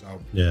 So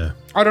yeah,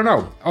 I don't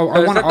know.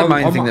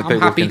 I'm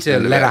happy to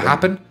let it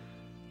happen,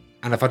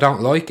 and if I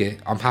don't like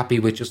it, I'm happy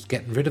with just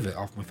getting rid of it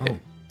off my phone. Yeah.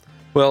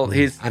 Well,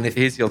 here's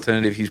the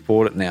alternative. He's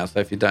bought it now, so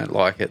if you don't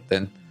like it,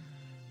 then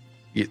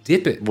you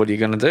dip it. What are you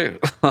going to do?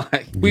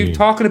 We were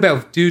talking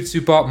about dudes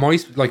who bought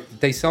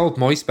they sold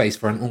MySpace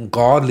for an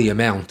ungodly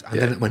amount, and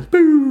then it went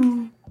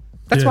boom.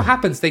 That's what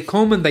happens. They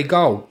come and they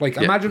go. Like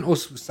imagine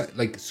us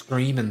like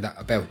screaming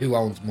about who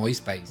owns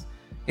MySpace.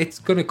 It's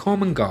gonna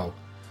come and go.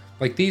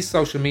 Like these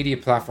social media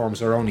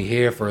platforms are only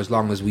here for as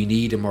long as we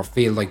need them or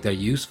feel like they're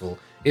useful.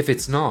 If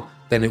it's not,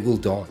 then it will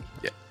die.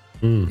 Yeah,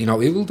 you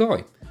know, it will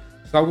die.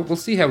 So we'll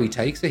see how he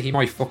takes it. He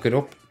might fuck it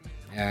up.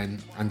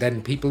 And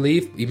then people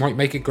leave. He might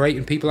make it great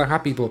and people are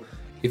happy, but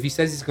if he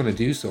says he's going to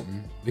do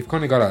something, we've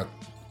kind of got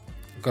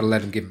to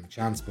let him give him a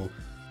chance. But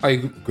I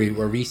agree with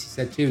what Reese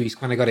said too. He's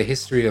kind of got a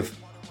history of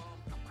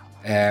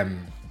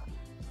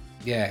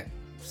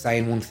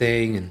saying one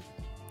thing and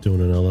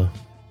doing another,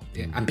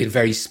 and being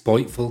very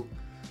spiteful.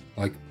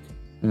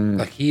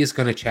 Like he is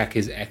going to check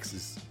his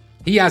exes.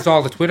 He has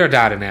all the Twitter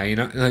data now, you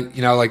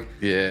know, like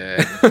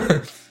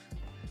yeah.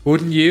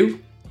 Wouldn't you?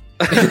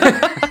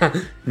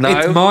 No,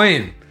 it's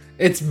mine.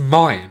 It's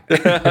mine.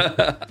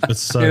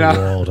 It's so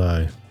wild,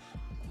 eh?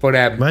 But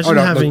imagine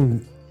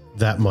having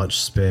that much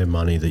spare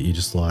money that you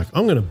just like,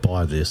 I'm going to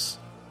buy this,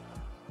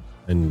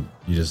 and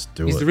you just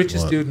do it. He's the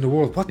richest dude in the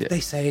world. What did they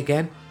say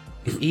again?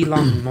 If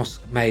Elon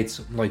Musk made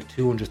something like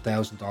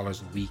 $200,000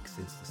 a week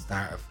since the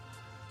start of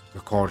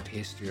recorded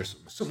history or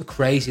something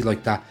crazy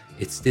like that,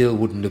 it still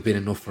wouldn't have been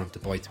enough for him to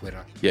buy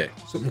Twitter. Yeah.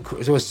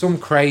 There was some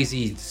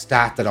crazy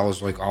stat that I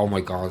was like, oh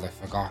my God, I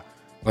forgot.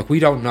 Like, we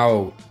don't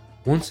know.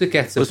 Once it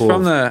gets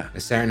above a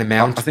certain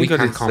amount, we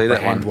can't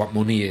comprehend what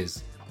money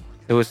is.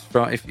 It was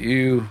from, I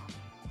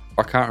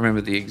can't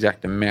remember the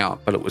exact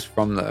amount, but it was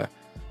from the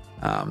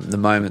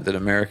moment that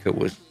America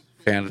was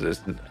founded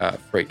as a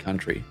free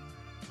country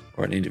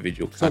or an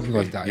individual country. Something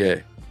like that.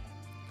 Yeah.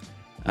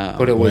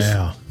 But it was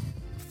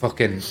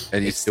fucking...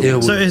 And it's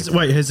still... So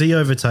has he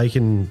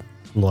overtaken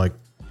like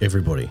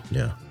everybody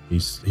now?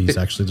 He's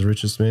actually the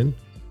richest man?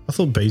 I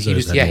thought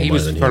Bezos he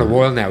was for a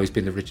while now. He's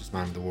been the richest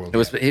man in the world.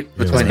 Because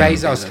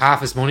Bezos,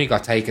 half his money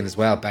got taken as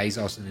well.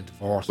 Bezos in a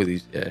divorce with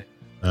his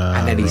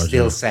and then he's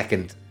still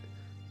second.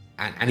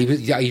 And he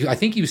was. I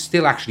think he was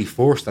still actually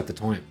first at the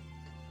time.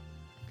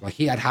 Like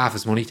he had half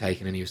his money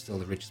taken, and he was still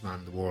the richest man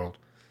in the world.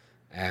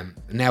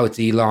 Now it's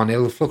Elon.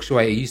 It'll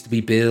fluctuate. It used to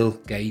be Bill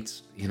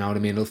Gates. You know what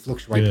I mean? It'll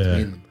fluctuate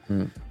between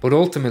them. But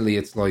ultimately,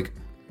 it's like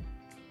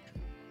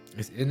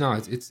it's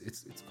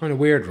kind of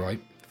weird,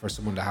 right? For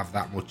someone to have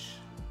that much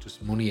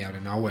just money out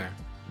of nowhere.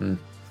 Well,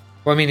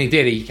 I mean, he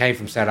did. He came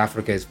from South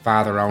Africa. His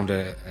father owned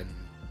an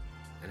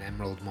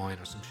emerald mine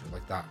or some shit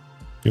like that.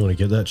 You want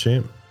to get that,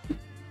 champ?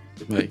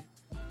 Me.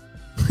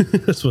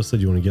 That's what I said.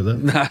 You want to get that?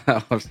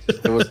 No,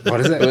 what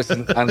is it? It was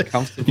an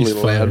uncomfortably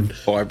loud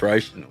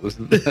vibration. It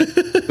wasn't.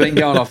 It's been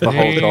going off the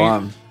whole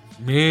time,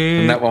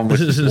 and that one was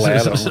just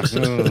loud. What's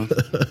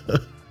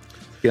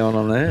going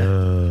on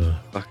there?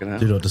 Fucking hell.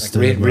 Do not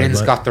disturb.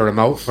 Rin's got the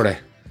remote for it.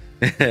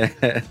 I'd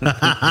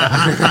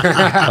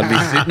be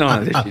sitting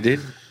on it if you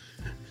did.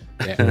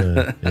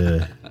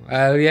 Yeah.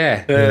 Well,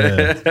 yeah.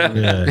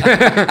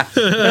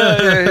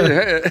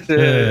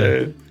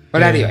 Yeah.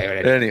 But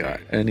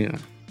anyway.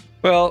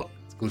 Well,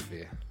 it's good for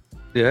you.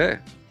 Yeah.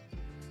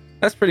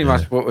 That's pretty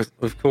much what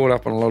we've caught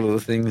up on a lot of the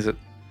things that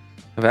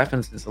have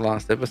happened since the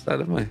last episode,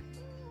 haven't we?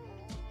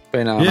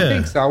 Been, I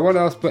think so. What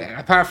else? But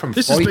apart from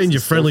this has been your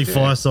friendly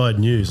Fireside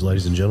news,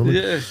 ladies and gentlemen.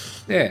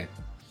 Yeah.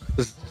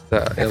 Just,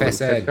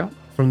 FSA.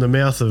 From the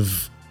mouth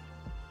of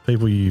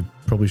people you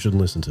probably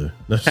shouldn't listen to.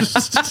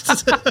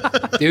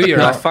 Do you?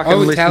 I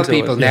would tell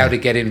people now to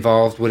get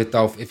involved with it,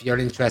 though. If you're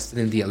interested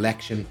in the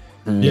election,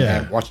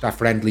 Yeah. Watch that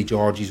Friendly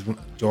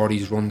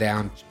Geordie's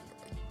rundown.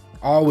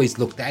 Always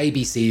look, the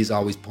ABC is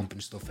always pumping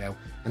stuff out,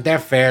 and they're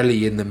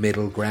fairly in the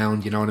middle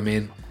ground. You know what I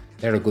mean?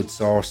 They're a good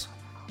source.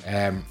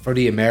 For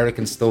the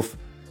American stuff,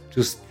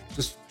 just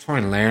try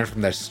and learn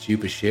from their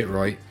stupid shit,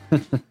 right?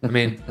 I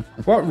mean,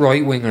 what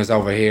right wingers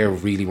over here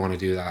really want to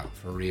do that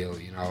for real?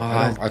 You know,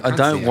 I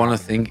don't want to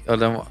think.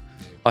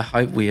 I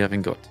hope we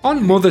haven't got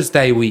on Mother's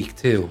Day week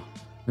too.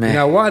 Man. You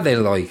know, what are they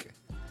like?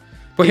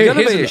 But you're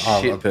gonna be a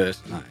shit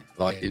person, mate.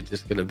 Like you're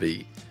just gonna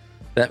be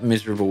that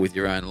miserable with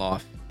your own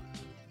life.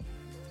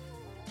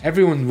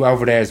 Everyone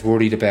over there is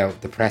worried about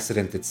the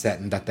precedent it's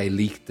setting that they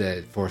leaked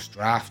the first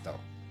draft,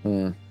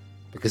 though.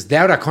 Because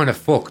now they're kind of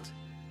fucked.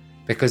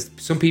 Because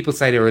some people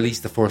say they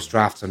released the first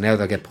draft, so now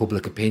they'll get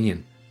public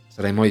opinion.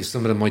 So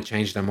some of them might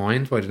change their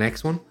mind by the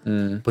next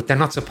one. But they're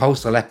not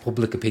supposed to let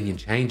public opinion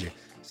change it.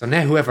 So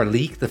now whoever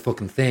leaked the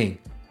fucking thing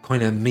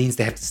kind of means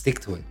they have to stick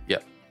to it.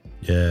 Yep.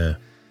 Yeah.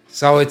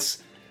 So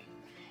it's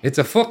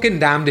a fucking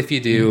damned if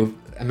you do.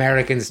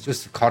 Americans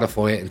just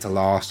codify it into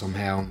law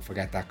somehow and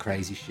forget that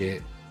crazy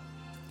shit.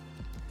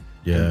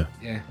 Yeah.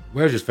 Yeah.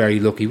 We're just very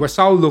lucky. We're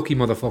so lucky,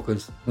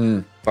 motherfuckers.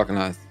 Fucking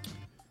oath.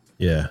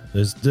 Yeah.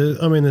 There's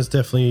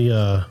definitely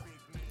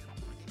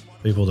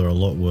people that are a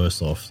lot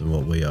worse off than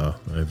what we are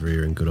over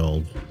here in good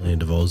old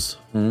land of Oz.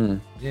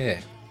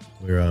 Yeah.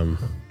 We're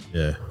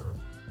yeah.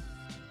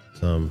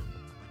 I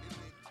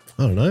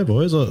don't know,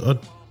 boys. I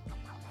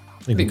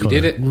think we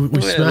did it.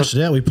 We smashed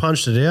it out. We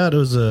punched it out. It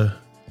was a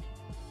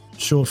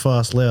short,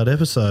 fast, loud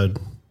episode.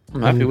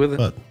 I'm happy with it.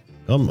 But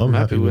I'm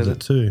happy with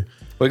it too.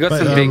 We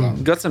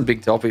got some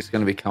big topics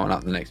going to be coming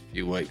up in the next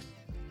few weeks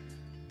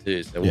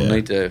too. So we'll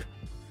need to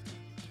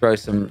throw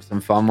some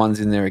fun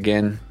ones in there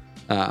again.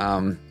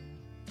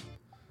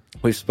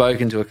 We've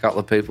spoken to a couple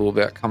of people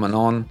about coming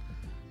on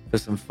for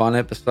some fun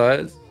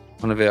episodes.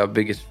 One of our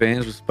biggest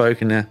fans was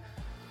spoken to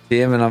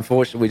him, and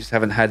unfortunately we just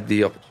haven't had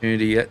the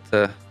opportunity yet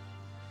to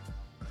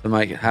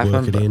make it happen.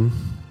 Work it in.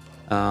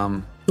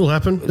 It'll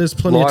happen. There's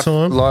plenty of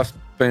time. Life's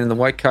been in the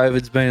way.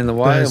 COVID's been in the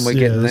way, and we're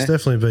getting there. There's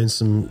definitely been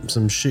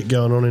some shit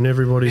going on in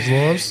everybody's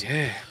lives.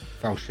 Yeah,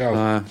 for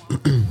sure.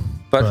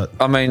 But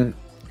I mean,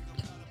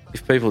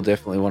 if people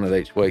definitely want it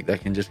each week, they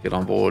can just get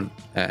on board,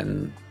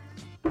 and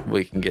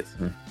we can get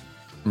some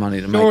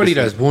money to make. Surely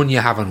there's one you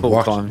haven't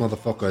watched,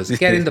 motherfuckers.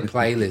 Get in the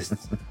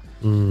playlists.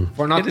 If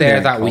we're not there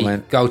that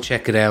week, go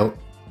check it out.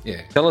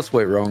 Yeah. Tell us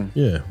we're wrong.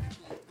 Yeah.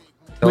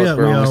 Tell us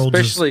we're wrong,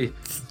 especially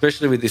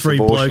with this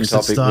abortion blokes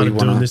topic. That started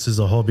doing this as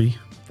a hobby.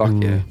 Fuck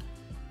yeah.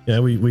 Yeah,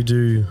 we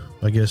do,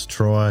 I guess,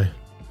 try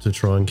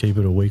and keep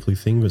it a weekly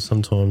thing, but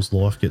sometimes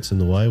life gets in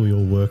the way. We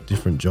all work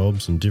different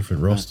jobs and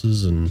different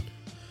rosters and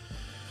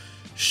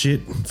shit.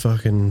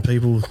 Fucking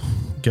people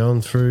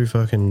going through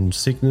fucking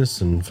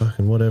sickness and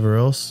fucking whatever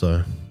else.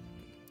 So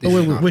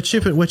we're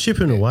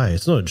chipping away.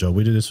 It's not a job.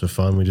 We do this for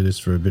fun. We do this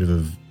for a bit of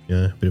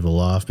a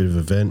laugh, bit of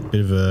a vent,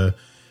 bit of a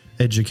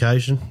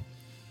education.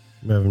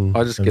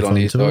 I just get on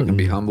here so I can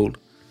be humbled.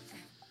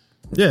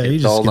 Yeah, you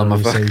just get on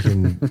here so you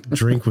can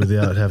drink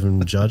without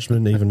having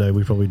judgment, even though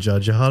we probably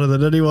judge you harder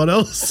than anyone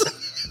else.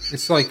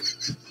 It's like,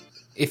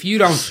 if you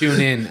don't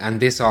tune in and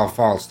this all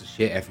falls to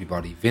shit,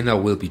 everybody, Vino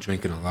will be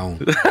drinking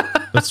alone.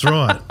 That's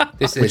right.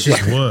 Which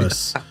is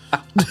worse.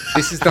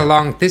 This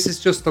is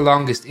just the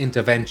longest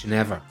intervention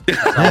ever.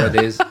 That's all it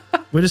is.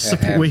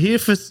 We're here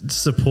for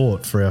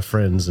support for our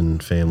friends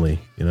and family,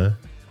 you know.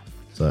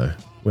 So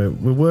we're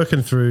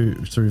working through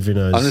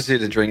Vino's. I'm just here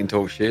to drink and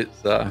talk shit.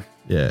 So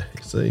yeah,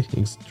 see,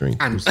 he's drink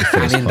and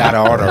in that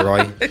order,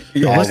 right?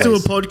 Yeah, let's do a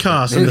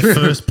podcast, and the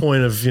first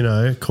point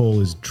of call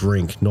is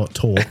drink, not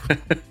talk.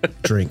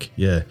 Drink,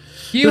 yeah.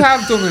 You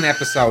have done an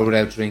episode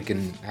without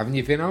drinking, haven't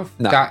you, Vino?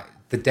 No,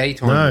 the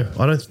daytime. No,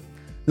 I don't.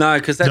 No,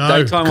 because that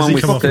daytime one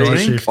with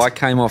Steve, I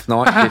came off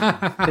night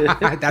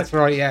shift. That's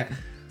right, yeah.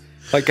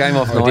 I came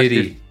off night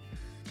shift.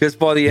 Because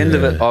by the end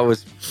of it,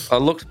 I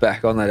looked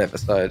back on that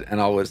episode and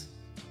I was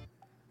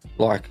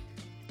like,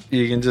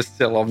 you can just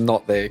tell I'm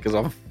not there because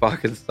I'm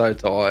fucking so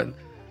tired.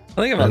 I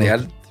think I've only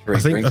had 3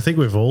 drinks. I think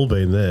we've all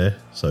been there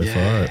so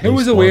far. It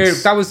was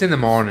that was in the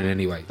morning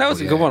anyway. That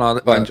was a good one.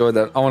 I enjoyed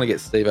that. I want to get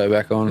Steve-O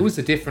back on. It was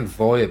a different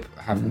vibe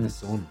having the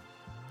sun.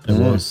 It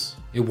was.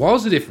 It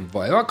was a different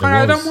vibe.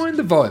 I don't mind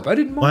the vibe. I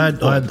didn't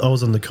mind I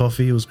was on the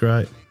coffee. It was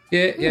great.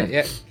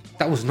 Yeah.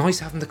 That was nice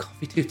having the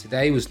coffee too.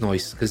 Today was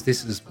nice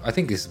because I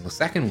think this is my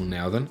second one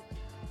now then.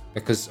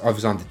 Because I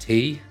was on the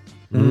tea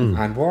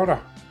and water.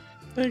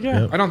 There you go.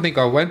 Yep. I don't think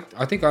I went.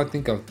 I think I've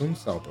done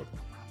so, but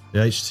the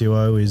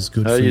H2O is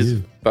good for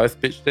you. Both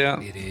bitched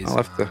out. It is. I'll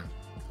have to.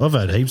 I've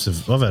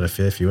had a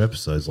fair few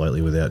episodes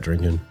lately without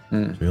drinking.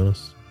 To be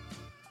honest.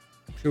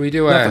 Should we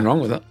do nothing wrong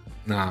with it?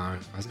 No, I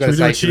was going to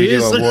say, should we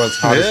do a world's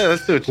hottest? Yeah,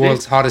 let's do a cheers.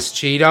 World's hottest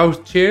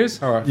Cheeto.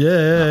 Cheers. Or?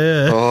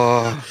 Yeah.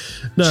 Oh,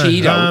 no,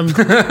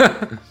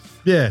 Cheeto.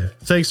 Yeah.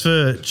 Thanks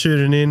for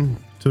tuning in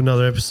to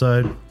another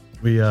episode.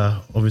 We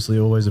obviously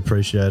always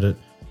appreciate it.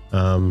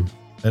 And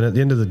at the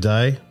end of the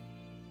day,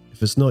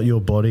 if it's not your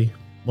body,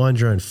 mind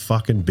your own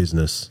fucking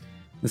business.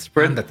 And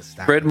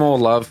spread more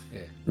love,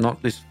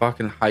 not this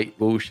fucking hate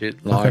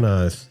bullshit. Fucking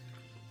oath.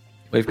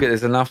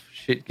 There's enough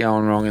shit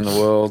going wrong in the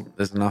world.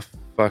 There's enough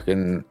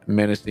fucking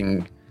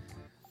menacing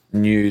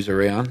news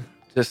around.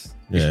 Just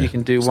if you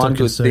can do one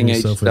good thing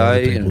each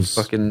day and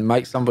fucking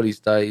make somebody's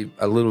day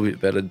a little bit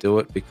better, do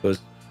it, because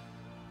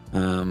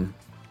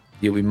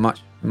you'll be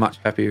much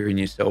happier in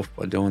yourself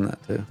by doing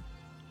that too.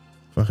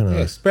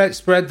 Fucking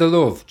spread the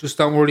love. Just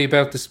don't worry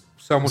about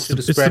so much of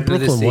the spread of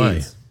the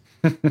seeds.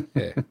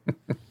 Yeah.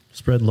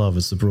 Spread love.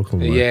 It's the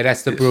Brooklyn way. Yeah,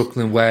 that's the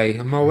Brooklyn way.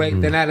 I'm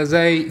awake, then that is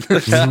 8. All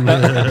right,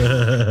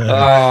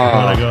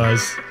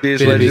 guys.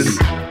 Cheers, legends.